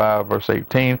 Ephesians 5, verse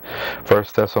 18, 1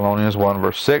 Thessalonians 1,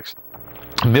 verse 6.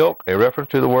 Milk, a reference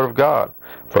to the Word of God.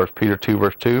 1 Peter 2,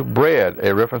 verse 2. Bread,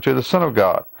 a reference to the Son of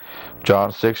God.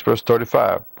 John 6, verse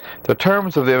 35. The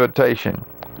terms of the invitation,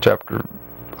 chapter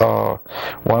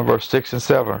 1, verse 6 and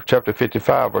 7. Chapter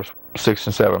 55, verse 6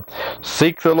 and 7.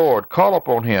 Seek the Lord, call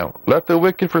upon him. Let the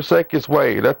wicked forsake his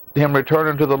way. Let him return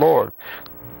unto the Lord.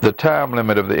 The time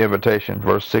limit of the invitation,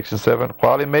 verse 6 and 7,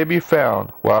 while he may be found,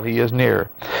 while he is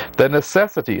near. The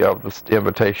necessity of the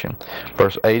invitation,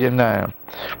 verse 8 and 9.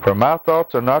 For my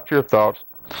thoughts are not your thoughts,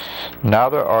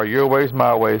 neither are your ways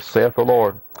my ways, saith the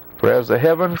Lord. For as the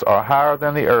heavens are higher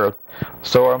than the earth,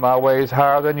 so are my ways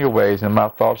higher than your ways, and my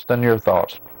thoughts than your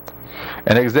thoughts.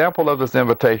 An example of this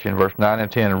invitation, verse 9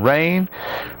 and 10. Rain,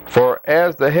 for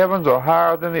as the heavens are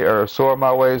higher than the earth, so are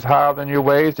my ways higher than your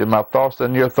ways, and my thoughts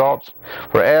than your thoughts.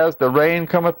 For as the rain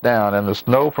cometh down, and the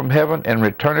snow from heaven, and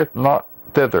returneth not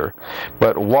thither,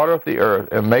 but watereth the earth,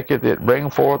 and maketh it bring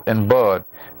forth and bud,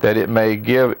 that it may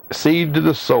give seed to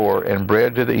the sower, and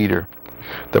bread to the eater.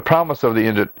 The promise of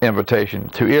the invitation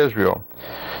to Israel.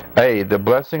 A. The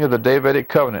blessing of the Davidic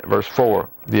covenant, verse 4.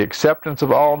 The acceptance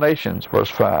of all nations, verse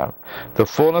 5. The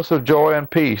fullness of joy and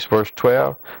peace, verse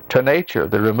 12. To nature,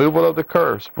 the removal of the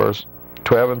curse, verse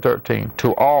 12 and 13.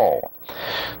 To all.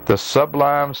 The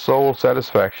sublime soul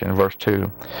satisfaction, verse 2.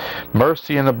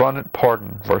 Mercy and abundant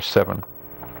pardon, verse 7.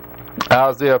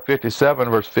 Isaiah 57,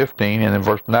 verse 15, and then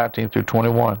verse 19 through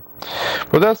 21.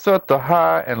 For thus saith the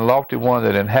high and lofty one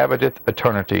that inhabiteth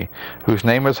eternity, whose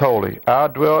name is holy. I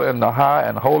dwell in the high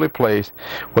and holy place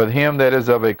with him that is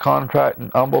of a contrite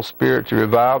and humble spirit, to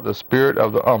revive the spirit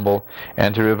of the humble,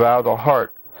 and to revive the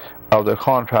heart of the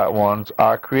contrite ones.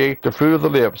 I create the fruit of the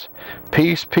lips.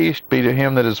 Peace, peace be to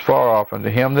him that is far off, and to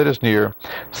him that is near,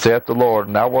 saith the Lord,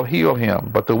 and I will heal him.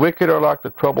 But the wicked are like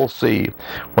the troubled sea,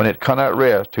 when it cannot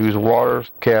rest, whose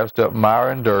waters cast up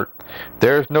mire and dirt.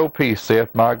 There is no peace,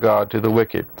 saith my God, to the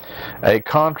wicked. A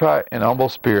contrite and humble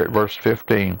spirit, verse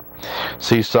 15.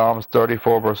 See Psalms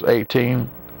 34, verse 18,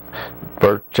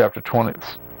 chapter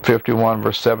 51,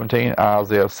 verse 17,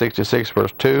 Isaiah 66,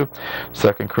 verse 2,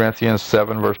 2 Corinthians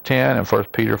 7, verse 10, and 1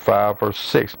 Peter 5, verse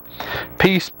 6.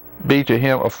 Peace be to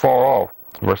him afar off,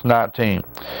 verse 19.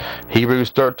 Hebrews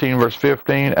 13, verse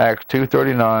 15, Acts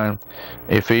 2:39,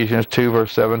 Ephesians 2,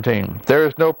 verse 17. There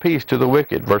is no peace to the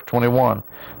wicked, verse 21.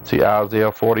 See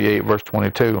Isaiah 48, verse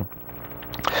 22.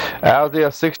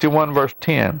 Isaiah 61 verse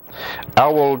 10. I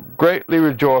will greatly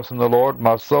rejoice in the Lord.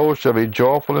 My soul shall be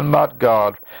joyful in my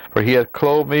God, for he hath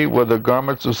clothed me with the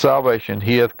garments of salvation.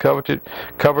 He hath covered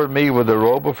me with the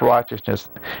robe of righteousness,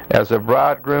 as a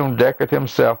bridegroom decketh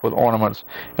himself with ornaments,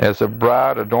 and as a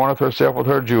bride adorneth herself with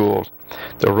her jewels.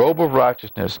 The robe of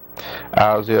righteousness.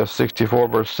 Isaiah 64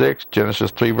 verse 6, Genesis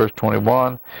 3 verse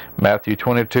 21, Matthew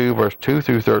 22 verse 2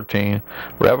 through 13,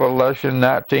 Revelation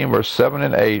 19 verse 7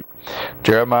 and 8,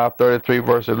 Jeremiah 33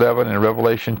 verse 11, and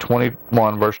Revelation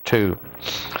 21 verse 2.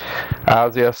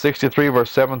 Isaiah 63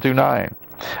 verse 7 through 9.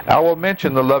 I will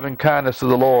mention the loving kindness of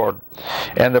the Lord,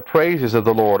 and the praises of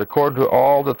the Lord, according to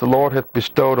all that the Lord hath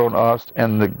bestowed on us,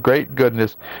 and the great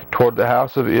goodness toward the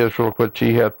house of Israel, which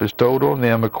he hath bestowed on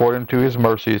them according to his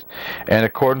mercies, and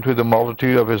according to the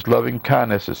multitude of his loving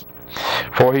kindnesses.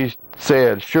 For he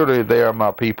said, surely they are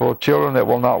my people, children that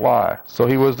will not lie. So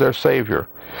he was their Savior.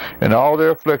 In all their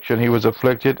affliction he was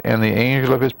afflicted, and the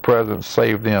angel of his presence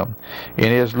saved them.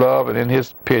 In his love and in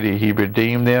his pity he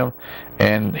redeemed them,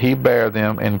 and he bare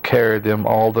them and carried them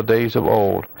all the days of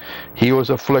old. He was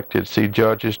afflicted. See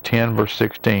Judges 10 verse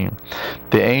 16.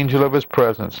 The angel of his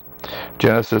presence.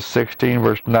 Genesis 16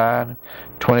 verse 9,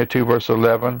 22 verse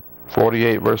 11,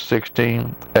 48 verse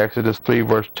 16, Exodus 3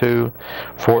 verse 2,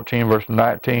 14 verse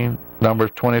 19,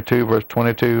 Numbers 22 verse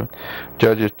 22,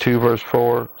 Judges 2 verse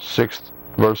 4, 6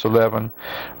 verse 11,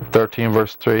 13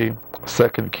 verse 3, 2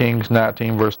 Kings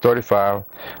 19 verse 35,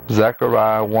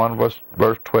 Zechariah 1 verse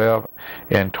 12,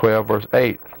 and 12 verse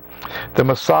 8. The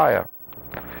Messiah,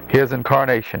 his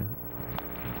incarnation.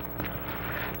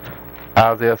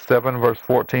 Isaiah 7 verse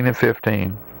 14 and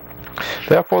 15.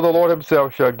 Therefore the Lord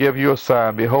himself shall give you a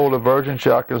sign. Behold, a virgin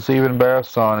shall conceive and bear a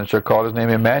son, and shall call his name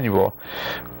Emmanuel.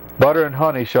 Butter and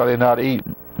honey shall he not eat,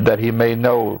 that he may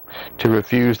know to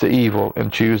refuse the evil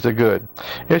and choose the good.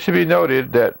 It should be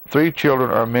noted that 3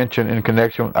 children are mentioned in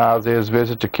connection with Isaiah's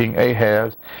visit to King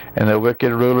Ahaz, and the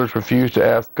wicked rulers refused to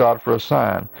ask God for a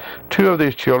sign. 2 of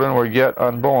these children were yet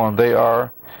unborn. They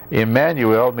are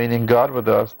Emmanuel, meaning God with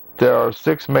us. There are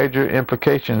 6 major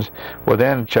implications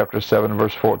within chapter 7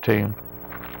 verse 14.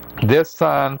 This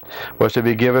sign was to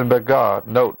be given by God.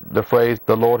 Note the phrase,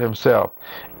 the Lord himself.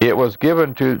 It was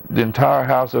given to the entire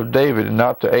house of David and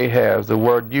not to Ahaz. The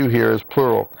word you here is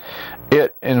plural.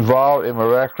 It involved a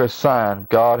miraculous sign.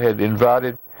 God had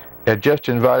just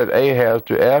invited Ahaz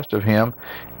to ask of him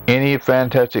any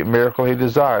fantastic miracle he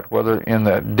desired, whether in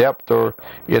the depth or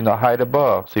in the height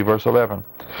above. See verse 11.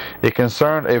 It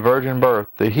concerned a virgin birth.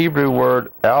 The Hebrew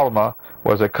word alma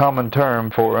was a common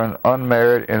term for an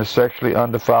unmarried and sexually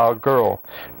undefiled girl.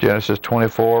 Genesis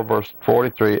 24 verse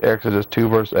 43, Exodus 2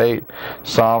 verse 8,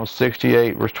 Psalm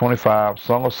 68 verse 25,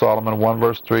 Song of Solomon 1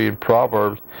 verse 3, and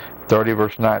Proverbs 30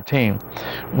 verse 19.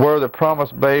 Were the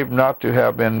promised babe not to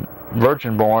have been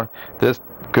virgin born, this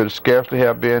could scarcely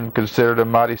have been considered a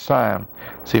mighty sign.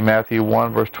 See Matthew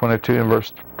 1 verse 22 and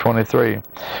verse 23.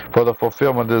 For the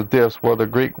fulfillment of this, where the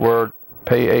Greek word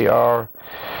parthenos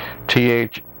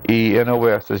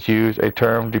is used, a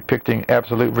term depicting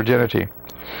absolute virginity.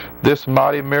 This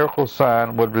mighty miracle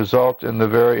sign would result in the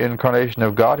very incarnation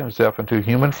of God himself into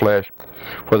human flesh,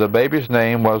 for the baby's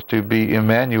name was to be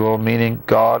Emmanuel, meaning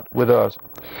God with us.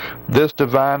 This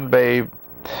divine babe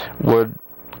would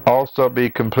also be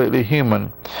completely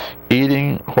human,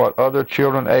 eating what other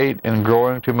children ate and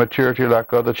growing to maturity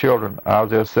like other children.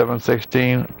 Isaiah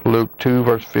 7:16, Luke 2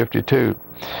 verse 52.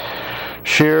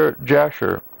 Shir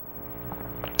Jasher,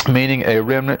 meaning a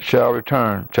remnant shall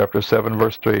return. Chapter 7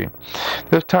 verse 3.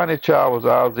 This tiny child was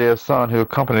Isaiah's son, who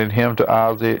accompanied him to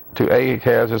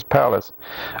Ahaz's palace.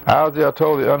 Isaiah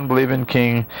told the unbelieving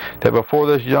king that before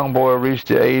this young boy reached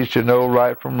the age to know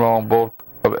right from wrong, both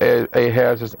of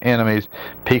Ahaz's enemies,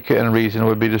 Pekah and Rezin,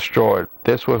 would be destroyed.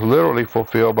 This was literally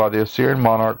fulfilled by the Assyrian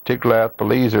monarch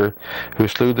Tiglath-Pileser, who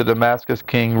slew the Damascus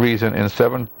king Rezin in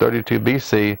 732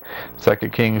 BC, 2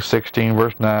 Kings 16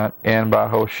 verse 9, and by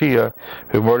Hoshea,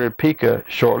 who murdered Pekah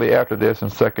shortly after this in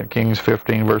 2 Kings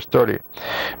 15 verse 30.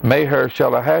 Meher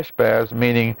Shalahashbaz,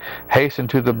 meaning hasten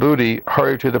to the booty,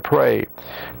 hurry to the prey.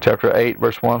 Chapter 8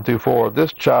 verse 1 through 4.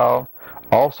 This child,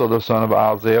 also the son of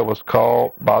Isaiah, was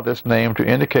called by this name to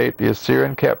indicate the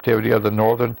Assyrian captivity of the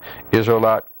northern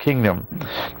Israelite kingdom.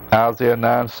 Isaiah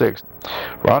 9:6.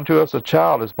 For unto us a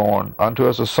child is born, unto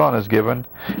us a son is given,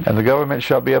 and the government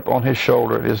shall be upon his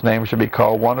shoulder, and his name shall be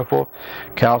called Wonderful,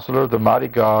 Counselor, the Mighty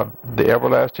God, the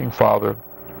Everlasting Father,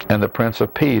 and the Prince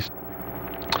of Peace.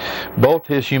 Both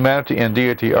his humanity and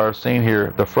deity are seen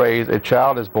here. The phrase, a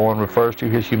child is born, refers to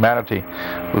his humanity.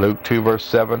 Luke 2 verse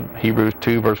 7, Hebrews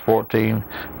 2 verse 14,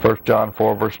 1 John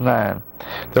 4 verse 9.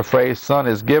 The phrase, son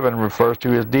is given, refers to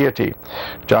his deity.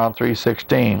 John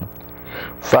 3:16.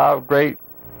 5 great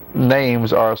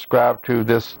names are ascribed to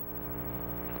this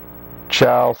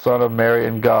child, son of Mary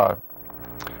and God.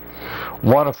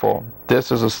 Wonderful.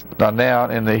 This is a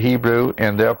noun in the Hebrew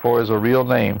and therefore is a real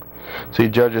name. See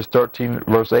Judges 13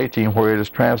 verse 18 where it is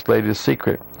translated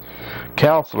secret.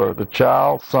 Counselor, the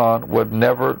child's son would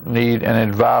never need an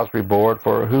advisory board,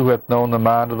 for who hath known the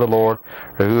mind of the Lord,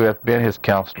 or who hath been his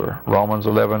counselor? Romans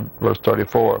 11 verse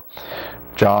 34.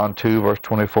 John 2 verse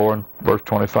 24 and verse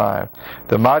 25.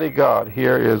 The mighty God,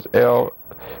 here is L-G-I-B-B-O-H-R,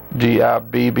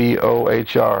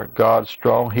 God's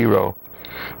strong hero.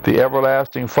 The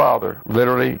everlasting Father,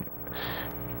 literally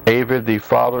Avid, the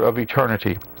Father of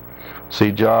eternity.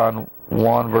 See John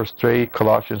 1 verse 3,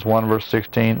 Colossians 1 verse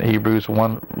 16, Hebrews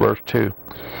 1 verse 2.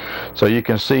 So you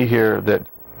can see here that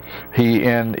he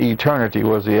in eternity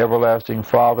was the everlasting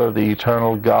Father, the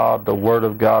eternal God, the Word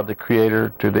of God, the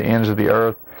Creator to the ends of the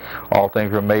earth. All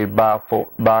things were made by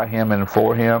him and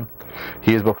for him.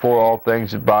 He is before all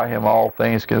things, and by him all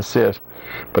things consist.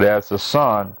 But as the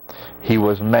Son, he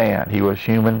was man, he was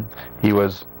human, he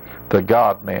was the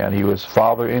God-man, he was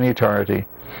Father in eternity,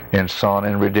 and Son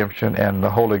in redemption, and the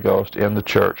Holy Ghost in the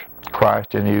church.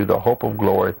 Christ in you, the hope of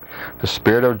glory, the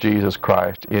Spirit of Jesus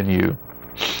Christ in you.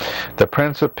 The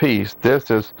Prince of Peace,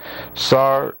 this is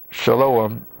Sar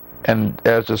Shalom, and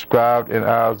as described in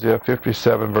Isaiah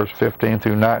 57 verse 15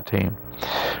 through 19.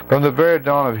 From the very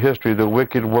dawn of history, the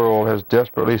wicked world has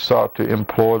desperately sought to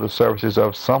implore the services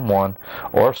of someone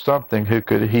or something who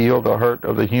could heal the hurt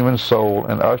of the human soul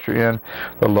and usher in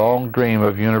the long dream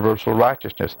of universal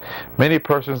righteousness. Many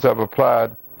persons have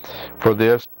applied for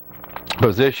this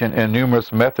position, and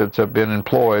numerous methods have been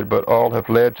employed, but all have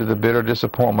led to the bitter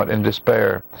disappointment and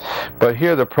despair. But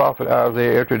here the prophet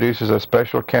Isaiah introduces a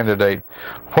special candidate.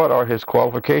 What are his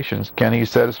qualifications? Can he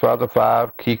satisfy the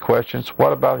 5 key questions?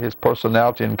 What about his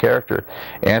personality and character?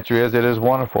 Answer is, it is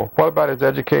wonderful. What about his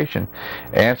education?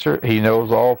 Answer, he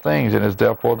knows all things and is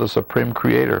therefore the supreme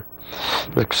creator,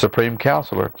 the supreme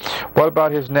counselor. What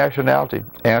about his nationality?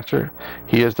 Answer,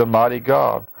 he is the mighty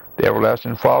God, the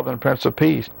everlasting Father and Prince of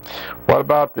Peace. What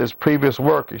about his previous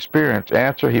work experience?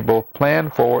 Answer, he both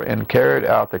planned for and carried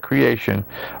out the creation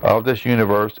of this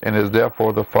universe and is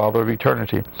therefore the Father of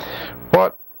eternity.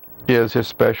 What is his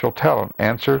special talent?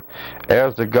 Answer,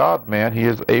 as the God-man, he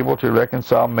is able to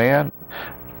reconcile man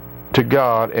to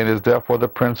God and is therefore the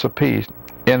Prince of Peace.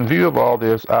 In view of all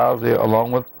this, Isaiah,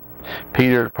 along with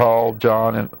Peter, Paul,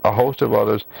 John, and a host of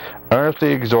others,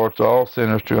 earnestly exhorts all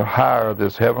sinners to hire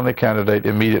this heavenly candidate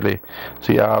immediately.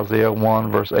 See Isaiah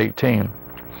 1 verse 18.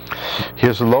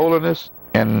 His lowliness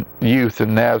and youth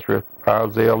in Nazareth,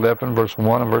 Isaiah 11 verse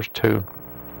 1 and verse 2.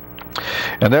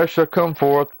 And there shall come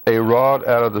forth a rod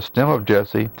out of the stem of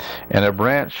Jesse, and a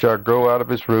branch shall grow out of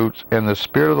his roots, and the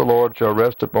Spirit of the Lord shall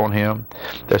rest upon him,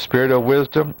 the Spirit of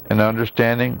wisdom and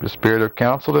understanding, the Spirit of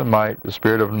counsel and might, the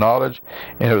Spirit of knowledge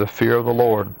and of the fear of the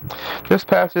Lord. This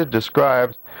passage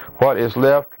describes what is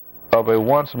left of a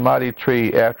once mighty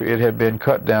tree after it had been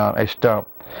cut down, a stump.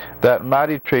 That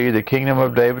mighty tree, the kingdom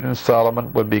of David and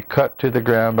Solomon, would be cut to the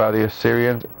ground by the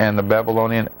Assyrians and the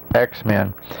Babylonian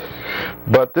axemen.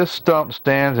 But this stump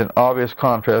stands in obvious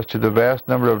contrast to the vast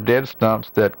number of dead stumps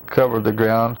that covered the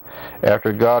ground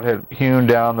after God had hewn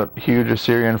down the huge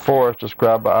Assyrian forest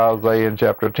described by Isaiah in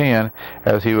chapter 10,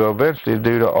 as he will eventually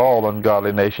do to all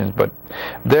ungodly nations. But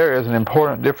there is an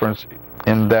important difference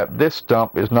in that this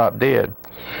stump is not dead.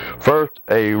 First,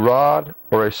 a rod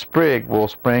or a sprig will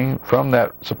spring from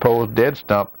that supposed dead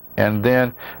stump, and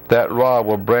then that rod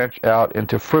will branch out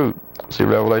into fruit. See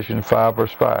Revelation 5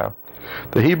 verse 5.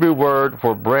 The Hebrew word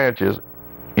for branch is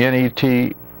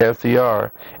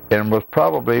Netser, and was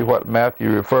probably what Matthew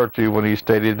referred to when he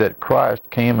stated that Christ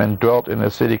came and dwelt in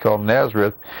a city called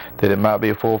Nazareth, that it might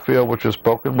be fulfilled which was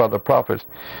spoken by the prophets,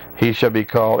 he shall be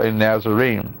called a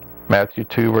Nazarene. Matthew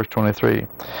 2 verse 23.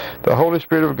 The Holy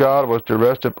Spirit of God was to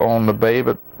rest upon the babe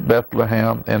at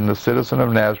Bethlehem and the citizen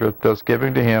of Nazareth, thus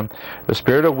giving to him the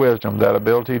spirit of wisdom, that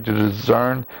ability to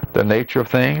discern the nature of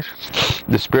things,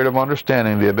 the spirit of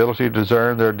understanding, the ability to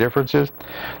discern their differences,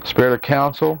 spirit of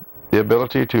counsel, the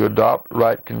ability to adopt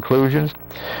right conclusions,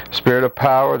 spirit of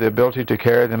power, the ability to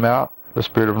carry them out, the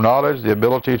spirit of knowledge, the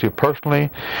ability to personally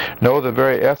know the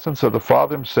very essence of the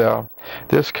Father himself.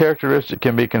 This characteristic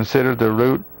can be considered the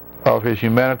root of his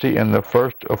humanity and the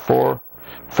first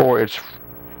for its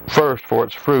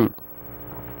fruit.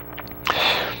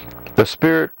 The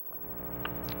spirit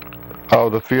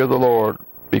of the fear of the Lord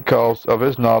because of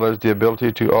his knowledge, the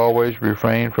ability to always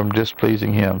refrain from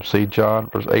displeasing him. See John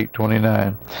verse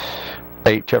 8:29.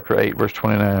 Chapter 8, verse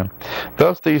 29.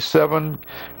 Thus these seven,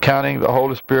 counting the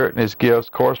Holy Spirit and his gifts,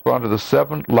 correspond to the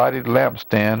seven lighted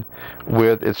lampstand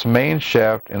with its main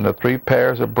shaft and the three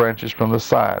pairs of branches from the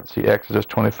sides. See Exodus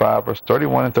 25, verse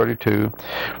 31 and 32,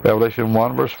 Revelation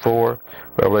 1, verse 4,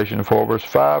 Revelation 4, verse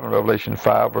 5, and Revelation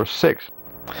 5, verse 6.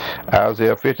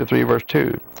 Isaiah 53, verse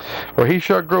 2. For he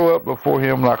shall grow up before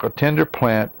him like a tender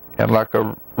plant, and like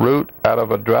a root out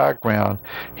of a dry ground.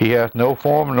 He hath no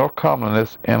form nor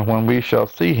comeliness, and when we shall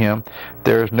see him,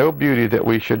 there is no beauty that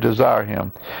we should desire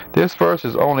him. This verse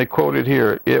is only quoted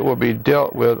here. It will be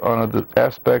dealt with under the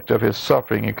aspect of his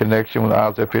suffering in connection with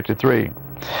Isaiah 53.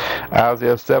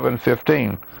 Isaiah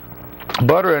 7:15.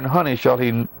 Butter and honey shall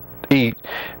he eat,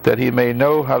 that he may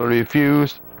know how to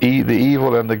refuse the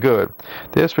evil and the good.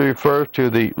 This refers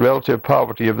to the relative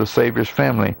poverty of the Savior's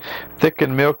family.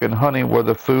 Thickened milk and honey were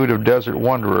the food of desert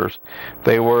wanderers.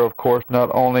 They were, of course, not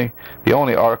only the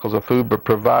only articles of food, but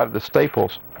provided the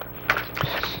staples.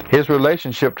 His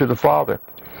relationship to the Father.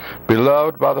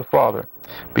 Beloved by the Father,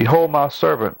 behold my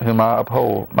servant whom I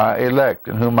uphold, my elect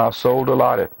in whom my soul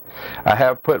delighteth. I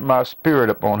have put my spirit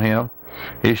upon him.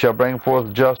 He shall bring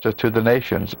forth justice to the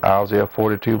nations. Isaiah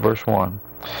 42, verse 1.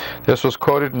 This was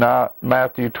quoted in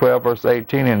Matthew 12, verse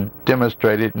 18, and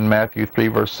demonstrated in Matthew 3,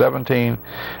 verse 17,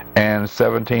 and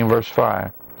 17, verse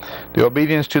 5. The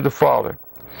obedience to the Father.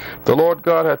 The Lord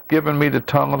God hath given me the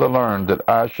tongue of the learned, that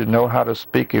I should know how to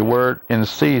speak a word in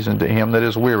season to him that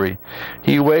is weary.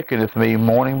 He wakeneth me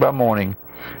morning by morning.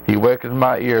 He wakeneth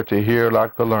my ear to hear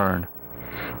like the learned.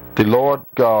 The Lord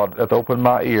God hath opened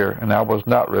my ear, and I was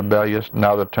not rebellious,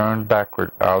 neither turned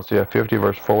backward. Isaiah 50,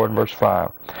 verse 4 and verse 5.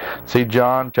 See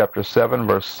John chapter 7,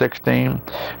 verse 16,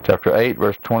 chapter 8,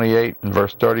 verse 28 and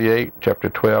verse 38, chapter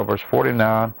 12, verse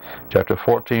 49, chapter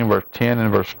 14, verse 10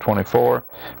 and verse 24,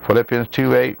 Philippians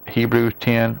 2:8, Hebrews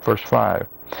 10, verse 5.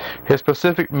 His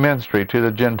specific ministry to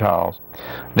the Gentiles.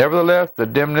 Nevertheless, the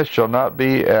dimness shall not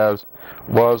be as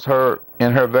was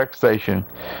in her vexation,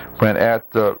 when at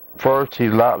the first he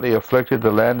lightly afflicted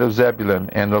the land of Zebulun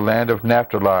and the land of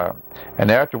Naphtali, and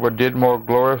afterward did more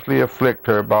gloriously afflict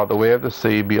her by the way of the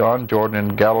sea beyond Jordan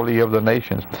and Galilee of the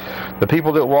nations. The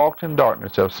people that walked in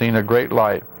darkness have seen a great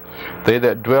light. They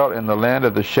that dwelt in the land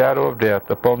of the shadow of death,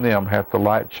 upon them hath the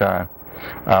light shine.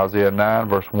 Isaiah 9,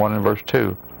 verse 1 and verse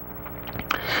 2.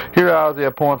 Here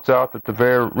Isaiah points out that the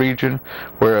very region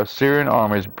where Assyrian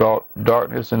armies brought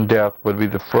darkness and death would be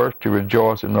the first to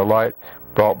rejoice in the light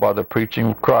brought by the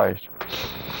preaching of Christ.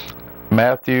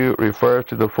 Matthew refers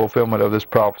to the fulfillment of this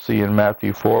prophecy in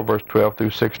Matthew 4, verse 12 through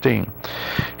 16.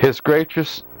 His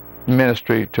gracious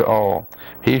ministry to all.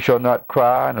 He shall not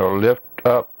cry, nor lift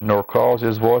up, nor cause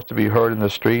his voice to be heard in the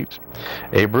streets.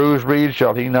 A bruised reed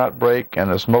shall he not break,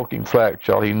 and the smoking flax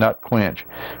shall he not quench.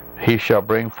 He shall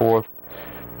bring forth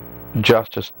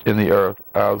justice in the earth.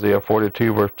 Isaiah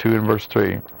 42, verse 2 and verse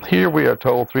 3. Here we are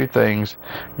told three things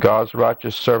God's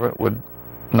righteous servant would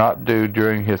not do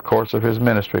during his course of his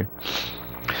ministry.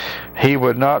 He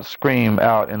would not scream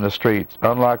out in the streets.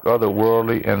 Unlike other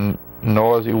worldly and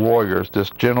noisy warriors, this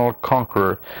gentle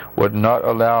conqueror would not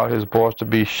allow his voice to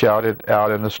be shouted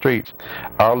out in the streets.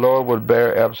 Our Lord would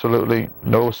bear absolutely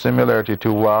no similarity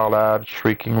to wild-eyed,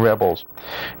 shrieking rebels.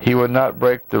 He would not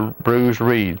break the bruised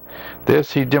reed.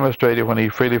 This he demonstrated when he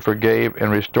freely forgave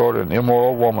and restored an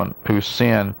immoral woman whose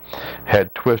sin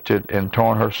had twisted and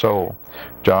torn her soul.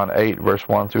 John 8, verse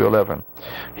 1 through 11.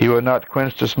 He would not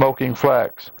quench the smoking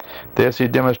flax. This he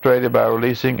demonstrated by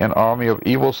releasing an army of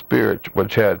evil spirits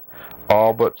which had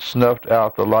all but snuffed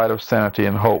out the light of sanity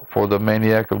and hope for the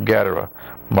maniac of Gadara.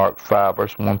 Mark 5,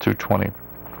 verse 1 through 20.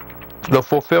 The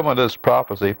fulfillment of this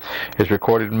prophecy is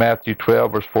recorded in Matthew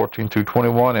 12, verse 14 through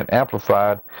 21, and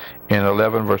amplified in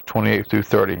 11, verse 28 through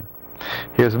 30.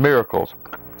 His miracles.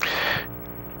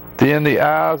 Then the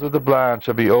eyes of the blind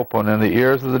shall be opened, and the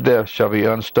ears of the deaf shall be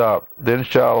unstopped. Then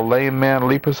shall a lame man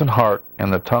leap as an hart,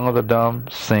 and the tongue of the dumb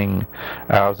sing.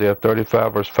 Isaiah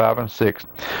 35, verse 5 and 6.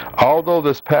 Although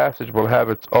this passage will have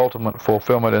its ultimate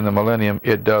fulfillment in the millennium,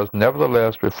 it does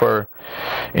nevertheless refer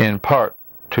in part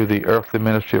to the earthly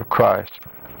ministry of Christ.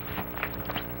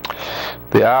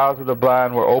 The eyes of the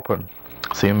blind were opened.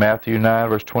 See Matthew 9,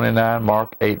 verse 29,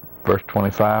 Mark 8, verse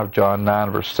 25, John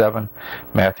 9, verse 7,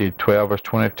 Matthew 12, verse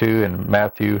 22, and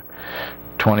Matthew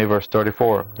 20, verse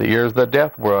 34. The ears of the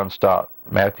deaf were unstopped.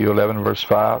 Matthew 11, verse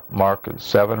 5, Mark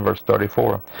 7, verse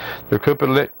 34. The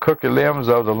crooked limbs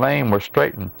of the lame were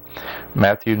straightened.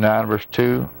 Matthew 9, verse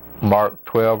 2, Mark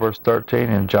 12 verse 13,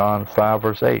 and John 5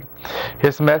 verse 8.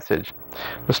 His message: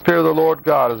 The Spirit of the Lord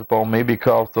God is upon me,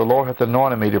 because the Lord hath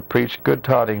anointed me to preach good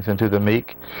tidings unto the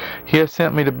meek. He hath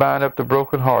sent me to bind up the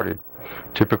brokenhearted,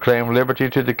 to proclaim liberty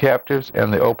to the captives,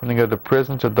 and the opening of the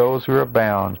prison to those who are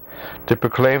bound, to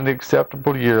proclaim the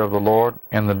acceptable year of the Lord,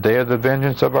 and the day of the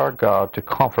vengeance of our God, to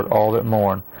comfort all that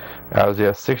mourn.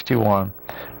 Isaiah 61,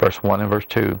 verse 1 and verse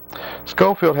 2.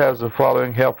 Schofield has the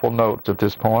following helpful notes at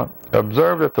this point.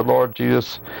 Observe that the Lord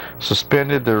Jesus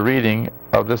suspended the reading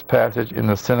of this passage in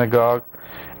the synagogue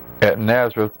at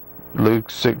Nazareth, Luke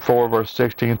 4, verse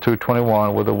 16 through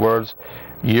 21, with the words,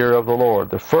 year of the Lord.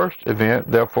 The first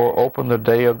event, therefore, opened the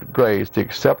day of grace, the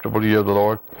acceptable year of the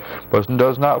Lord, but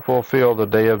does not fulfill the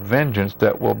day of vengeance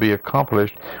that will be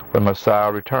accomplished when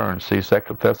Messiah returns. See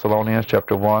 2 Thessalonians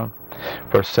chapter 1,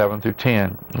 verse 7 through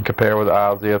 10, and compare with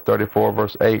Isaiah 34,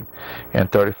 verse 8,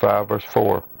 and 35, verse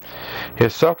 4.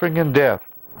 His suffering and death.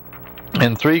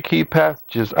 In three key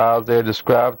passages, Isaiah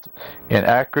describes in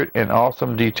accurate and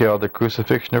awesome detail the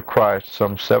crucifixion of Christ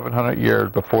some 700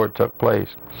 years before it took place.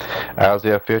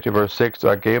 Isaiah 50 verse 6,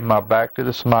 I gave my back to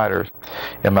the smiters,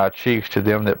 and my cheeks to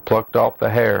them that plucked off the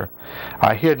hair.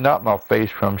 I hid not my face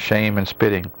from shame and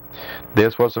spitting.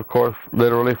 This was, of course,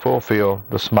 literally fulfilled.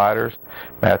 The smiters,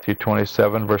 Matthew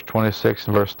 27 verse 26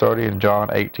 and verse 30, and John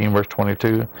 18 verse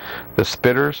 22. The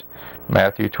spitters,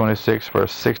 Matthew 26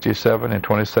 verse 67 and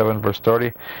 27 verse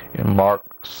 30, and Mark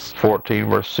 14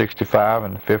 verse 65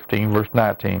 and 15 verse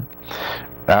 19.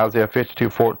 Isaiah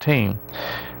 52:14,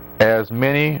 as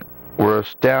many were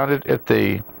astounded at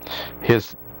thee,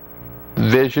 his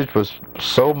visage was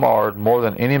so marred more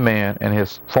than any man, and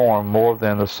his form more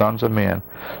than the sons of men.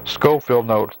 Schofield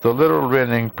notes, the literal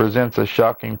rendering presents a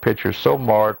shocking picture. So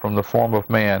marred from the form of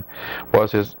man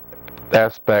was his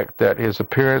aspect that his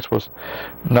appearance was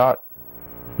not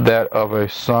that of a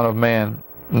son of man,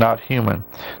 not human.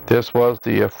 This was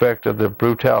the effect of the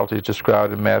brutalities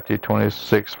described in Matthew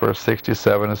 26 verse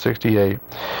 67 and 68,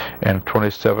 and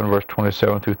 27 verse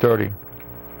 27 through 30.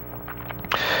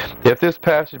 If this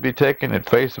passage be taken at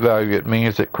face value, it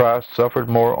means that Christ suffered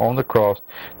more on the cross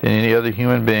than any other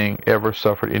human being ever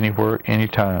suffered anywhere,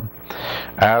 anytime.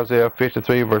 Isaiah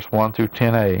 53 verse 1 through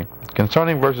 10a.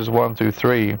 Concerning verses 1 through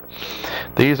 3,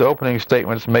 these opening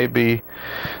statements may be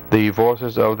the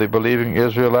voices of the believing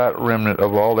Israelite remnant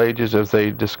of all ages as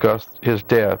they discuss his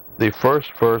death. The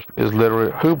first verse is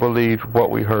literally, who believed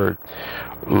what we heard?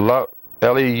 Leupold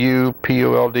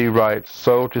writes,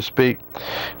 so to speak,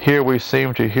 here we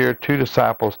seem to hear two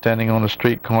disciples standing on the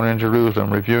street corner in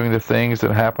Jerusalem, reviewing the things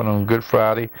that happened on Good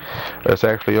Friday. It's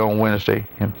actually on Wednesday,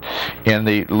 in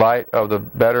the light of the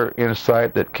better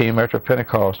insight that came after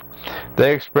Pentecost.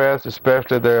 They expressed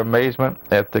especially their amazement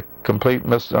at the complete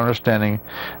misunderstanding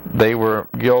they were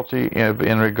guilty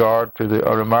in regard to the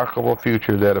remarkable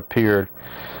future that appeared.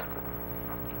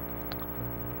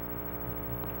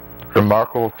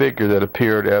 Remarkable figure that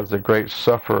appeared as the great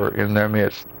sufferer in their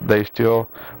midst. They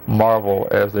still marvel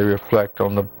as they reflect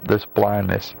on this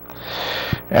blindness.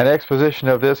 An exposition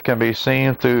of this can be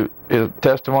seen through the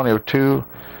testimony of two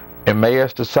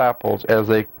Emmaus disciples as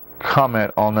they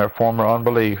comment on their former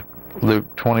unbelief.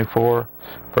 Luke 24,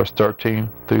 verse 13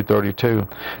 through 32.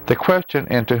 The question,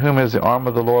 and to whom is the arm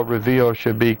of the Lord revealed,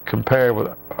 should be compared with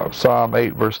Psalm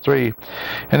 8, verse 3.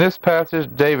 In this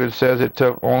passage, David says it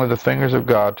took only the fingers of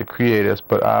God to create us,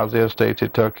 but Isaiah states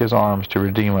it took his arms to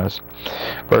redeem us.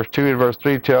 Verse 2 and verse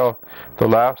 3 tell the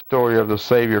life story of the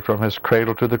Savior from his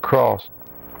cradle to the cross.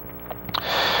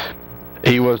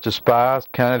 He was despised,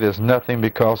 counted as nothing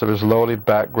because of his lowly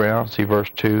background. See verse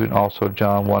 2, and also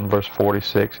John 1, verse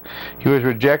 46. He was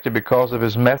rejected because of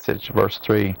his message, verse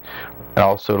 3. And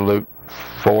also Luke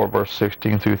 4, verse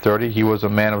 16 through 30. He was a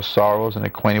man of sorrows and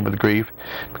acquainted with grief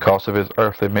because of his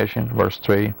earthly mission, verse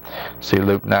 3. See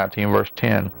Luke 19, verse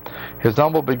 10. His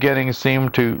humble beginnings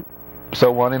seemed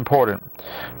so unimportant.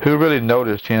 Who really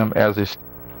noticed him as a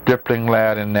stripling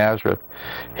lad in Nazareth?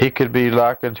 He could be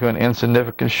likened to an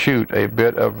insignificant shoot, a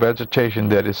bit of vegetation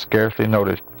that is scarcely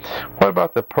noticed. What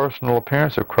about the personal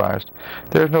appearance of Christ?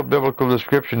 There is no biblical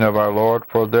description of our Lord,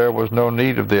 for there was no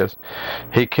need of this.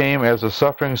 He came as a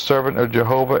suffering servant of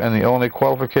Jehovah, and the only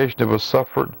qualification of a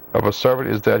servant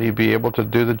is that he be able to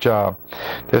do the job.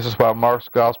 This is why Mark's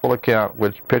gospel account,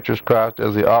 which pictures Christ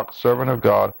as the ox servant of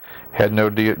God, had no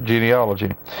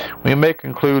genealogy. We may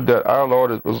conclude that our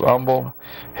Lord was humble,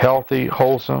 healthy,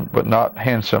 wholesome, but not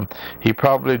handsome. He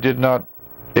probably did not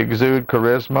exude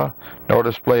charisma, nor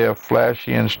display a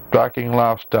flashy and striking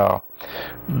lifestyle.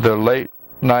 The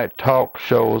late-night talk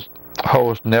shows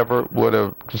host never would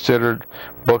have considered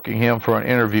booking him for an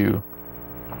interview.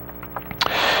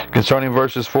 Concerning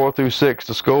verses 4 through 6,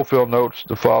 the Schofield notes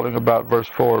the following about verse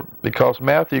 4. Because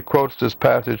Matthew quotes this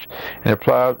passage and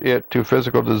applies it to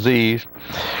physical disease,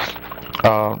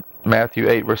 Matthew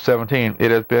 8, verse 17,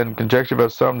 it has been conjectured by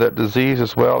some that disease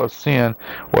as well as sin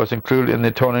was included in the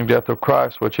atoning death of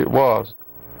Christ, which it was.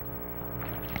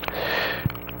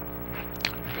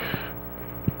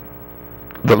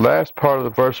 The last part of the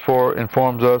verse 4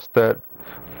 informs us that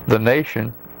the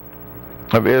nation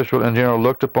of Israel in general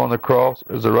looked upon the cross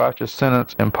as the righteous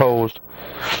sentence imposed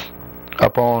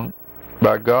upon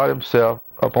by God himself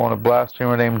upon a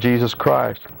blasphemer named Jesus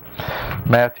Christ.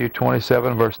 Matthew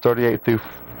 27, verse 38 through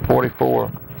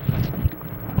 44.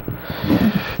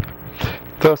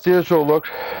 Thus Israel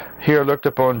looked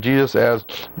upon Jesus as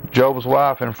Job's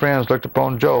wife, and friends looked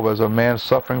upon Job as a man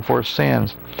suffering for his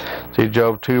sins. See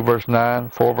Job 2 verse 9,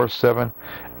 4 verse 7,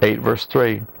 8 verse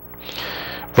 3.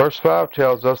 Verse 5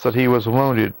 tells us that he was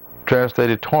wounded,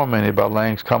 translated tormented by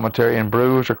Lang's commentary, and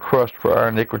bruised or crushed for our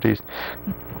iniquities.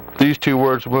 These two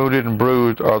words, wounded and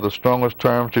bruised, are the strongest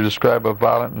terms to describe a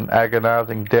violent and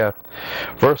agonizing death.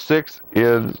 Verse 6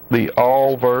 is the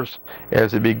all verse,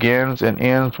 as it begins and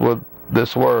ends with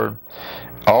this word.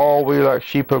 All we like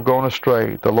sheep have gone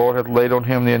astray. The Lord hath laid on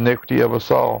him the iniquity of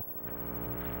us all.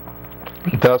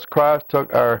 Thus Christ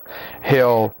took our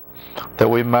hell that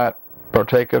we might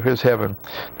partake of his heaven.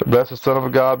 The blessed Son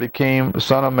of God became the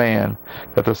Son of Man,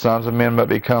 that the sons of men might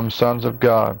become sons of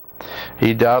God.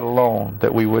 He died alone,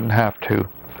 that we wouldn't have to.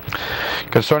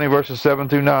 Concerning verses 7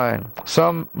 through 9,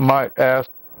 some might ask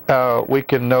how we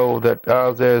can know that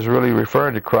Isaiah is really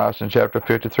referring to Christ in chapter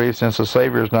 53, since the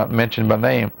Savior is not mentioned by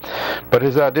name. But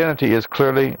his identity is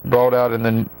clearly brought out in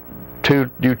the two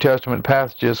New Testament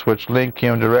passages which link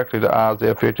him directly to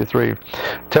Isaiah 53.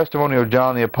 Testimony of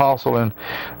John the Apostle in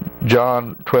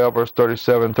John 12 verse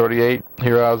 37 38.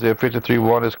 Here Isaiah 53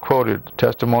 1 is quoted.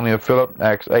 Testimony of Philip,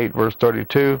 Acts 8 verse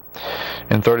 32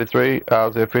 and 33.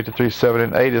 Isaiah 53 7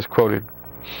 and 8 is quoted.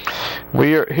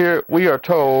 We are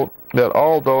told that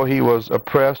although he was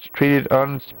oppressed, treated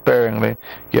unsparingly,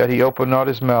 yet he opened not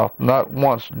his mouth, not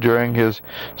once during his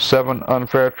 7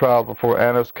 unfair trials before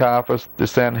Annas, Caiaphas, the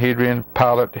Sanhedrin,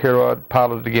 Pilate, Herod,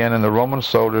 Pilate again, and the Roman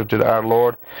soldiers did our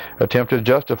Lord attempt to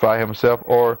justify himself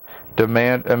or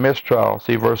demand a mistrial.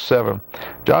 See verse 7.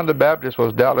 John the Baptist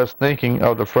was doubtless thinking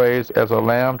of the phrase as a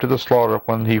lamb to the slaughter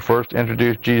when he first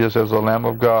introduced Jesus as the Lamb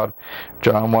of God,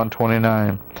 John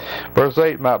 1:29. Verse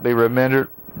 8 might be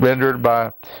rendered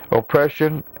by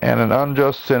oppression and an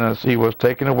unjust sentence he was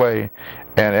taken away,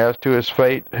 and as to his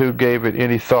fate, who gave it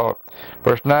any thought?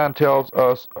 Verse 9 tells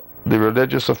us the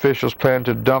religious officials planned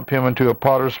to dump him into a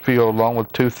potter's field along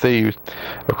with 2 thieves.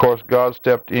 Of course, God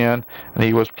stepped in, and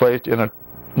he was placed in a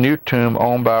new tomb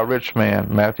owned by a rich man,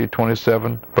 Matthew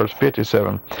 27, verse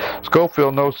 57.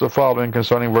 Schofield notes the following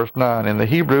concerning verse 9. In the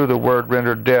Hebrew, the word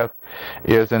rendered death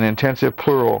is an intensive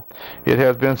plural. It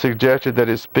has been suggested that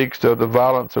it speaks of the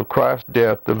violence of Christ's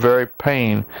death, the very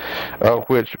pain of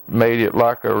which made it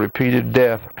like a repeated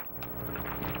death.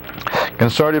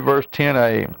 Concerning verse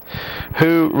 10a,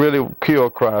 who really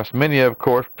killed Christ? Many, of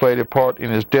course, played a part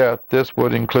in his death. This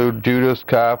would include Judas,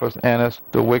 Caiaphas, Annas,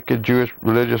 the wicked Jewish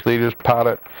religious leaders,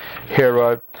 Pilate,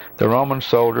 Herod, the Roman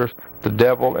soldiers, the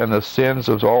devil, and the sins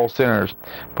of all sinners.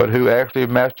 But who actually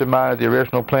masterminded the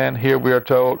original plan? Here we are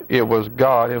told it was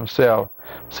God himself.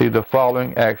 See the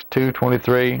following: Acts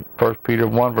 2:23, 1 Peter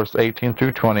 1 verse 18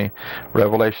 through 20,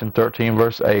 Revelation 13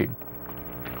 verse 8.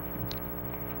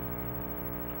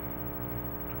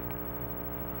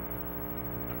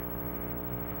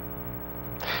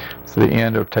 It's the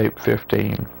end of tape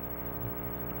 15.